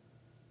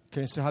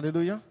 Can you say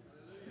hallelujah?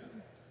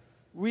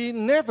 We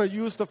never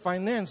use the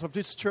finance of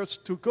this church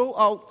to go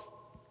out,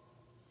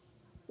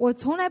 我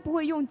从来不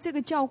会用这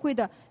个教会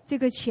的这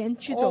个钱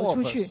去 all 走 of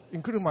出去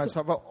us,。including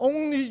myself, I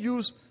only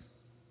use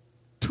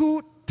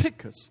 2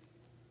 tickets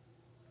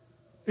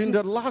in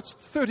the last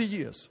 30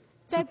 years.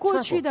 在 to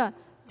过去 travel. 的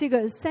这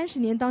个30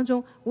年当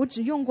中，我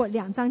只用过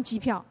2张机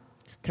票。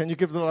 Can you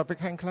give the Lord a big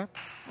hand clap?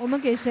 我们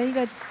给神一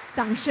个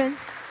掌声，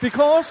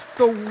 Because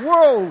the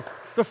world,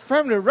 the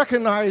family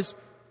recognize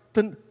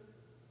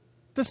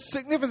the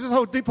significance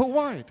of deeper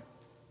wide.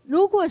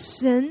 如果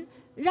神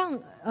让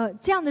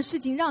这样的事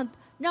情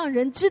让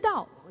人知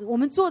道我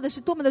们做的是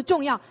多么的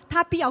重要，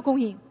他必要供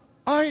应。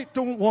 I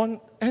don't want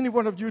any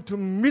one of you to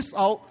miss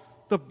out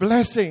the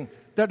blessing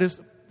that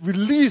is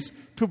released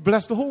to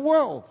bless the whole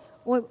world.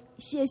 我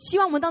也希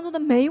望我们当中的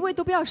每一位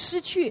都不要失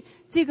去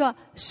这个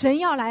神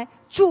要来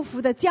祝福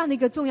的这样的一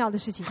个重要的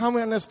事情。 How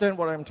many understand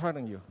what I'm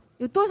telling you?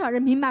 有多少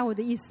人明白我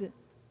的意思？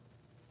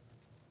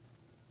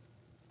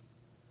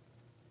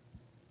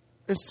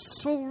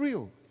 It's so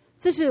real.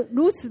 这是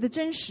如此的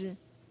真实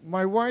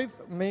My wife,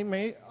 Mei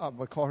Mei,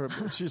 we call her,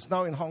 she's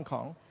now in Hong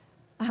Kong.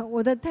 啊！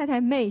我的太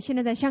太妹现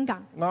在在香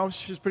港， Now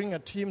she's bringing a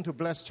team to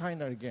bless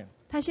China again.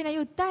 她现在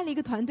又带了一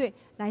个团队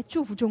来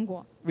祝福中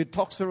国。 We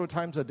talk several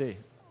times a day.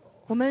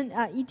 我们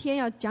一天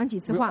要讲几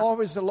次 We 话？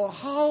 always say, Lord,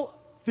 how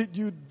did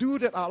you do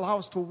that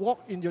allow us to walk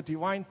in your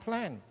divine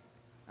plan?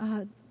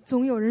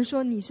 总有人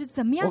说你是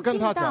怎么样我跟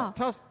他进讲，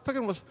到？他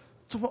跟我说，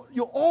怎么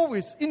you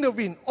always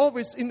intervene,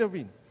 always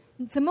intervene.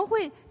 你怎么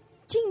会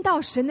进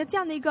到神的这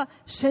样的一个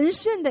神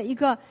圣的一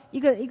个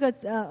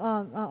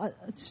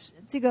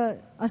这个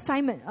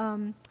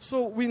assignment？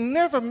 So we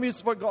never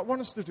miss what God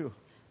wants us to do.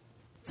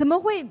 怎么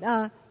会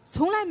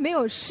从来没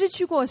有失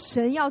去过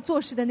神要做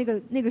事的那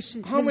个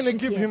时 How 那个 many 时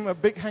give 节？ him a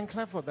big hand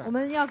clap for 我 that?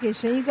 们要给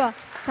神一个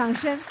掌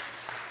声，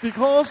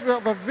 Because we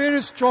have a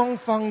very strong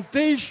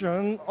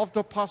foundation of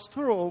the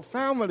pastoral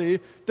family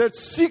that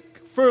seek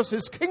first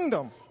his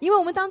kingdom. 因为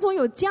我们当中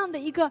有这样的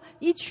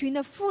一群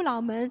的父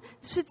老们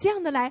是这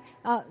样的来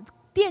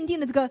奠定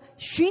了这个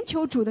寻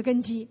求主的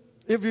根基。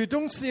 If you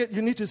don't see it,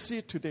 you need to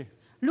see it today.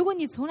 如果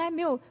你从来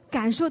没有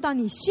感受到，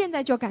你现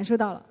在就要感受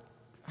到了。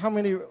 How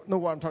many know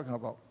what I'm talking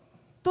about?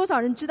 多少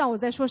人知道我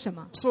在说什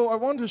么？ So I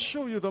want to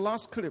show you the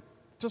last clip,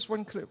 just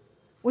one clip.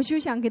 我就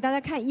想给大家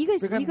看一个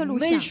Because 录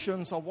像。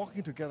 nations are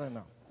walking together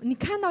now. 你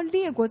看到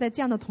列国在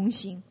这样的同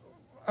行，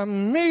 A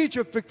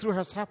major breakthrough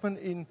has happened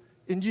in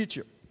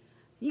Egypt.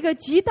 一个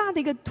极大的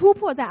一个突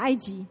破在埃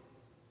及。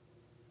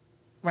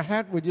 My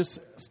head, would you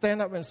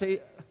stand up and say,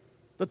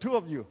 the two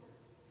of you?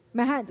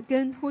 麦汉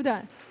跟胡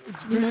的，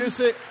 Do you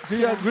say, do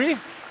you agree?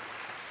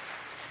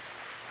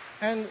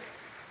 And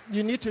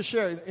you need to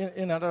share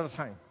in another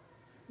time.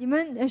 你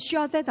们需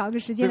要再找一个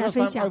时间来 Because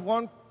分 I 享。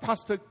 want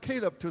Pastor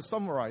Caleb to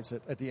summarize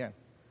it at the end.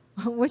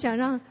 我想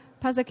让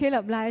Pastor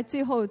Caleb 来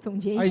最后总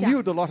结 I 一下。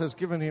 knew the Lord has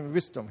given him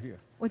wisdom here.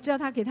 我知道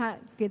他给他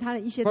了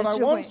一些的 But I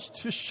智慧。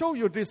 want to show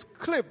you this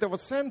clip that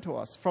was sent to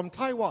us from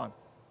Taiwan.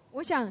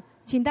 我想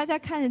请大家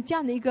看这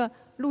样的一个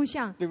录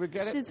像 Did we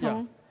get，it? 是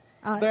从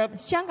That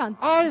香港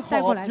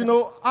带过来 IHOP, you 的。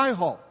 know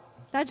IHOP.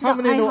 大家知 How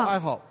道 many know 爱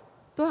好？ IHOP?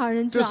 多少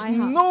人知道 There's 爱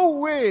好？ no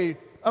way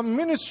a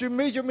ministry,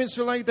 major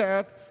ministry like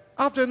that,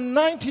 after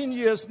 19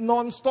 years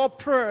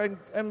non-stop prayer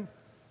and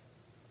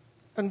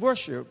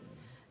worship,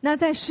 那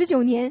在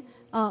19年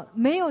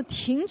没有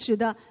停止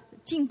的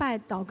敬拜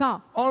祷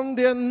告， On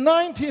their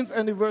 19th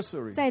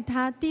anniversary, 在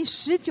他第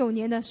19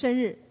年的生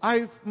日，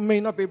 I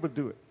may not be able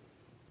to do it.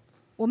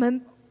 我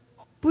们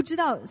不知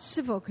道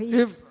是否可以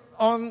If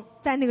on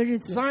在那个日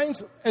子。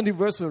 Zion's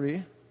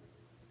anniversary,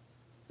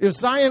 if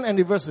Zion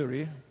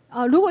anniversary,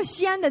 如果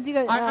西安的这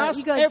个I 一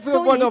ask 个 every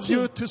周 one 年 of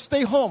you 庆， to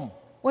stay home,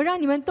 我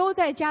让你们都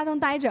在家中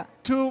待着，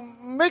 to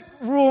make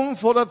room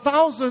for the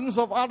thousands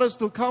of others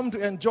to come to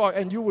enjoy,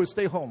 and you will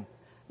stay home.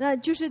 那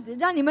就是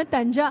让你们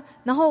等着，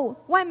然后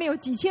外面有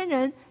几千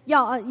人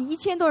要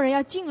1000多人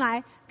要进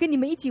来跟你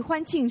们一起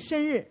欢庆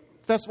生日。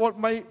 That's what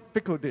Mike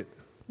Pickle did.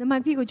 那麦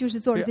屁股就是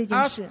做了 He 这件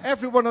asked 事，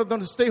 every one of them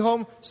to stay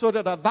home so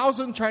that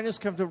 1,000 Chinese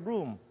came to the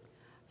room.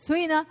 所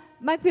以呢，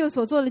麦屁股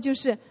所做的就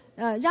是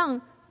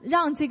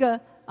让这个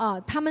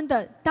他们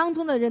的当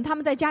中的人，他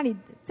们在家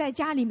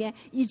里面，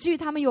以至于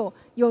他们有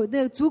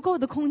那足够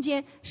的空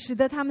间，使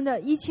得他们的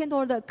1000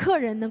多的客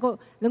人能够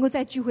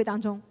在聚会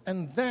当中。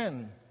 And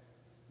then,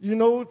 you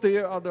know,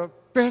 they are the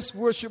best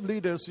worship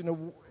leaders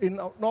in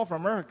North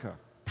America.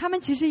 他们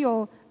其实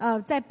有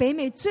在北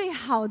美最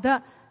好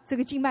的这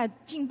个敬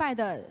拜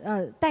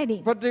的带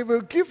领， But they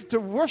will give the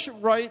worship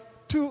right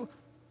to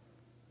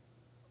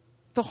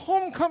the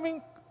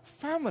homecoming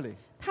family.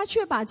 他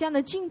却把这样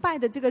的敬拜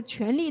的这个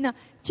权利呢，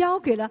交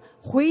给了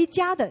回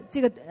家的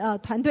这个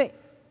团队。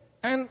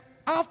 And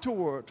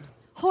afterward,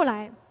 后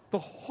来， the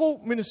whole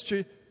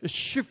ministry is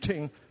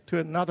shifting to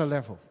another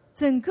level.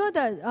 整个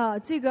的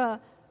这个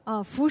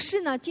服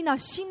事呢，进到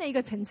新的一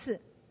个层次。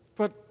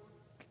 But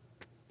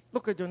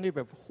look at your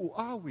neighbor. Who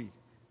are we?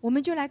 我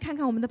们就来看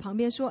看我们的旁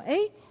边，说：“哎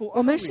Who are，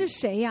我们 we？ 是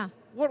谁呀？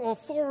 What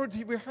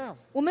authority we have?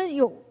 我们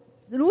有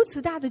如此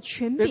大的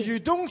权 If 柄。 you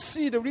don't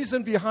see the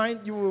reason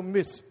behind, you will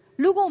miss.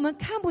 如果我们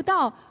看不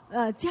到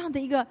这样的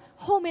一个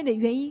后面的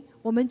原因，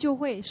我们就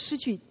会失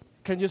去。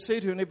 Can you say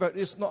to your neighbor,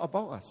 it's not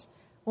about us.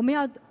 我们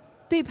要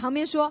对旁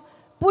边说，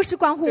不是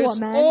关乎我 It's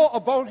们， all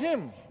about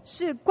him.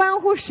 是关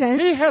乎神。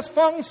 He has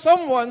found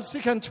someone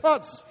he can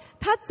trust.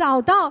 他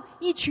找到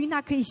一群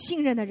他可以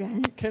信任的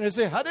人。 Can you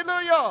say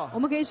hallelujah? 我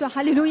们可以说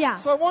哈利路亚。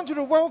 So I want you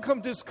to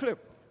welcome this clip.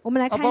 我们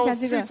来看一下 About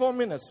这个， 3-4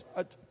 minutes.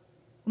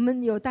 我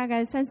们有大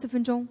概3-4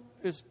分钟，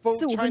 It's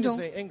both 4-5分 Chinese 钟。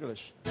 and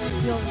English.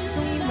 有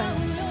中英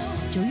文。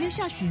 9月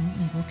下旬，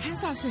美国堪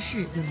萨斯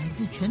市有来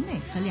自全美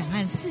和两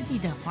岸4地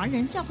的华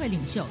人教会领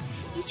袖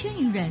1000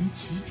余人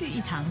齐聚一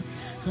堂，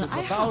和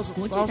iHeart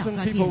国际祷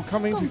告店共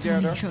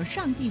同领受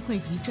上帝汇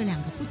集这2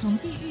个不同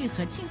地域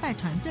和敬拜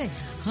团队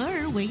合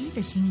而为一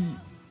的心意。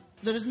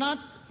 There is not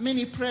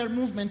many prayer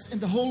movements in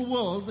the whole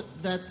world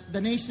that the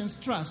nations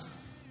trust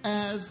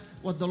as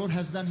what the Lord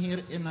has done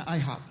here in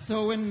iHeart.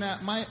 So when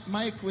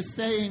Mike was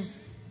saying,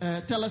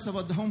 tell us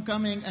about the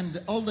homecoming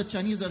and all the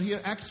Chinese are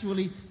here,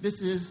 actually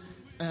this is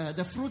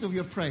the fruit of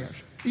your prayer.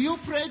 You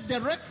prayed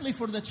directly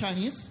for the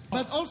Chinese,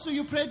 but also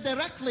you prayed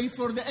directly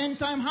for the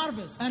end-time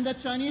harvest. And the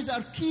Chinese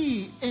are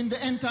key in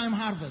the end-time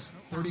harvest.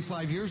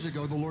 35 years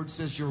ago, the Lord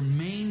says your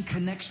main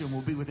connection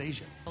will be with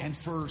Asia. And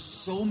for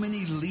so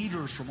many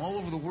leaders from all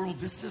over the world,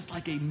 this is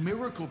like a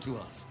miracle to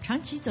us.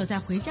 长期走在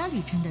回家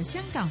旅程的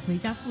香港回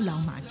家父老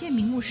马建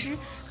明牧师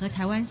和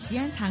台湾锡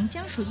安堂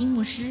江淑英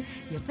牧师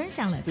也分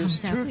享了他们 There's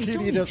在 two 会 key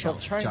中领 leaders 受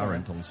of。家 China.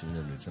 人同行的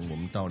旅程，我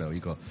们到了一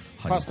个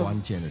很 Pastor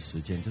关键的时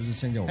间，就是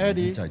现在我们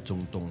已经在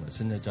中东了，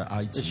现在在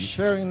埃及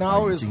The sharing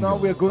now 已 is 经 now 有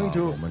we are going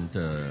to 我们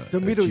的 the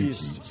Middle 聚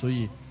集 East. 所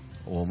以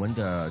我们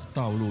的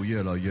道路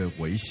越来越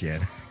危险。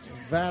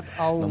 That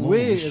our 那么我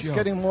way 们 is 需要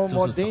getting more and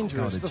more 就是祷告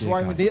dangerous. 的 That's 揭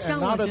why we 开。 need 像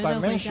我 another 觉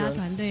得回家 dimension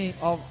团队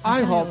of 好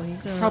像 IHOP 有一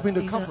个 helping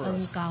to 一个 cover 恩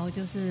us. 膏，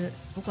就是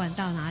不管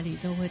到哪里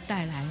都会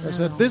带来 I 那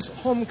said 种 this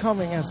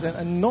homecoming has an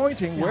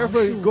anointing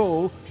wherever you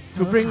go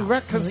to bring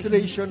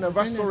reconciliation and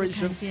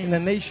restoration in the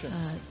nations.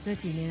 这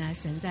几年来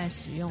神在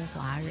使用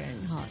华人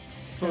哈，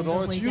 So 整 the 个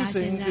Lord's 回家 using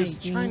现在已 this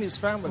经 Chinese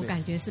我 family.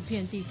 感觉是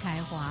遍地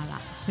开花了。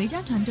回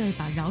家团队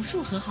把饶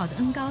恕和好的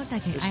恩膏带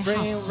给 It's iHeart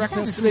bringing 极大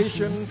的祝福。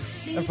 reconciliation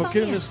另一 and 方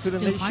面， forgiveness to the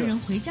对华人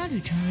nations. 回家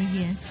旅程而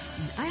言，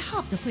与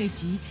iHeart 的汇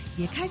集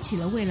也开启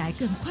了未来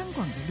更宽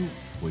广的路。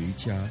回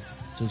家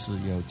就是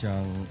要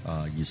将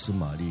以斯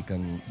玛利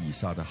跟以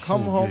撒的后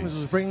Come home 裔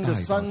is bring the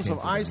带到 sons 天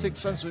of 父的面 Isaac,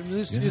 前 sons of 原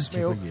来这个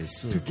Ishmael 也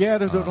是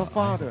together to the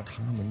按 Father.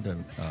 他们的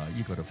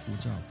一个的呼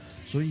召，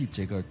所以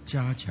这个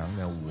加强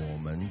了我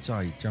们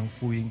在将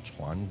福音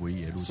传回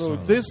耶路撒 So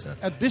冷 this 的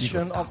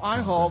addition 一个 of 祷告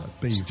的 IHOP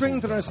背后的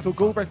strengthens us to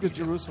go back to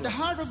Jerusalem. The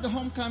heart of the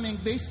homecoming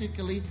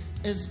basically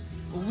is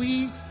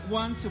we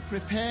want to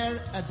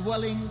prepare a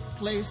dwelling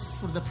place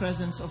for the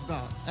presence of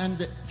God.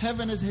 And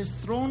heaven is his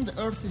throne, the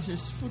earth is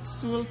his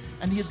footstool,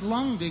 and he's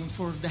longing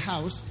for the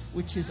house,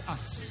 which is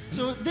us.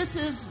 So this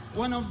is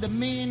one of the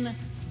main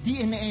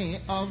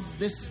DNA of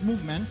this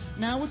movement.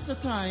 Now it's a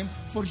time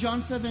for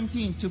John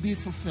 17 to be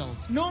fulfilled.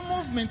 No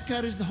movement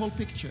carries the whole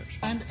picture,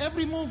 and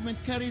every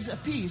movement carries a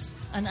piece.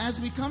 And as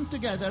we come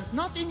together,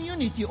 not in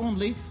unity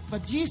only,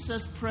 but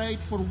Jesus prayed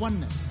for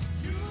oneness.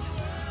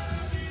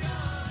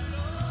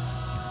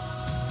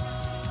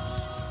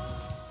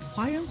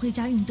 华人回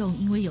家运动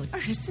因为有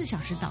24小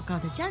时祷告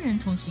的家人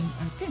同行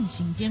而更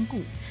形坚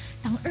固。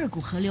当二股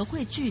河流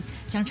汇聚，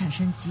将产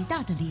生极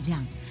大的力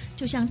量。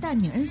就像戴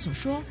敏恩所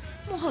说，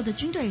幕后的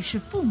军队是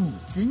父母、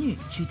子女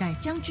取代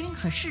将军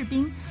和士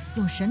兵，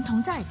用神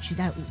同在取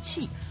代武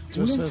器，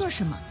无论做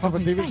什么都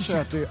会带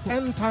下突破。 The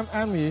end-time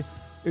army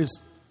is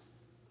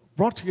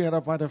brought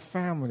together by the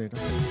family, the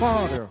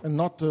father, and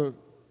not the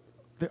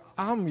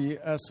army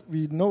as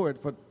we know it,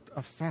 but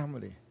a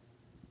family.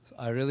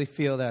 I really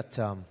feel that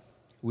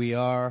we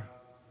are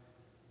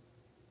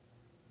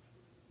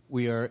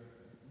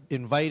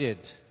invited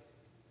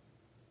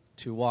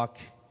to walk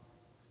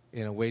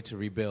in a way to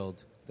rebuild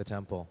the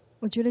temple.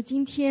 我觉得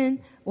今天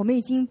我们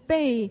已经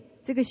被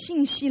这个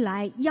信息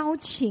来邀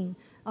请，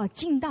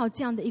进到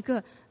这样的一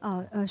个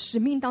使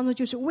命当中，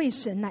就是为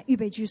神来预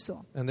备居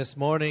所。And this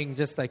morning,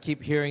 just I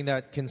keep hearing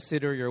that,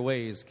 consider your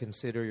ways,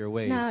 consider your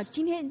ways. 那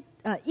今天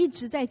一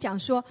直在讲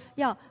说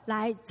要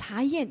来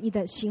查验你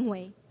的行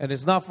为。And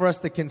it's not for us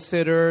to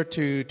consider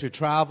to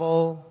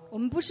travel. 我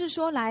们不是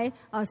说来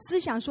思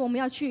想说我们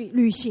要去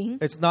旅行，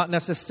 It's not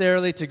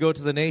necessarily to go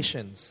to the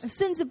nations.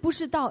 甚至不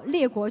是到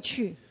列国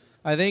去。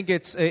 I think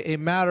it's a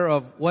matter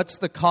of what's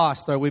the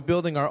cost. Are we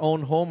building our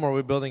own home or are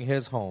we building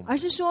His home? 而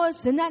是说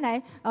神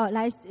来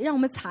让我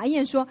们查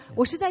验说，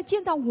我是在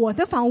建造我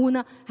的房屋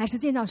呢，还是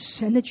建造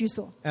神的居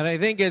所？ And I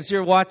think as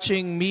you're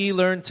watching me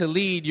learn to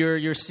lead,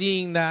 you're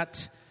seeing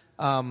that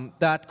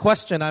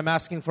question I'm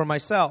asking for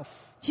myself.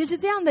 其实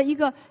这样的一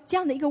个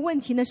问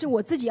题呢，是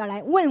我自己要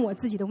来问我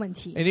自己的问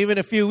题。 And even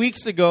a few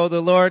weeks ago,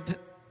 the Lord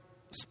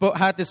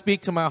had to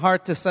speak to my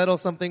heart to settle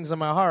some things in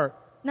my heart.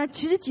 那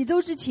其实几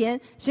周之前，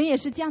神也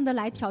是这样的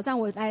来挑战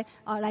我，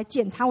来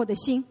检查我的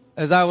心。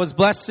 As I was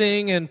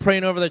blessing and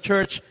praying over the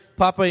church,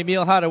 Papa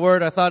Emil had a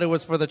word. I thought it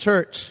was for the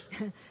church.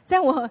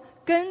 在我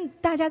跟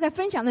大家在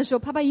分享的时候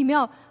，Papa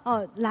Emil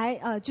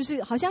就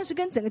是好像是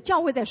跟整个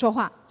教会在说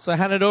话。 So I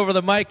handed over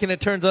the mic, and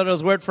it turns out it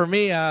was a word for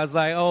me. I was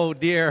like, oh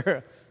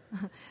dear.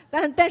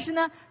 但是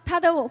呢，他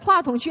的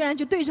话筒居然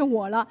就对着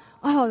我了，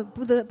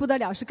不得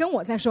了，是跟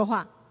我在说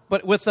话。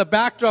 But with the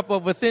backdrop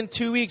of within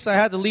 2 weeks, I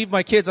had to leave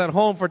my kids at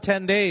home for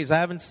 10 days. I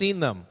haven't seen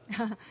them.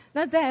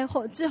 那在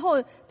之后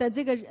的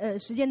这个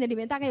时间的里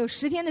面，大概有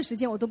10天的时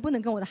间，我都不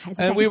能跟我的孩子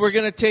在 And 一 we were 起。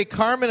 going to take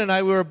Carmen and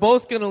I. We were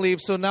both going to leave.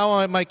 So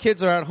now my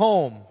kids are at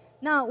home.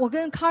 那我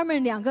跟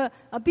Carmen 两个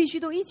必须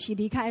都一起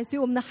离开，所以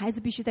我们的孩子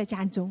必须在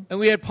家中。 And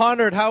we had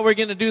pondered how we're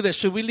going to do this.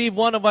 Should we leave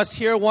one of us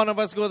here, one of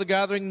us go to the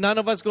gathering, none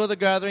of us go to the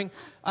gathering?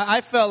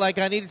 I felt like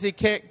I needed to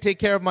take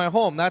care of my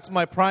home. That's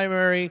my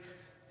primary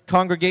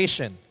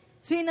congregation.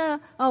 所以呢，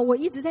我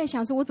一直在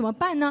想说，我怎么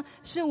办呢？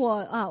是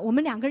我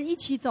们2个人一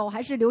起走，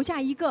还是留下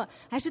一个，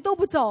还是都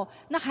不走？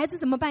那孩子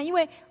怎么办？因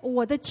为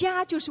我的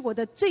家就是我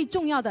的最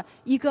重要的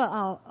一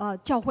个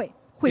教会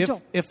会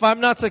众。 If I'm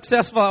not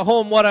successful at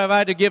home, what have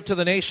I to give to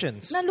the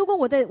nations? 那如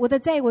果在我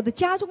的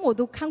家中我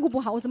都看顾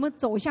不好，我怎么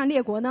走向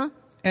列国呢？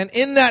 And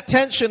in that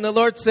tension, the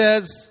Lord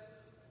says,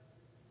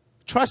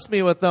 trust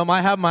me with them.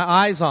 I have my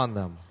eyes on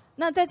them.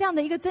 那在这样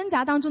的一个挣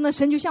扎当中呢，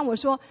神就向我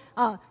说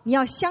你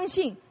要相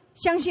信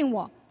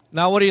我。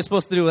 Now, what are you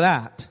supposed to do with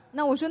that?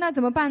 那我说那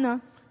怎么办呢？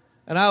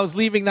 And I was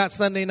leaving that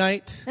Sunday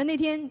night. 那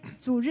天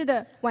主日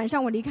的晚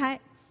上我离开。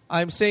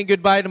 I'm saying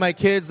goodbye to my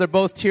kids. They're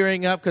both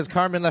tearing up because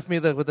Carmen left me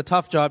with a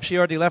tough job. She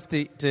already left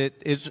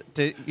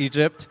to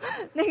Egypt.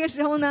 那个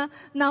时候呢，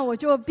那我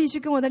就必须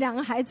跟我的2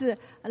个孩子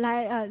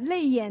来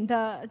泪眼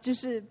的，就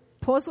是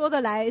婆娑的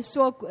来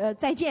说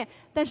再见。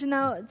但是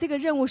呢，这个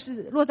任务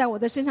是落在我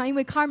的身上，因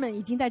为 Carmen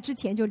已经在之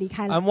前就离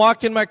开了。 I'm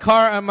walking my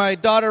car and my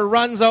daughter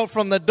runs out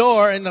from the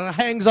door and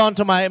hangs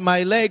onto my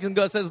legs and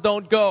says,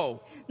 "Don't go."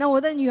 那我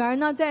的女儿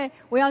呢，在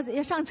我要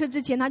上车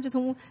之前，她就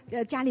从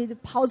家里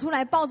跑出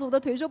来，抱着我的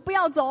腿说：“不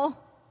要走。”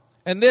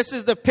 And this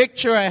is the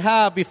picture I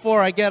have before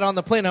I get on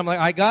the plane. I'm like,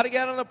 I got to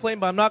get on the plane,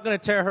 but I'm not going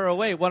to tear her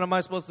away. What am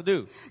I supposed to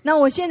do? 那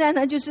我现在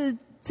呢，就是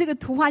这个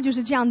图画就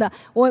是这样的，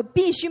我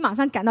必须马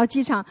上赶到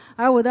机场，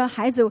而我的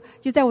孩子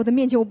就在我的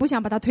面前，我不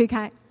想把他推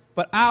开。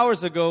 But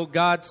hours ago,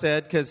 God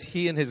said, because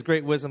He in His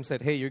great wisdom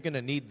said, hey, you're going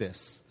to need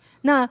this.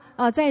 那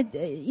在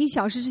1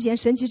小时之前，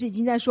神其实已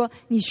经在说，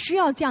你需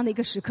要这样的一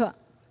个时刻。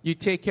 You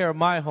take care of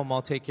my home,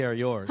 I'll take care of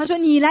yours. 他说：“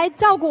你来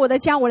照顾我的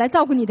家，我来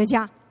照顾你的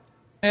家。”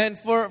 And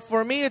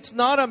for me, it's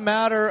not a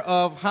matter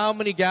of how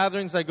many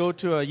gatherings I go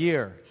to a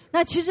year.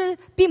 那其实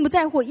并不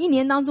在乎1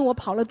年当中我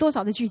跑了多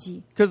少的聚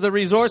集。 Because the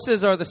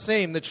resources are the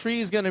same. The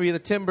tree is going to be the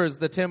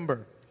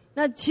timber.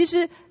 那其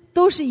实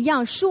都是一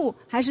样，树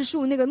还是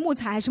树，那个木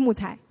材还是木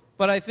材。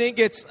 But I think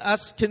it's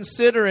us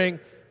considering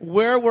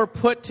where we're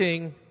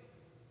putting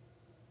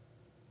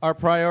our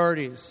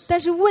priorities.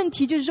 但是问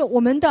题就是说，我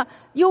们的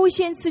优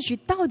先次序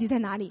到底在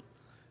哪里？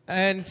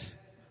 And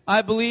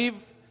I believe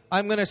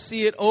I'm going to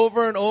see it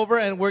over and over,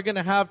 and we're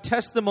going to have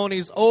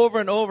testimonies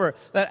over and over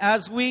that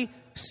as we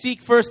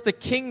seek first the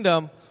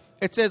kingdom,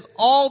 it says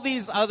all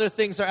these other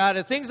things are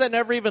added. Things I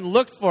never even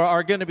looked for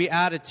are going to be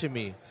added to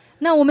me.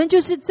 那我们就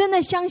是真的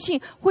相信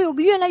会有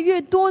越来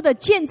越多的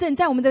见证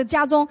在我们的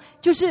家中，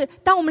就是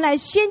当我们来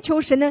先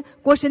求神的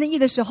国神的义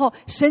的时候，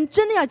神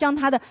真的要将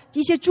他的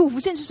一些祝福，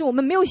甚至是我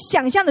们没有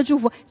想象的祝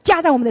福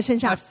加在我们的身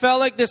上。 I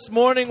felt like this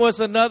morning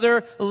was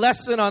another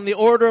lesson on the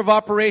order of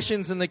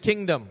operations in the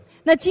kingdom.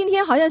 那今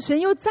天好像神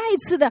又再一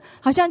次的，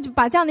好像就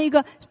把这样的一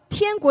个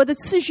天国的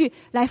次序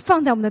来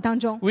放在我们的当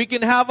中。 We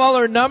can have all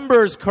our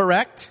numbers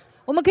correct.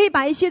 我们可以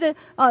把一些的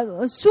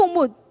数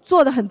目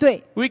做得很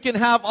对。 We can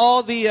have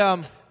all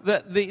the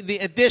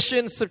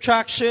addition,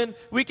 subtraction.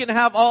 We can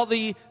have all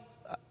the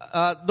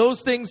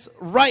those things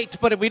right,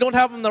 but if we don't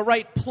have them in the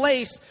right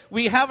place,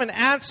 we have an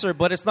answer,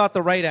 but it's not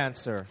the right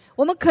answer.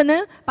 我们可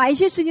能把一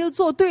些事情都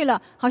做对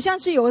了，好像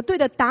是有个对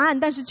的答案，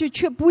但是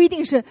却不一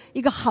定是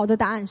一个好的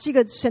答案，是一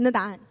个神的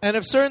答案。 And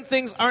if certain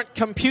things aren't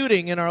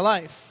computing in our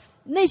life,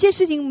 那些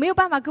事情没有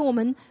办法跟我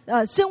们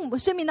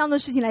生命当中的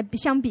事情来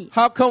相比。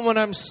 how come when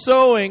I'm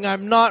sowing,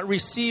 I'm not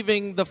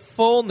receiving the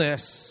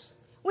fullness?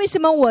 为什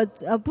么我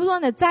不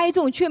断的栽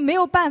种，却没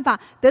有办法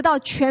得到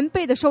全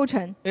倍的收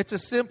成？ It's a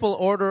simple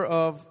order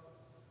of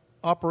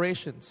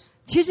operations.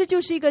 其实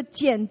就是一个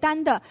简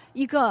单的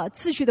一个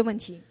次序的问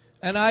题。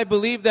 And I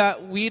believe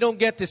that we don't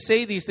get to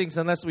say these things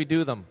unless we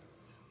do them.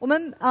 我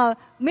们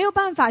没有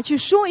办法去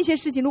说一些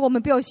事情，如果我们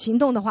没有行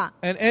动的话。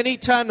 And any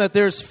time that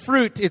there's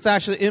fruit, it's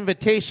actually an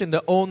invitation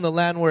to own the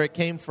land where it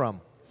came from.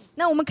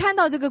 那我们看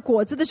到这个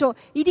果子的时候，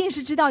一定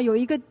是知道有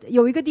一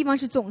个地方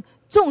是种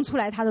出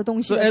来它的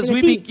东西 So 的 as 这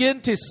we 个地。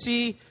 begin to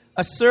see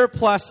a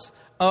surplus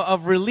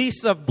of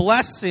release of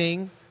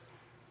blessing,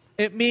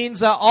 it means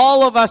that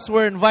all of us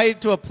were invited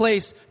to a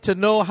place to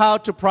know how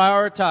to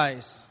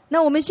prioritize.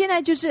 那我们现在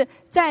就是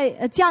在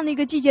这样的一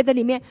个季节的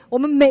里面，我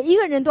们每一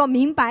个人都要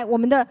明白我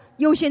们的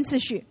优先次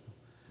序。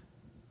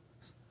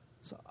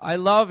 So I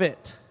love it.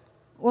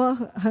 我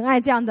很爱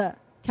这样的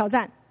挑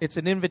战， It's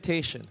an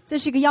invitation. 这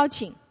是一个邀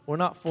请， We're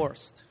not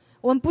forced.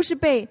 我们不是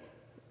被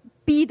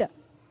逼的，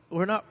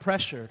 We're not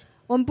pressured.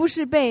 我们不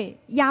是被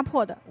压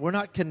迫的， We're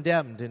not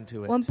condemned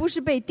into 我们 it. 不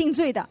是被定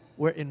罪的，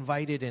 We're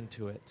invited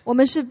into it. 我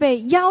们是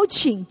被邀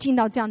请进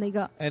到这样的一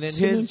个 And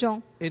使命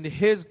中， in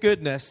His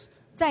goodness,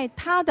 在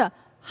他的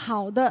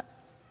好的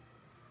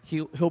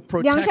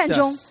He'll 良善 protect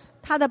中 us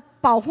他的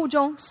保护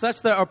中，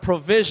 such that our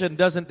provision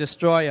doesn't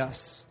destroy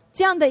us.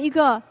 这样的一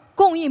个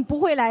供应不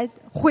会来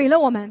毁了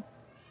我们。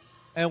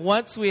 And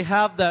once we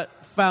have that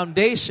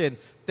foundation,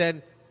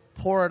 then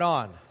pour it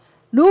on.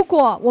 如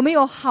果我们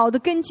有好的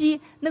根基，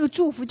那个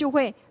祝福就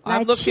会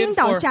来 I'm 倾 looking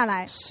倒 for 下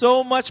来。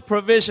 so much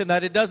provision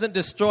that it doesn't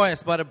destroy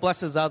us, but it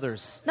blesses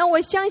others. 那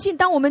我相信，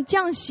当我们这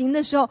样行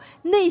的时候，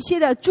那些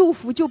的祝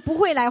福就不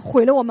会来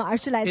毁了我们，而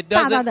是来 It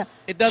大大的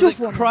doesn't 祝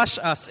福我们。 crush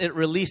us, it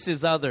releases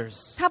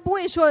others. 他不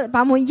会说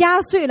把我们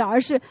压碎了，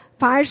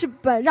反而是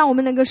让我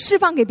们能够释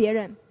放给别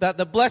人。 That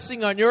the blessing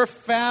on your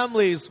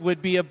families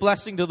would be a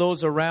blessing to those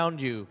around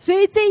you. 所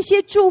以这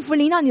些祝福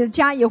临到你的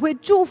家，也会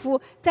祝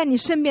福在你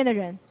身边的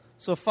人。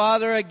 So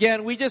Father,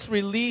 again, we just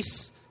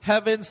release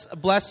heaven's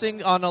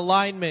blessing on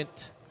alignment.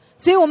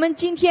 所以我们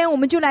今天我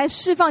们就来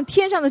释放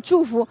天上的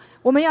祝福，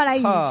我们要来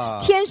与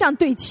天上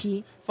对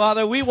齐。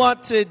 Father, we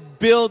want to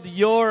build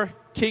your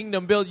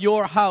kingdom, build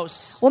your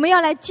house. 我们要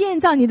来建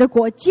造你的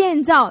国，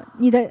建造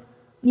你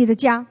的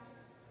家。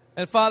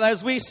 And Father,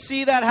 as we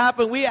see that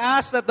happen, we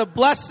ask that the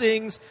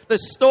blessings, the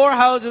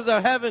storehouses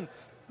of heaven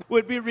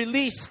would be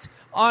released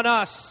on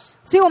us.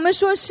 所以我们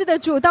说是的，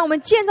主，当我们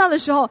建造的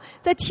时候，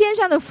在天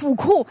上的府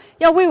库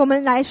要为我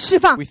们来释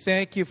放。 We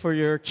thank you for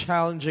your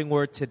challenging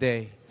word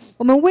today.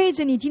 我们为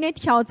着你今天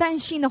挑战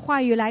性的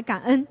话语来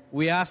感恩。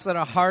 We ask that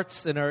our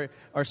hearts and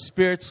our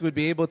spirits would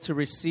be able to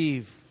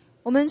receive.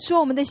 我们说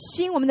我们的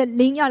心、我们的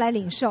灵要来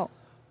领受。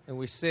 And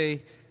we say,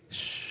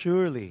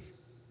 surely,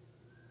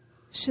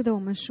 是的，我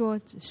们说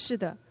是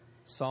的。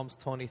 Psalms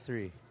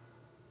 23,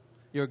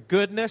 your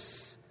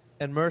goodness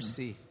and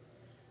mercy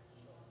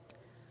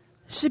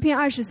诗篇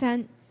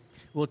23，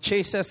 will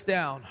chase us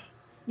down,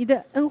 你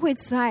的恩惠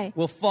慈爱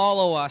will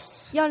follow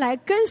us, 要来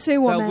跟随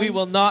我 that we 们，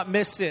 will not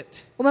miss it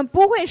我们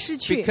不会失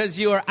去， because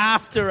you are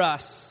after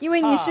us. 因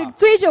为你是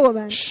追着我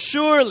们。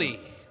 Surely,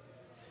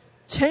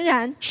 诚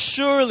然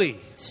surely,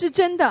 是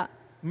真的，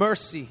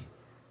 mercy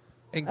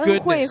and 恩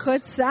惠 goodness 和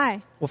慈爱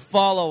will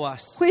follow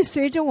us 会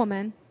随着我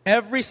们，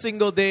 every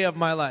single day of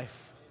my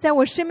life 在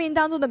我生命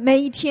当中的每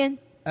一天。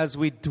 as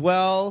we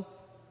dwell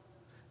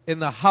in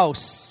the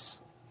house,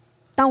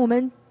 当我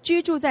们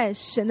居住在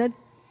神的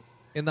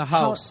in the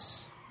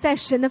house, 在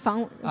神的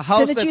房 a 神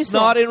house 的居 that's 所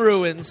not in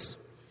ruins,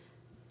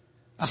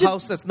 a 是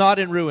house that's not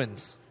in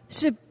ruins,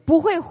 是不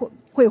会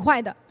毁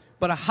坏的，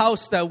 but a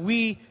house that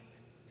we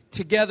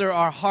together,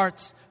 our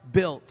hearts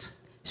built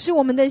是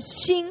我们的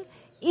心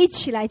一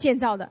起来建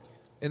造的，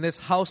 in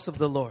this house of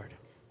the Lord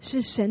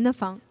是神的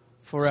房，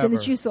 forever. 神的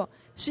居所，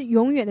是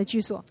永远的居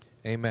所。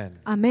 Amen.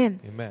 阿门，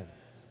 Amen.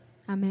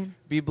 阿门。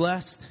 Be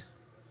blessed,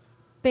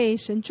 被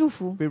神祝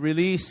福， be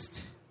released,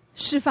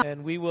 释放。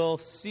 and we will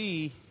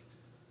see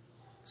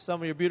some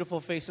of your beautiful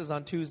faces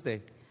on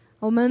Tuesday.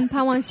 我们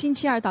盼望星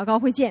期二祷告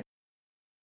会见。